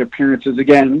to make appearances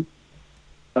again,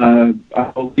 I'll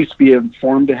at least be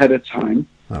informed ahead of time.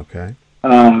 Okay.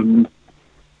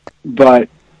 But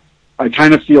I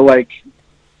kind of feel like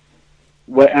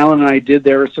what Alan and I did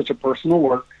there is such a personal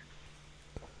work.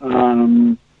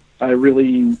 I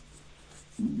really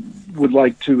would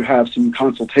like to have some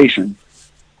consultation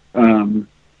in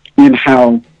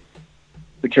how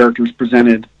the character is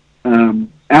presented.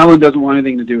 Alan doesn't want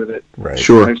anything to do with it. Right.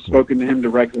 Sure. I've spoken to him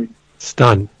directly.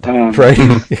 Stunned. Right.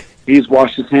 He's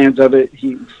washed his hands of it.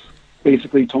 He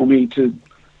basically told me to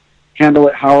handle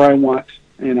it how I want,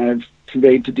 and I've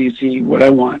conveyed to DC what I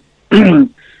want.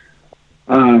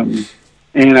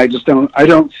 And I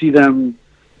don't see them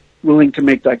willing to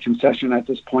make that concession at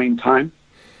this point in time,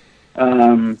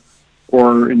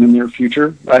 or in the near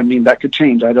future. I mean, that could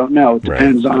change. I don't know. It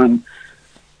depends on,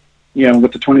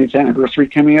 with the 20th anniversary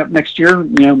coming up next year,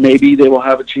 maybe they will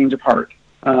have a change of heart.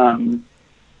 But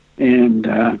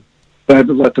I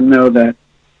would let them know that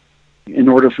in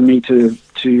order for me to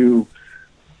feel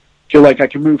like I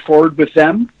can move forward with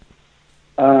them,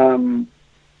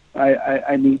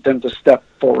 I need them to step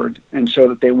forward and show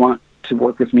that they want to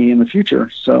work with me in the future.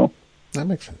 So that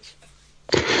makes sense.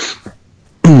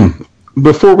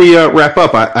 Before we wrap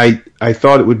up, I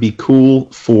thought it would be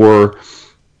cool for,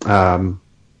 there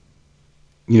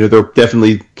are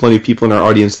definitely plenty of people in our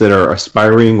audience that are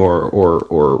aspiring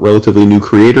or relatively new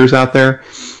creators out there,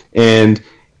 and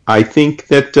I think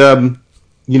that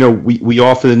we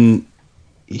often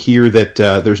hear that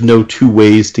there's no two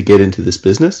ways to get into this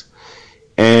business.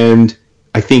 And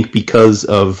I think because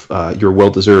of your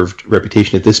well-deserved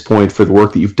reputation at this point for the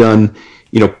work that you've done,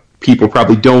 people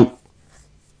probably don't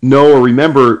know or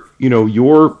remember,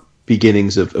 your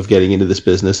beginnings of getting into this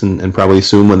business, and probably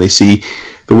assume when they see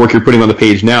the work you're putting on the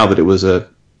page now that it was a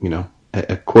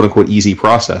quote-unquote easy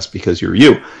process because you're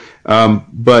you.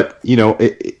 But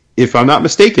if I'm not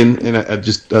mistaken, and I'd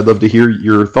love to hear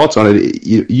your thoughts on it,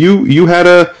 you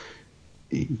had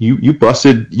you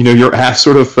busted your ass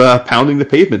sort of pounding the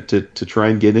pavement to try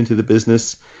and get into the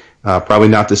business, probably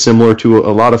not dissimilar to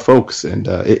a lot of folks, and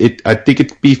I think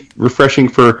it'd be refreshing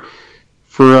for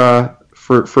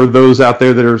those out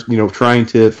there that are trying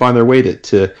to find their way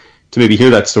to maybe hear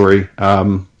that story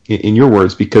in your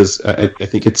words, because I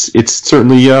think it's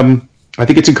certainly I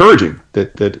think it's encouraging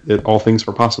that all things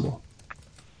are possible.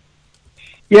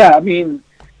 Yeah, I mean,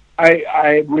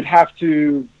 I would have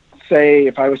to say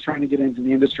if I was trying to get into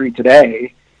the industry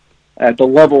today, at the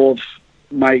level of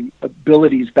my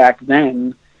abilities back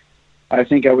then, I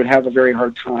think I would have a very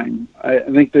hard time. I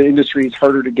think the industry is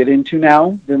harder to get into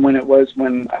now than when it was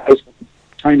when I was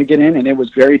trying to get in, and it was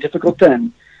very difficult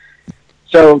then.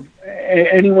 So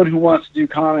anyone who wants to do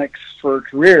comics for a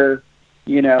career,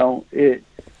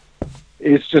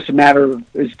 it's just a matter of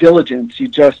it's diligence. You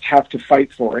just have to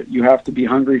fight for it. You have to be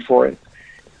hungry for it.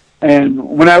 And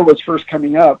when I was first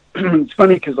coming up, it's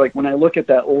funny because when I look at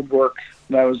that old work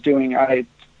that I was doing, I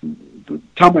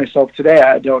tell myself today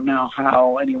I don't know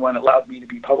how anyone allowed me to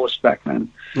be published back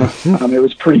then. It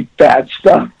was pretty bad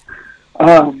stuff.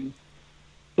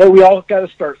 But we all got to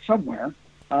start somewhere.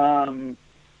 I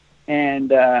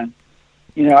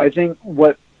think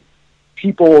what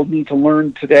people need to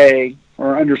learn today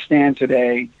or understand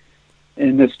today,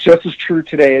 and it's just as true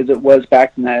today as it was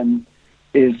back then,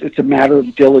 is it's a matter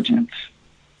of diligence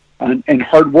and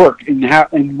hard work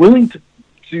and willing to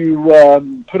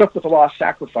put up with a lot of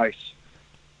sacrifice.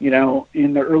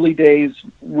 In the early days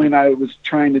when I was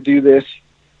trying to do this,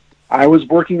 I was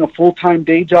working a full-time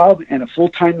day job and a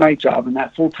full-time night job, and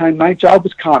that full-time night job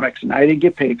was comics, and I didn't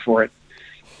get paid for it.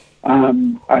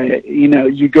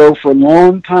 You go for a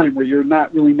long time where you're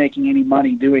not really making any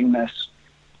money doing this.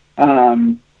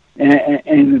 And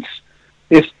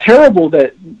it's terrible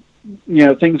that,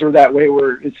 things are that way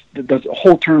where it's the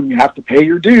whole term you have to pay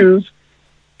your dues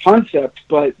concept,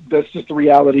 but that's just the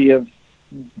reality of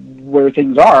where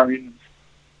things are.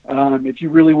 If you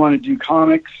really want to do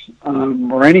comics,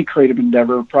 or any creative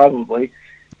endeavor, probably,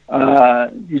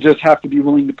 you just have to be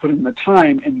willing to put in the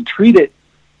time and treat it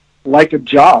like a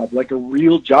job, like a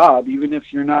real job, even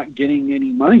if you're not getting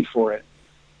any money for it.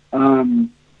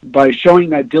 By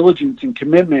showing that diligence and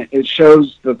commitment, it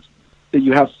shows that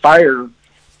you have fire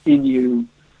in you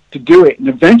to do it, and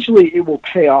eventually it will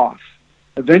pay off.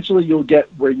 Eventually you'll get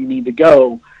where you need to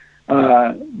go,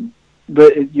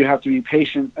 but you have to be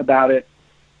patient about it,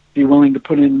 be willing to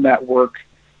put in that work.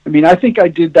 I mean, I think I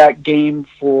did that game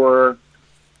for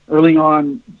early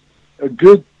on a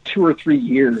good 2 or 3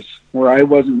 years where I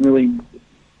wasn't really,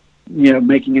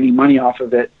 making any money off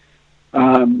of it.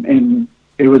 And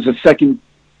it was a second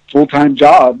full-time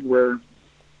job where,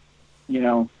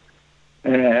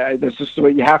 that's just the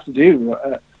way you have to do.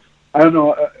 I don't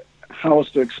know how else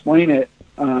to explain it.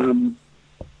 And,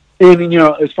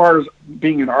 as far as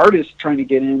being an artist trying to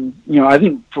get in, I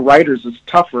think for writers it's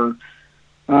tougher.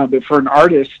 But for an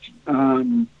artist,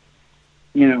 you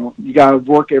got to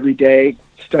work every day,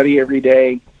 study every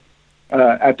day,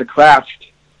 at the craft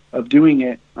of doing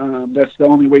it. That's the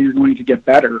only way you're going to get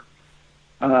better.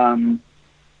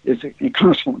 Is you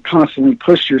constantly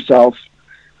push yourself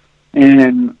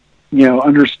and,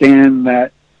 understand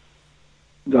that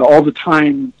all the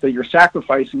time that you're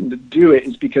sacrificing to do it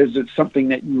is because it's something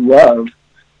that you love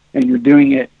and you're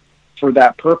doing it for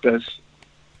that purpose.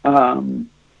 I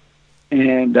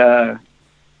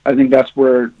think that's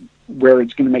where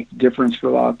it's going to make the difference for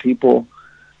a lot of people.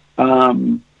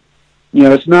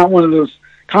 It's not one of those,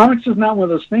 comics is not one of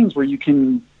those things where you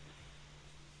can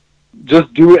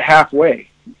just do it halfway.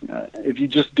 If you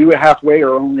just do it halfway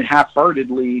or only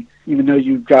half-heartedly, even though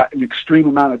you've got an extreme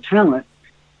amount of talent,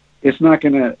 it's not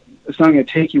gonna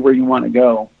take you where you want to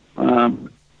go.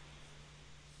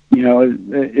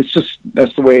 It's just,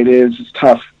 that's the way it is. It's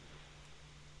tough,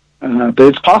 but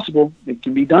it's possible. It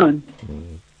can be done.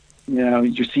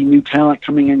 You see new talent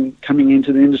coming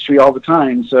into the industry all the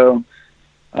time. So,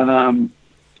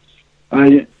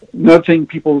 another thing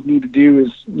people need to do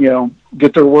is,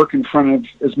 get their work in front of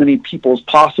as many people as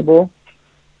possible.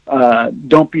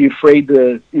 Don't be afraid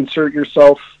to insert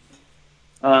yourself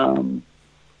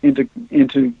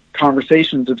into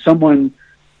conversations. If someone,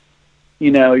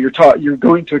 you're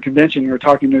going to a convention, you're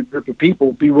talking to a group of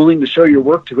people, be willing to show your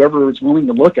work to whoever is willing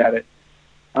to look at it.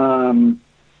 And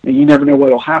you never know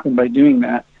what will happen by doing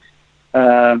that.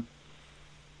 And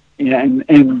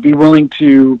be willing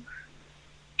to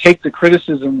take the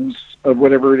criticisms of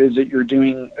whatever it is that you're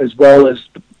doing, as well as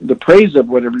the praise of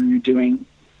whatever you're doing,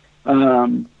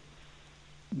 both,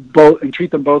 and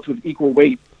treat them both with equal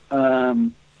weight.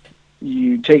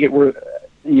 You take it where,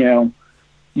 you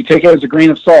take it as a grain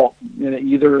of salt.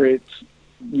 Either it's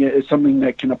something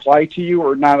that can apply to you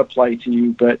or not apply to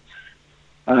you, but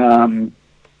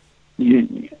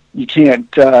you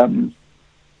can't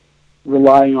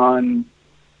rely on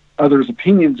others'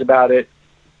 opinions about it,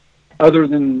 other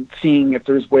than seeing if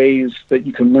there's ways that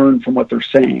you can learn from what they're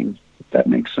saying, if that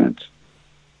makes sense.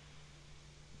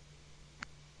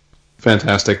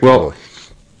 Fantastic. Well,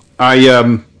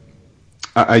 I'll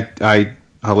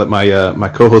let my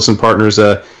co-hosts and partners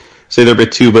say their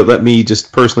bit too, but let me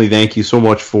just personally thank you so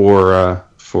much for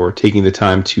taking the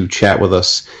time to chat with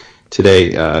us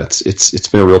today. It's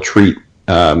been a real treat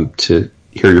to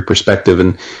hear your perspective,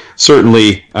 and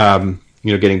certainly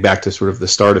getting back to sort of the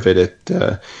start of it.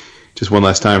 Just one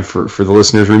last time for the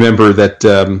listeners, remember that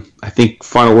I think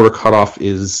Final Order Cutoff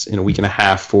is in a week and a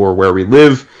half for Where We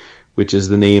Live, which is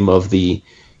the name of the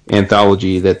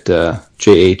anthology that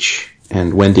JH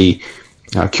and Wendy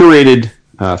curated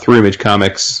through Image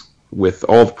Comics, with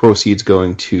all the proceeds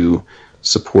going to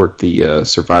support the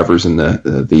survivors and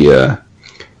the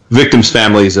victims'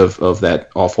 families of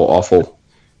that awful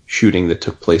shooting that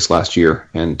took place last year.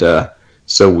 And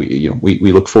so we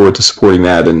look forward to supporting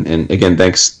that. And again,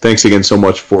 thanks again so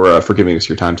much for giving us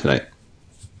your time tonight.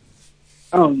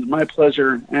 Oh, my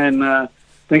pleasure. And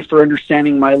thanks for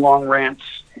understanding my long rants.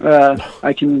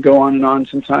 I can go on and on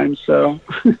sometimes. So,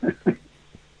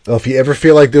 well, if you ever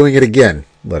feel like doing it again,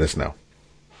 let us know.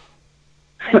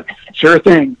 Sure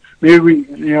thing. Maybe we,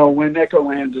 when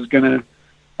Echoland is going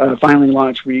to finally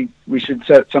launch, we should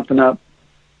set something up.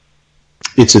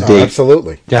 It's a date.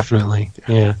 Absolutely. Definitely.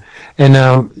 Yeah. And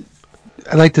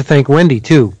I'd like to thank Wendy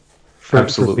too for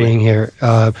being here.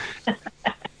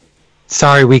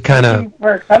 Sorry, we kind of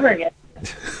we're covering it.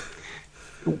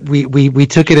 We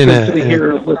took it in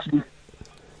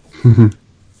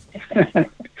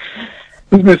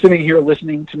Who's been sitting here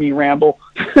listening to me ramble?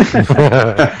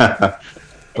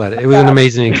 But it was an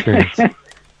amazing experience.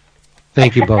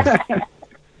 Thank you both.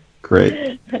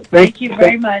 Great. Thank you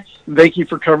very much. Thank you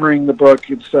for covering the book.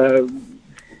 It's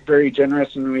very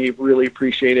generous, and we really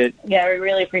appreciate it. Yeah, we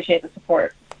really appreciate the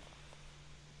support.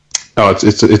 Oh,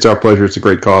 it's our pleasure. It's a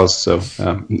great cause. So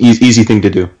easy thing to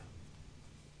do.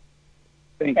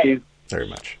 Thank you very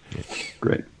much.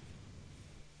 Great.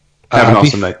 Have an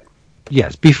awesome night.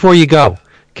 Yes. Before you go,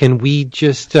 can we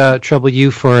just trouble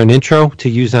you for an intro to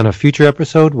use on a future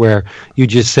episode where you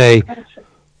just say,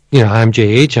 I'm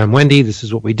JH, I'm Wendy, this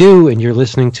is what we do, and you're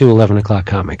listening to 11 O'Clock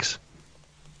Comics.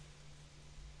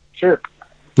 Sure.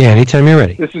 Yeah, anytime you're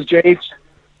ready. This is JH.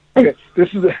 Okay.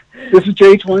 This is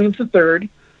JH Williams III.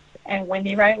 And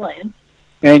Wendy Wright-Lynn.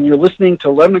 And you're listening to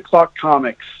 11 O'Clock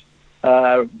Comics.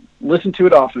 Listen to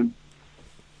it often.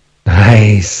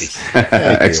 Nice.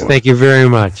 Excellent. Thank you very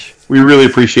much. We really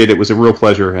appreciate it. It was a real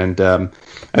pleasure. And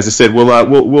as I said,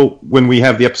 we'll when we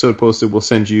have the episode posted, we'll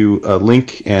send you a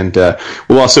link, and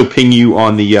we'll also ping you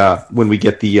on the when we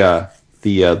get the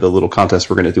little contest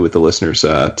we're going to do with the listeners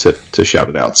to shout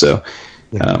it out. So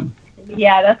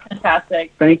yeah, that's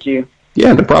fantastic. Thank you.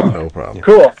 Yeah, no problem. No problem.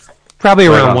 Cool. Probably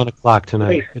around 1 o'clock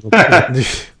tonight.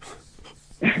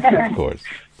 Of course.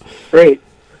 Great.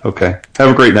 Okay. Have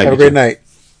a great night. Have a great night.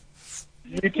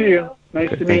 You too. Nice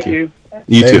to meet you.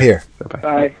 You Same too. Here.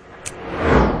 Bye.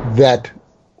 That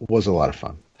was a lot of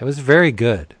fun. That was very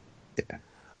good. Yeah.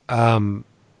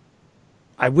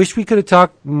 I wish we could have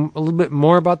talked a little bit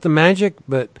more about the magic,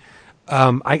 but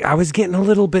I was getting a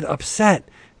little bit upset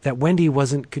that Wendy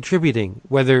wasn't contributing,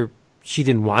 whether she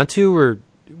didn't want to or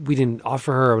we didn't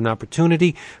offer her an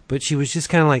opportunity, but she was just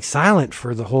kind of like silent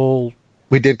for the whole.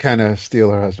 We did kind of steal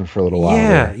her husband for a little while.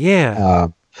 Yeah, yeah.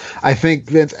 I think,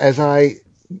 Vince, as my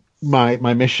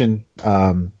mission,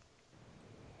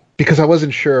 because I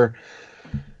wasn't sure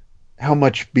how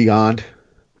much beyond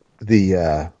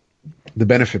the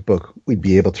benefit book we'd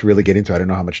be able to really get into. I don't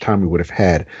know how much time we would have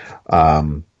had.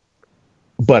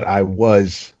 But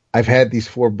I've had these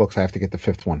 4 books. I have to get the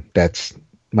 5th one. That's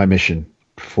my mission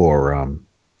for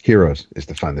Heroes, is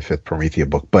to find the 5th Promethea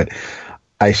book. But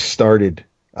I started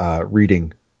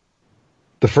reading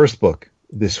the first book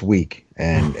this week,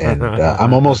 and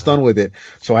I'm almost done with it.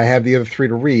 So I have the other 3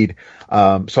 to read.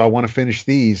 So I want to finish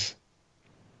these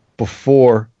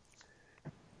before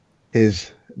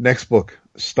his next book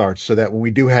starts, so that when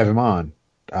we do have him on,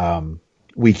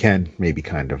 we can maybe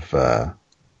kind of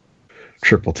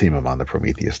triple team him on the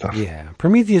Prometheus stuff. Yeah,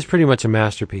 Prometheus is pretty much a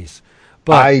masterpiece.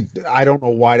 But I don't know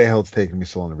why the hell it's taking me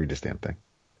so long to read this damn thing.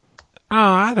 Oh,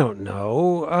 I don't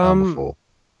know. I'm a fool.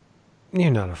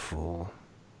 You're not a fool.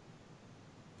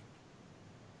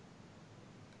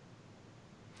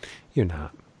 You're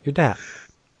not. You're that.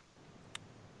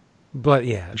 But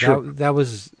yeah, Sure. that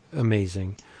was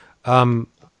amazing. What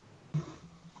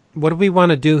do we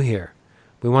want to do here?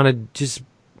 We want to just.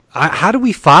 How do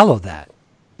we follow that?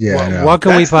 Yeah, I know. What can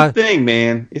That's we the follow? thing,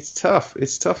 man. It's tough.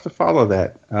 It's tough to follow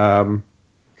that.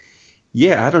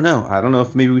 Yeah, I don't know. I don't know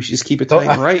if maybe we should just keep it tight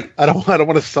and right. I don't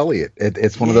want to sully it.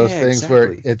 It's one of those Yeah, things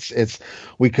where exactly. it's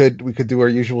we could do our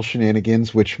usual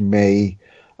shenanigans, which may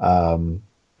You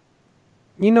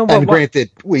know what? and granted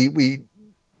we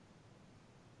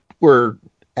were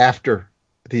after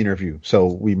the interview, so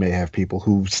we may have people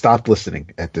who stopped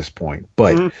listening at this point.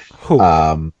 But Who?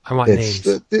 I want it's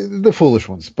names. the foolish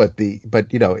ones. But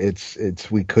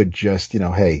it's we could just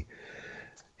hey.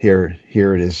 Here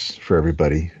it is for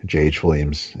everybody. J.H.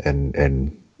 Williams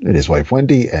and his wife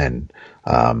Wendy, and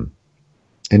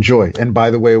enjoy. And by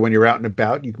the way, when you're out and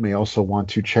about, you may also want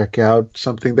to check out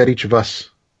something that each of us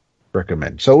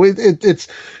recommend. So it's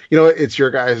it's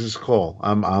your guys' call.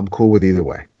 I'm cool with either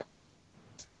way.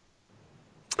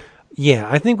 Yeah,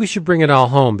 I think we should bring it all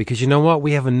home because you know what?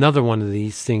 We have another one of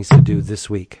these things to do this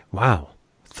week. Wow,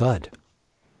 thud.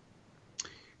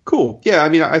 Cool. Yeah, I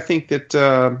mean, I think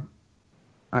that.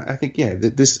 I think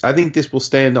this. I think this will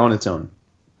stand on its own.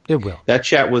 It will. That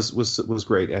chat was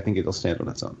great. I think it'll stand on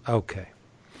its own. Okay.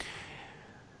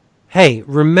 Hey,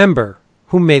 remember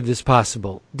who made this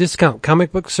possible? Discount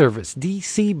Comic Book Service,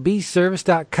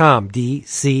 dcbservice.com,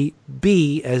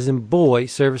 DCB as in boy,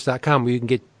 service.com, where you can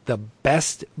get the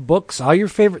best books, all your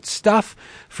favorite stuff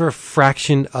for a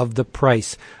fraction of the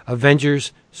price.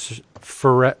 Avengers,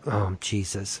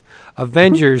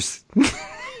 Avengers.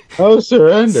 Oh,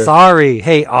 surrender. Sorry.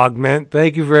 Hey, Augment.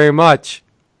 Thank you very much.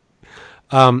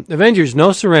 Avengers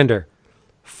No Surrender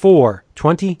for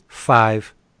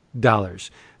 $25.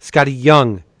 Scotty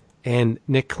Young and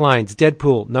Nick Klein's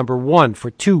Deadpool #1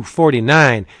 for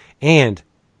 $2.49. And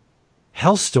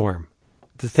Hellstorm,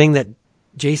 the thing that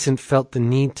Jason felt the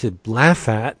need to laugh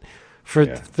at, for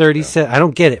 37. I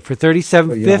don't get it. For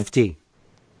 $37.50.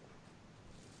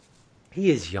 He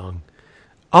is young.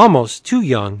 Almost too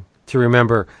young to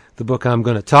remember the book I'm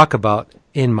going to talk about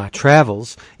in my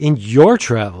travels, in your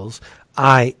travels.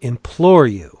 I implore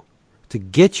you to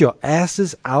get your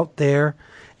asses out there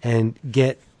and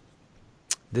get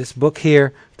this book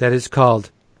here that is called,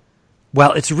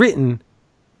 well, it's written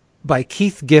by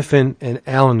Keith Giffen and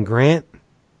Alan Grant.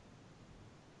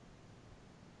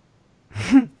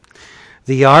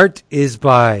 The art is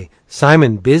by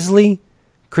Simon Bisley,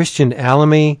 Christian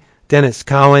Alamy, Dennis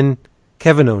Cowan,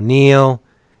 Kevin O'Neill.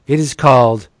 It is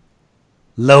called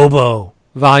Lobo,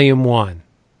 Volume 1.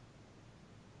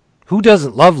 Who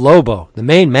doesn't love Lobo, the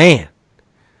main man?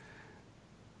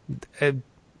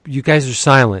 You guys are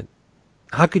silent.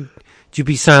 How could you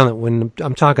be silent when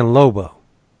I'm talking Lobo?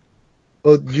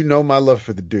 Well, you know my love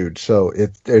for the dude, so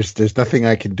there's nothing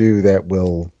I can do that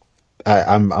will.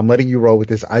 I'm letting you roll with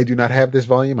this. I do not have this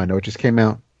volume. I know it just came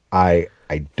out. I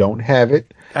don't have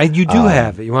it. You do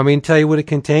have it. You want me to tell you what it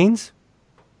contains?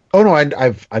 Oh no,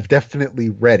 I've definitely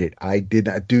read it. I did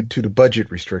not, due to the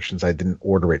budget restrictions, I didn't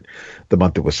order it the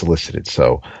month it was solicited.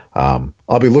 So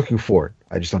I'll be looking for it.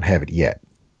 I just don't have it yet.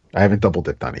 I haven't double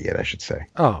dipped on it yet, I should say.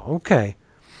 Oh, okay.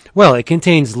 Well, it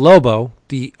contains Lobo,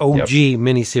 the OG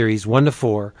miniseries 1 to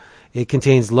 4. It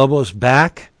contains Lobo's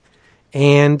Back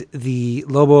and the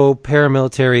Lobo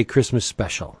Paramilitary Christmas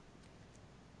Special.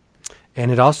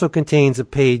 And it also contains a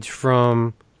page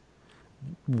from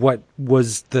what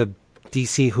was the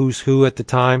DC Who's Who at the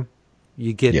time.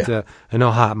 You get an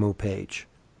Ohatmu page.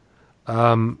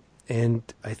 And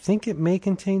I think it may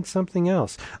contain something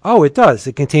else. Oh, it does.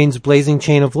 It contains Blazing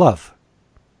Chain of Love.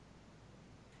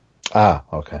 Ah,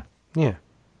 okay. Yeah.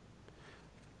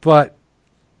 But,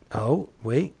 oh,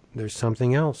 wait, there's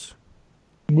something else.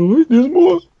 There's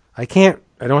more. I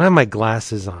don't have my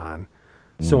glasses on,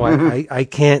 so I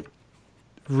can't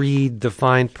read the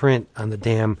fine print on the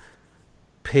damn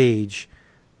page.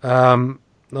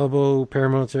 Lobo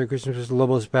Paramilitary Christmas Special,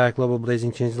 Lobo's Back, Lobo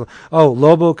Blazing Chains. Oh,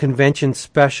 Lobo Convention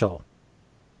Special,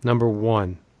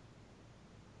 #1.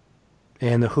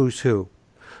 And the Who's Who.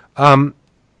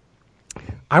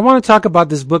 I want to talk about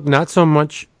this book not so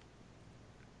much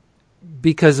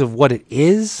because of what it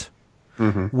is,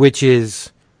 which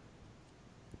is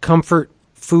comfort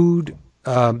food,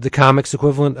 the comics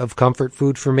equivalent of comfort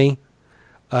food for me.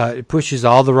 It pushes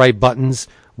all the right buttons,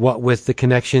 what with the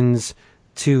connections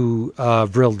to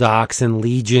Vril Dox and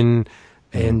Legion,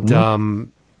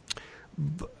 And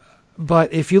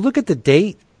but if you look at the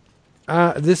date,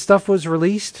 this stuff was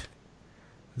released.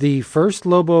 The first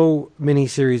Lobo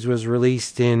miniseries was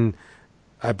released in,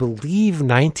 I believe,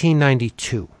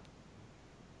 1992.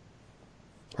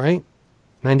 Right?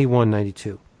 91,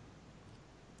 92.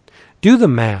 Do the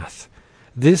math.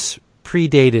 This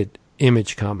predated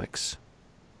Image Comics.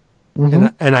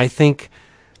 And I think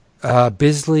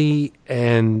Bisley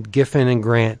and Giffen and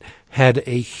Grant had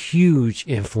a huge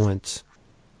influence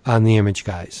on the Image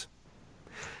guys.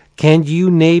 Can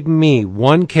you name me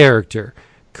one character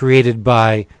created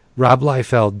by Rob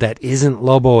Liefeld that isn't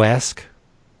Lobo-esque?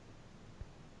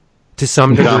 To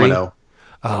some degree? Domino.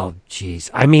 Oh, jeez.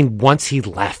 I mean, once he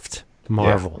left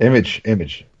Marvel. Yeah.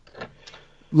 Image.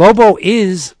 Lobo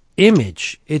is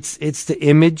Image. It's the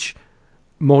Image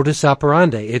modus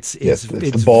operandi. It's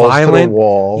the balls violent. To the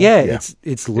wall. Yeah.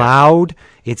 It's loud.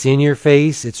 It's in your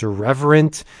face. It's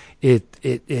irreverent.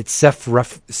 It's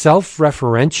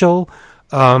self-referential.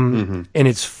 And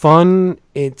it's fun.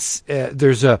 It's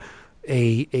there's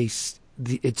it's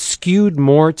skewed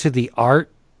more to the art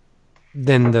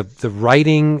than the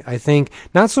writing, I think.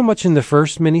 Not so much in the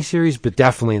first miniseries, but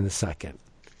definitely in the second.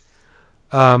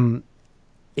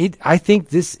 I think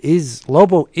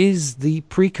Lobo is the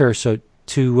precursor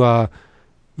to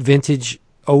vintage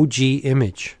OG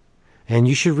Image, and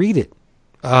you should read it.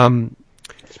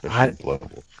 Especially Lobo.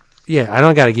 Yeah, I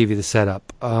don't got to give you the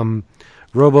setup.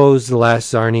 Robo's the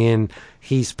last Zarnian.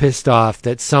 He's pissed off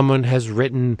that someone has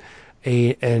written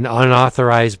an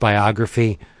unauthorized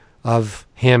biography of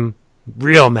him.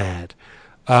 Real mad.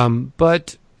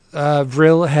 But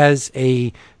Vril has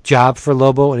a job for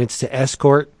Lobo, and it's to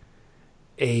escort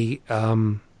a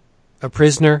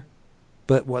prisoner.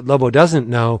 But what Lobo doesn't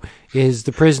know is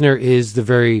the prisoner is the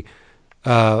very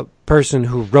person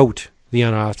who wrote the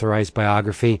unauthorized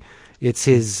biography. It's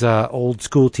his old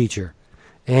school teacher.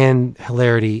 And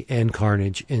hilarity and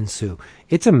carnage ensue.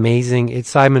 It's amazing. It's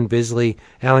Simon Bisley,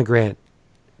 Alan Grant,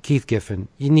 Keith Giffen.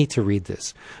 You need to read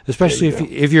this, especially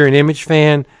if you're an Image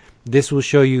fan. This will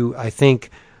show you, I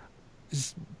think,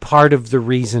 part of the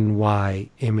reason why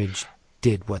Image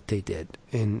did what they did,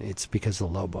 and it's because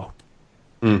of Lobo.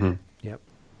 Mm-hmm. Yep.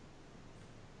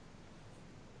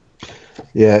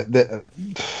 Yeah.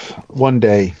 One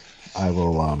day I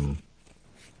will.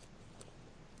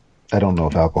 I don't know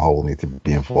if alcohol will need to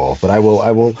be involved, but I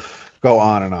will go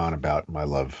on and on about my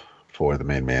love for the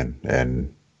main man,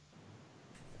 and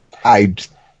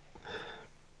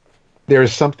there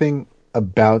is something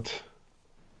about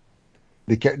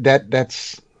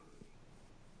that's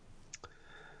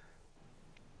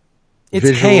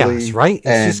it's chaos, right?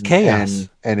 It's just chaos,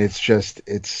 and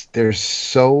there's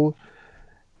so,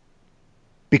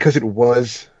 because it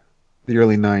was the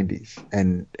early 90s,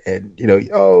 and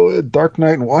Dark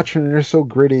Knight and Watchmen are so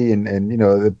gritty, and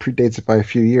it predates it by a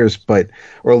few years, but,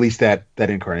 or at least that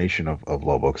incarnation of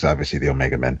Lobo, because obviously the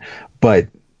Omega Men, but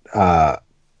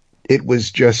it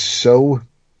was just so,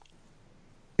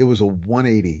 it was a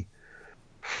 180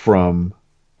 from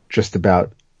just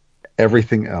about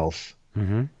everything else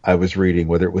I was reading,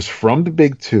 whether it was from the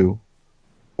Big Two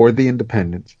or the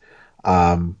Independents,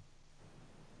 and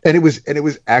it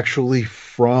was actually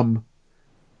from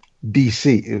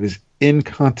DC. It was in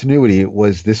continuity.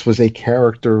 This was a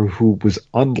character who was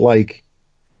unlike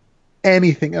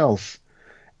anything else,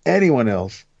 anyone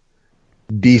else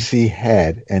DC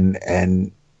had,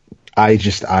 and I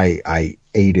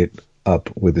ate it up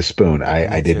with a spoon.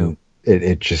 I didn't.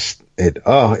 It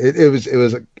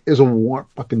was a warm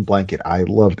fucking blanket. I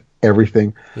loved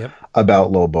everything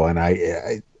about Lobo, and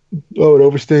it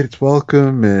overstayed its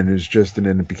welcome, and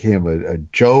then it became a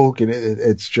joke, and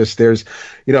it's just, there's,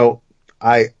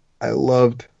 I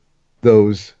loved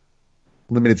those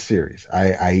limited series.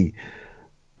 I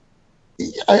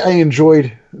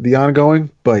enjoyed the ongoing,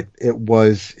 but it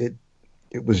was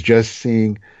just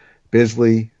seeing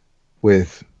Bisley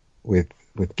with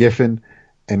Giffen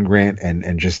and Grant,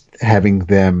 and just having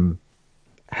them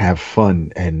have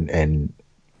fun and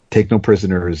take no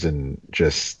prisoners, and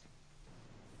just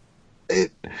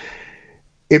it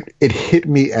hit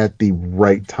me at the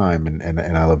right time,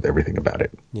 and I loved everything about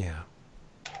it. Yeah.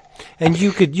 And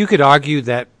you could argue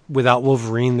that without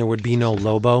Wolverine there would be no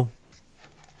Lobo.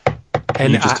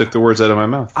 And you just took the words out of my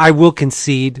mouth. I will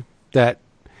concede that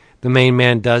the main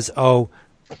man does owe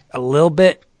a little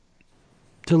bit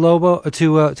to Lobo,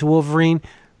 to Wolverine,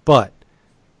 but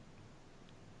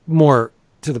more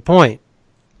to the point,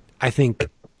 I think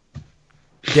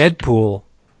Deadpool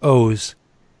owes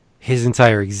his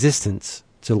entire existence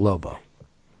to Lobo.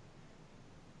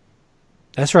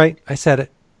 That's right. I said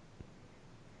it.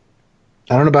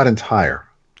 I don't know about entire.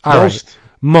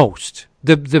 Most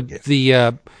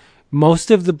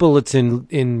most of the bullets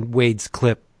in Wade's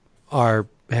clip have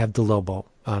the Lobo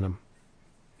on them.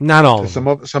 Not all of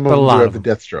them. Some of them do have the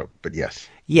Deathstroke, but yes.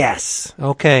 Yes.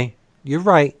 Okay. You're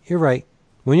right.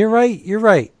 When you're right, you're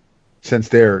right. Since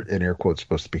they're, in air quotes,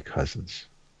 supposed to be cousins.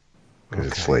 Because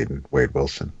it's Slade and Wade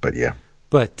Wilson. But yeah.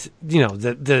 But, the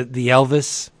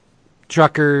Elvis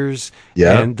truckers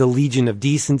and the Legion of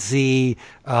Decency,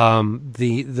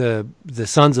 the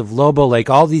Sons of Lobo, like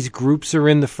all these groups are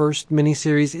in the first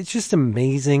miniseries. It's just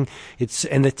amazing.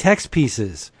 And the text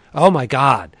pieces. Oh my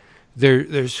God.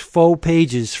 There's faux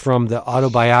pages from the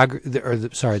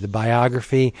the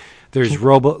biography. There's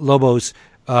Lobo's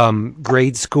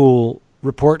grade school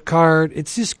report card.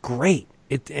 It's just great.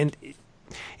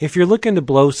 If you're looking to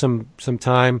blow some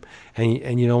time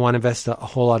and you don't want to invest a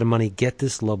whole lot of money, get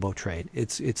this Lobo trade.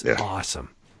 It's awesome.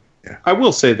 Yeah. I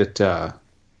will say that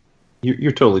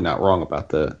you're totally not wrong about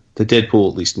the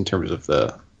Deadpool, at least in terms of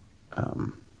the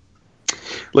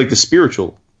the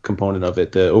spiritual component of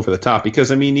it, over the top.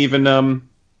 Because I mean, even God,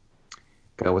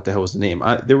 what the hell was the name?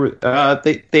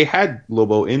 They had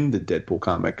Lobo in the Deadpool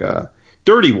comic,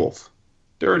 Dirty Wolf.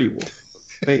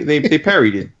 They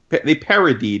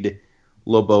parodied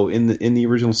Lobo in the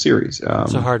original series.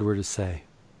 It's a hard word to say.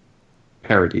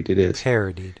 Parodied, it is.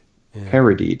 Parodied. Yeah.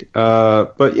 Parodied.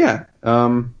 But yeah,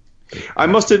 I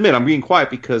must admit, I'm being quiet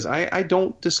because I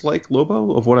don't dislike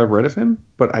Lobo of what I've read of him,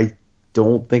 but I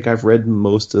don't think I've read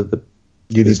most of the.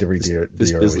 You need to read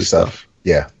the early stuff.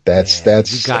 Yeah, that's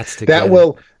you got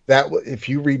to if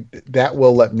you read that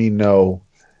will let me know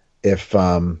if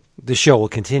the show will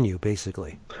continue,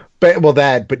 basically.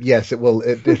 But yes, it will.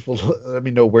 It will let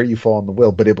me know where you fall on the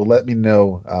will, but it will let me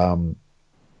know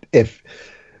if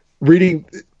reading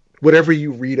whatever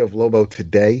you read of Lobo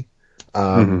today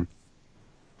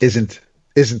isn't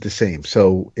the same.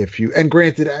 So if you, and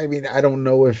granted, I mean, I don't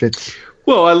know if it's.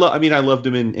 Well, I loved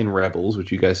him in Rebels,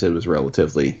 which you guys said was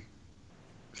relatively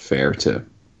fair to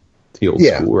the old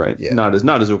school, right? Yeah. Not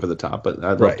as over the top, but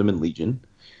I loved him in Legion.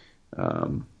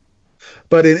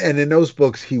 But in those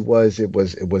books, it was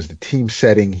the team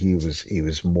setting. He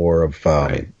was more of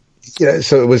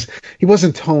so he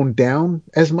wasn't toned down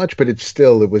as much, but it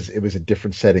was a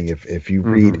different setting. If you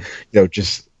read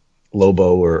just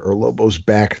Lobo or Lobo's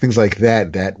back, things like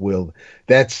that,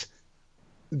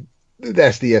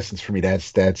 that's the essence for me.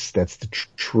 That's the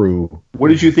true. What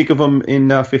did you think of him in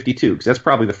 52? Because that's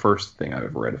probably the first thing I've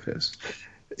ever read of his.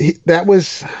 That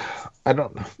was. I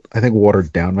think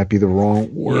watered down might be the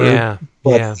wrong word. Yeah,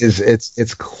 but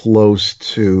it's close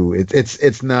to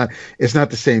it's not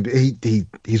the same.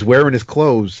 He's wearing his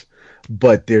clothes,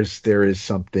 but there is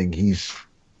something he's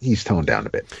toned down a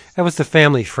bit. That was the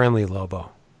family friendly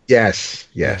Lobo. Yes.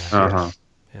 Uh-huh.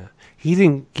 Yeah. He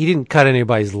didn't cut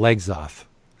anybody's legs off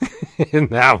in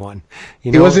that one.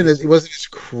 He wasn't as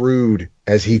crude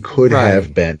as he could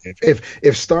have been. If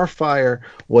Starfire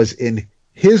was in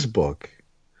his book,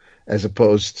 as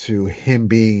opposed to him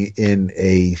being in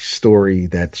a story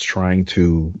that's trying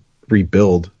to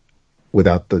rebuild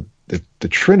without the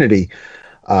Trinity,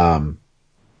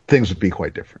 things would be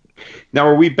quite different. Now,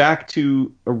 are we back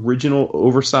to original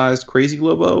oversized Crazy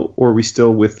Lobo, or are we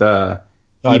still with Emo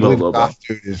Lobo?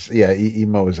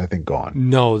 Emo is, I think, gone.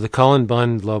 No, the Cullen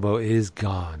Bunn Lobo is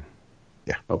gone.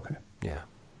 Yeah. Okay. Yeah.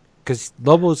 Because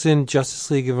Lobo's in Justice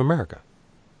League of America.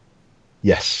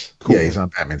 Yes. Cool. Yeah, he's on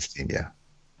Batman's team, yeah.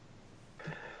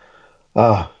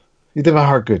 You did my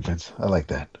heart good, Vince. I like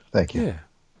that. Thank you.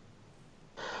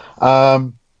 Yeah.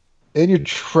 In your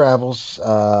travels,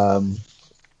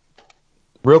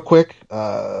 real quick,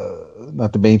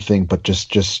 not the main thing, but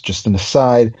just an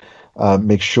aside,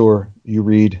 make sure you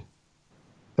read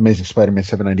Amazing Spider-Man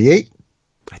 798.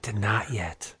 I did not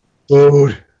yet.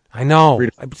 Dude. I know.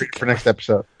 Read it for next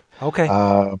episode. Okay.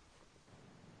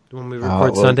 When we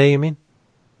record Sunday, you mean?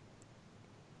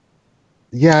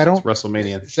 Yeah, I don't. It's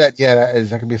WrestleMania. Is that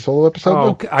going to be a solo episode?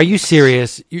 Oh, are you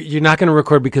serious? You're not going to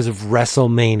record because of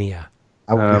WrestleMania?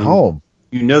 I will be home.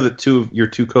 You know that your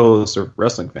two co-hosts are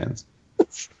wrestling fans.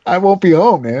 I won't be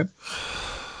home, man.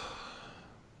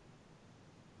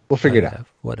 We'll figure it out.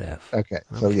 Whatever. Okay.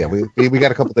 So yeah, we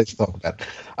got a couple days to talk about.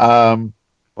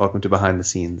 Welcome to Behind the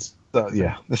Scenes. So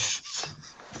yeah.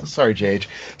 Sorry, JH.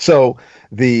 So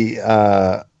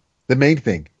the main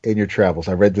thing in your travels,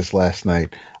 I read this last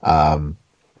night.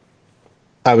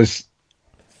 I was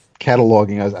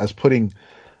cataloging. I was putting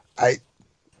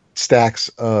stacks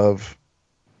of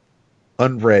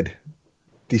unread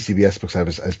DCBS books.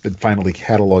 I've been finally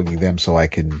cataloging them so I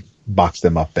can box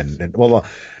them up and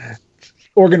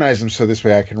organize them so this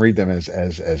way I can read them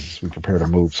as we prepare to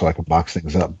move, so I can box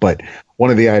things up. But one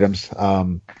of the items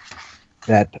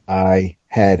that I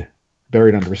had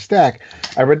buried under a stack.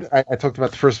 I talked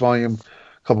about the first volume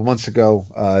a couple months ago.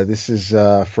 This is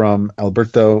from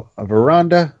Alberto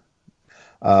Veranda,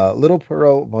 Little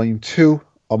Perot, Volume 2,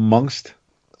 Amongst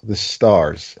the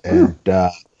Stars. And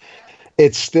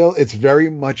it's very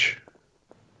much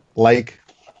like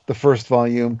the first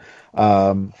volume.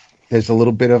 There's a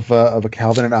little bit of a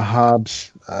Calvin and a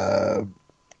Hobbes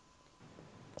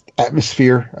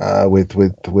atmosphere with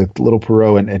Little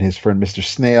Perot and his friend Mr.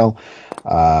 Snail.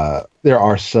 There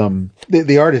are some.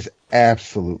 The art is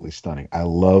absolutely stunning. I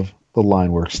love the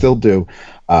line work. Still do.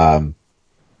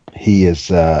 He is.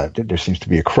 There seems to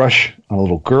be a crush on a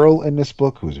little girl in this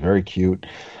book who's very cute.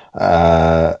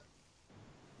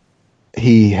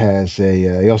 He has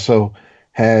a. He also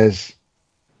has.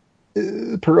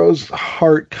 Perot's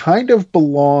heart kind of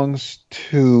belongs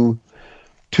to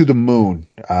the moon.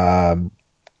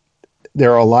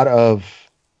 There are a lot of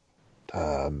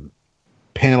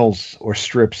panels or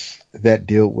strips that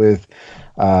deal with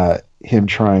him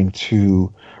trying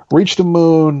to reach the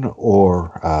moon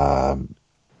or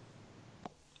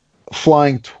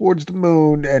flying towards the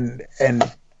moon, and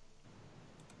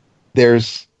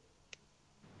there's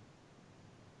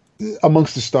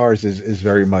Amongst the Stars is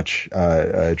very much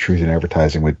truth in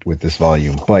advertising with this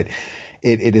volume, but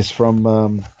it is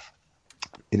from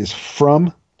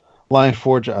Lion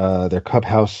Forge, their Cub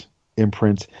House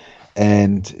imprint,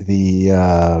 and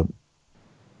the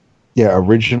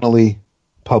originally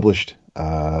published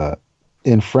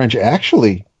in French,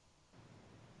 actually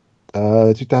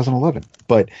 2011.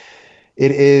 But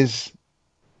it is.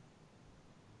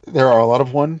 There are a lot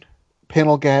of one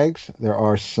panel gags. There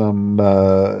are some.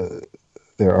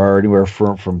 There are anywhere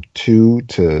from 2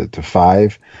 to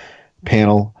 5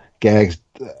 panel gags.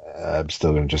 I'm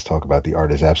still going to just talk about the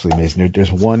art. Is absolutely amazing. There's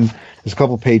a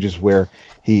couple of pages where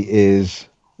he is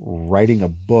writing a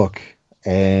book,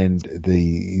 and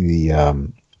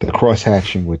the cross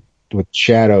hatching with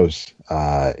shadows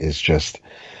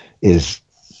is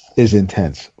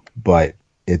intense. But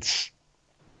it's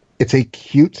a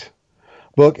cute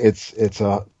book. It's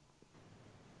a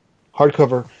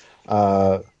hardcover.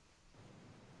 Not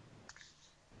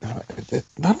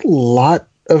a lot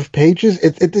of pages.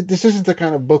 This isn't the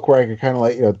kind of book where I can kind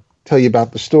of tell you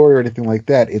about the story or anything like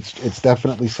that. It's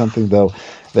definitely something though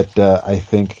that I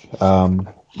think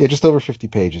just over 50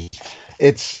 pages.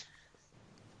 It's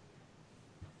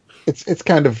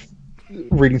kind of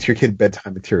reading to your kid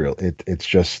bedtime material. It's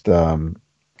just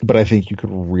but I think you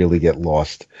could really get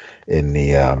lost in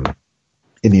the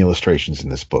illustrations in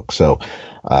this book. So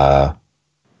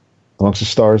Amongst the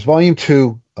Stars, Volume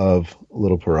 2 of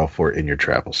Little Perot for In Your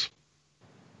Travels.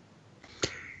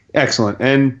 Excellent.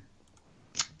 And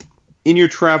in your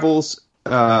travels,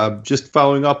 just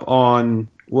following up on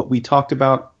what we talked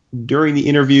about during the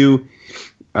interview,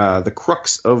 the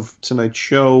crux of tonight's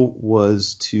show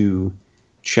was to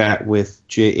chat with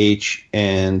JH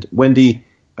and Wendy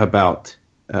about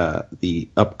the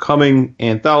upcoming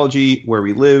anthology, Where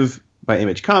We Live, by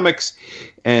Image Comics.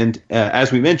 And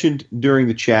as we mentioned during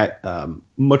the chat,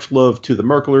 much love to the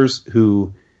Merklers,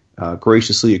 who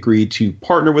graciously agreed to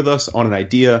partner with us on an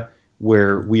idea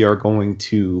where we are going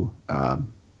to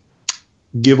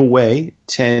give away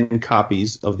 10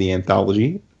 copies of the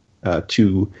anthology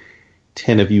to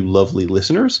 10 of you lovely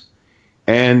listeners.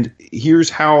 And here's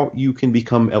how you can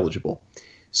become eligible.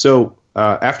 So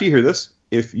after you hear this,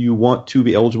 if you want to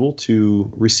be eligible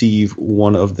to receive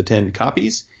one of the 10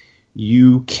 copies,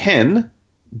 you can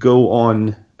go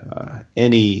on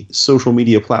any social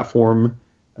media platform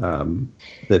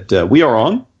that we are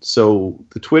on. So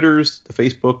the Twitters, the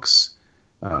Facebooks,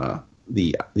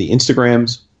 the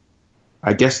Instagrams,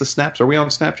 I guess the Snaps. Are we on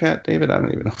Snapchat, David? I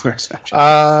don't even know if we're on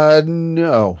Snapchat.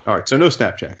 No. All right, so no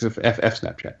Snapchat. F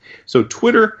Snapchat. So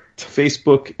Twitter,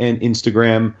 Facebook, and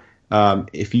Instagram.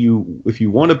 If you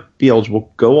want to be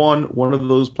eligible, go on one of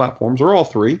those platforms or all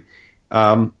three.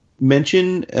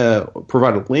 Mention,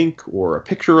 provide a link or a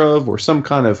picture of or some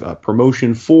kind of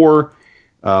promotion for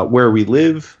Where We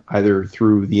Live, either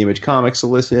through the Image Comics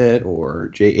solicit or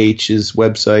JH's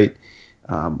website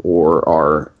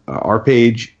or our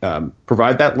page.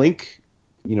 Provide that link,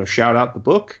 shout out the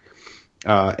book,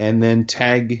 and then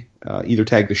either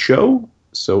tag the show,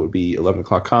 so it would be 11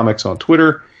 O'Clock Comics on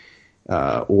Twitter,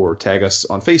 or tag us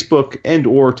on Facebook, and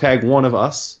or tag one of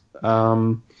us.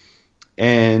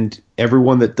 And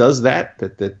everyone that does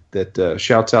that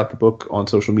shouts out the book on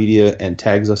social media and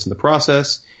tags us in the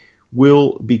process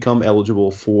will become eligible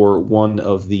for one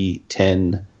of the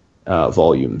 10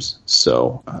 volumes.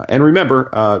 So, and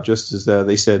remember, just as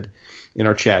they said in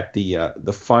our chat,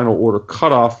 the final order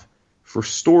cutoff for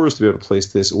stores to be able to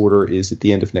place this order is at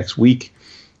the end of next week,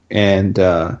 and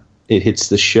it hits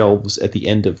the shelves at the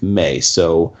end of May.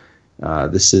 So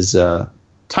this is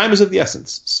time is of the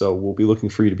essence. So we'll be looking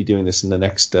for you to be doing this in the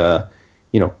next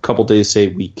couple days, say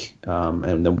week,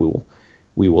 and then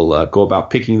we will go about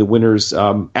picking the winners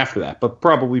after that, but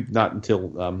probably not until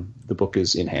the book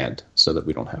is in hand, so that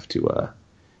we don't have to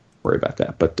worry about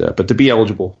that. But to be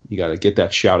eligible, you got to get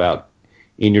that shout out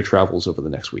in your travels over the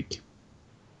next week.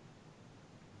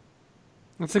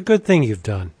 It's a good thing you've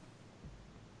done.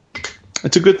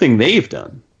 It's a good thing they've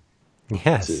done.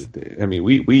 Yes. I mean,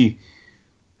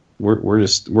 we're a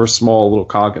small little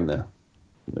cog in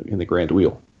the grand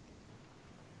wheel.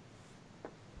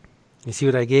 You see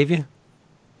what I gave you?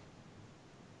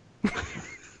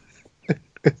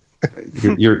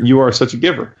 You are such a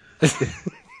giver.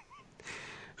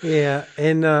 Yeah,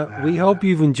 and we hope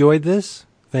you've enjoyed this.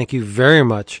 Thank you very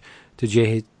much to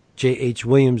J.H.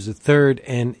 Williams III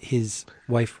and his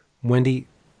wife, Wendy.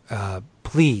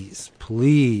 Please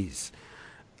peruse,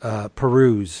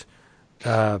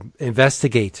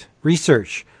 investigate,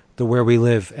 research the Where We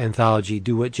Live anthology.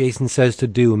 Do what Jason says to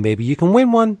do. Maybe you can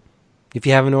win one if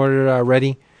you haven't ordered it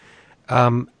already.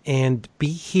 And be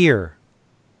here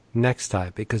next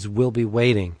time, because we'll be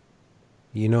waiting.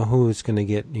 You know who's going to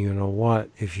get you know what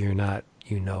if you're not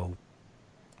you know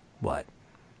what.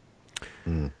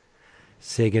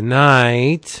 Say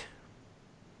goodnight.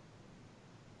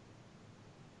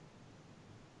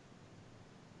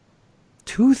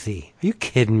 Toothy. Are you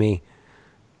kidding me?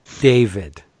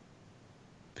 David.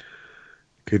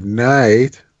 Good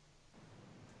night.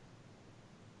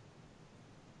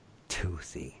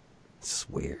 Toothy. It's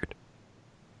weird.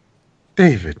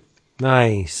 David.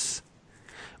 Nice.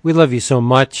 We love you so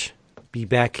much. Be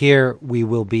back here. We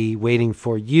will be waiting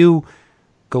for you.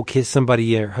 Go kiss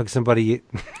somebody or hug somebody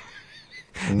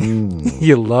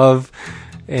you love.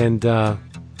 And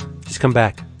just come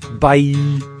back. Bye.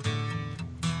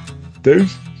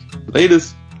 Deuce.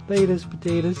 Latest.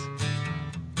 Potatoes.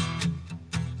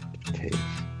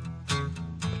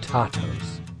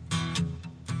 Potatoes.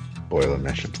 Boil and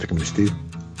mash them, stick them in stew.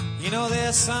 You know,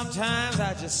 there's sometimes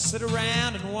I just sit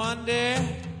around and wonder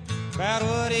about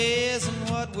what is and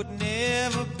what would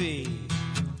never be.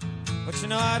 But you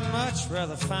know, I'd much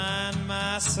rather find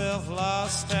myself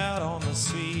lost out on the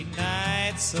sweet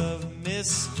nights of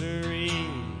mystery.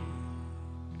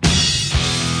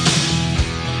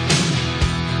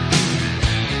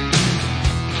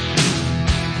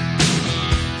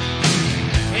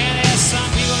 And there's some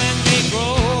people that they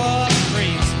grow up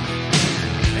crazy,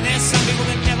 and there's some people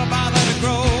that never bother to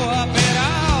grow up at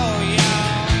all,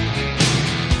 y'all.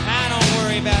 I don't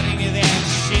worry about any of that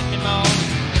shit anymore.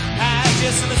 I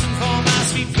just listen for my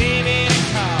sweet baby to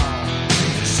call.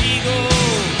 And she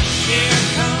goes, here it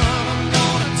come, I'm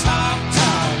gonna talk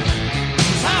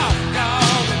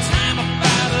all the time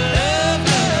about love.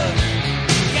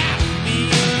 Got me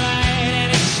a light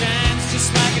and it shines just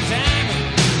like a diamond.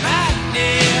 I'd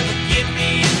never get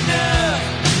me enough.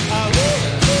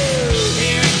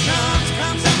 Here it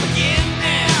comes up again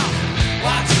now.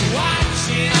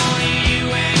 Watching on you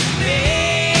and me.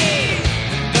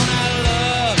 Don't I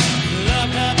love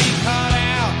to be caught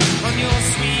out on your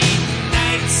sweet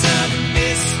nights of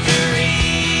mystery.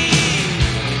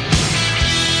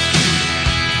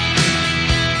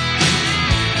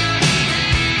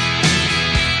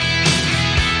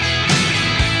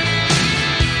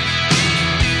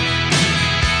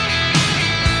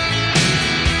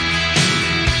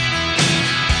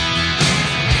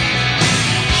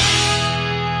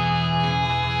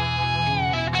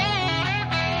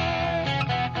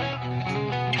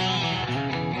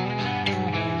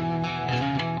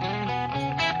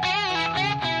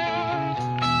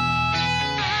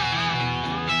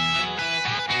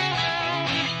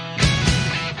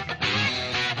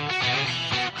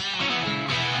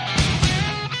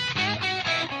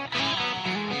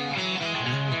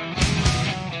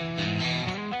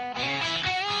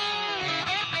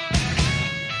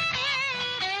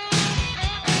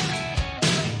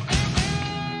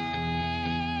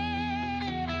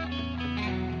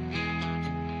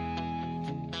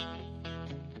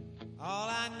 All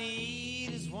I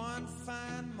need is one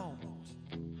fine moment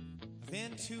of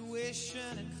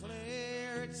intuition and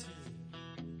clarity.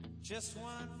 Just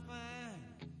one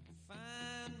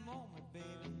fine moment, baby.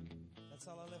 That's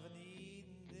all I'll ever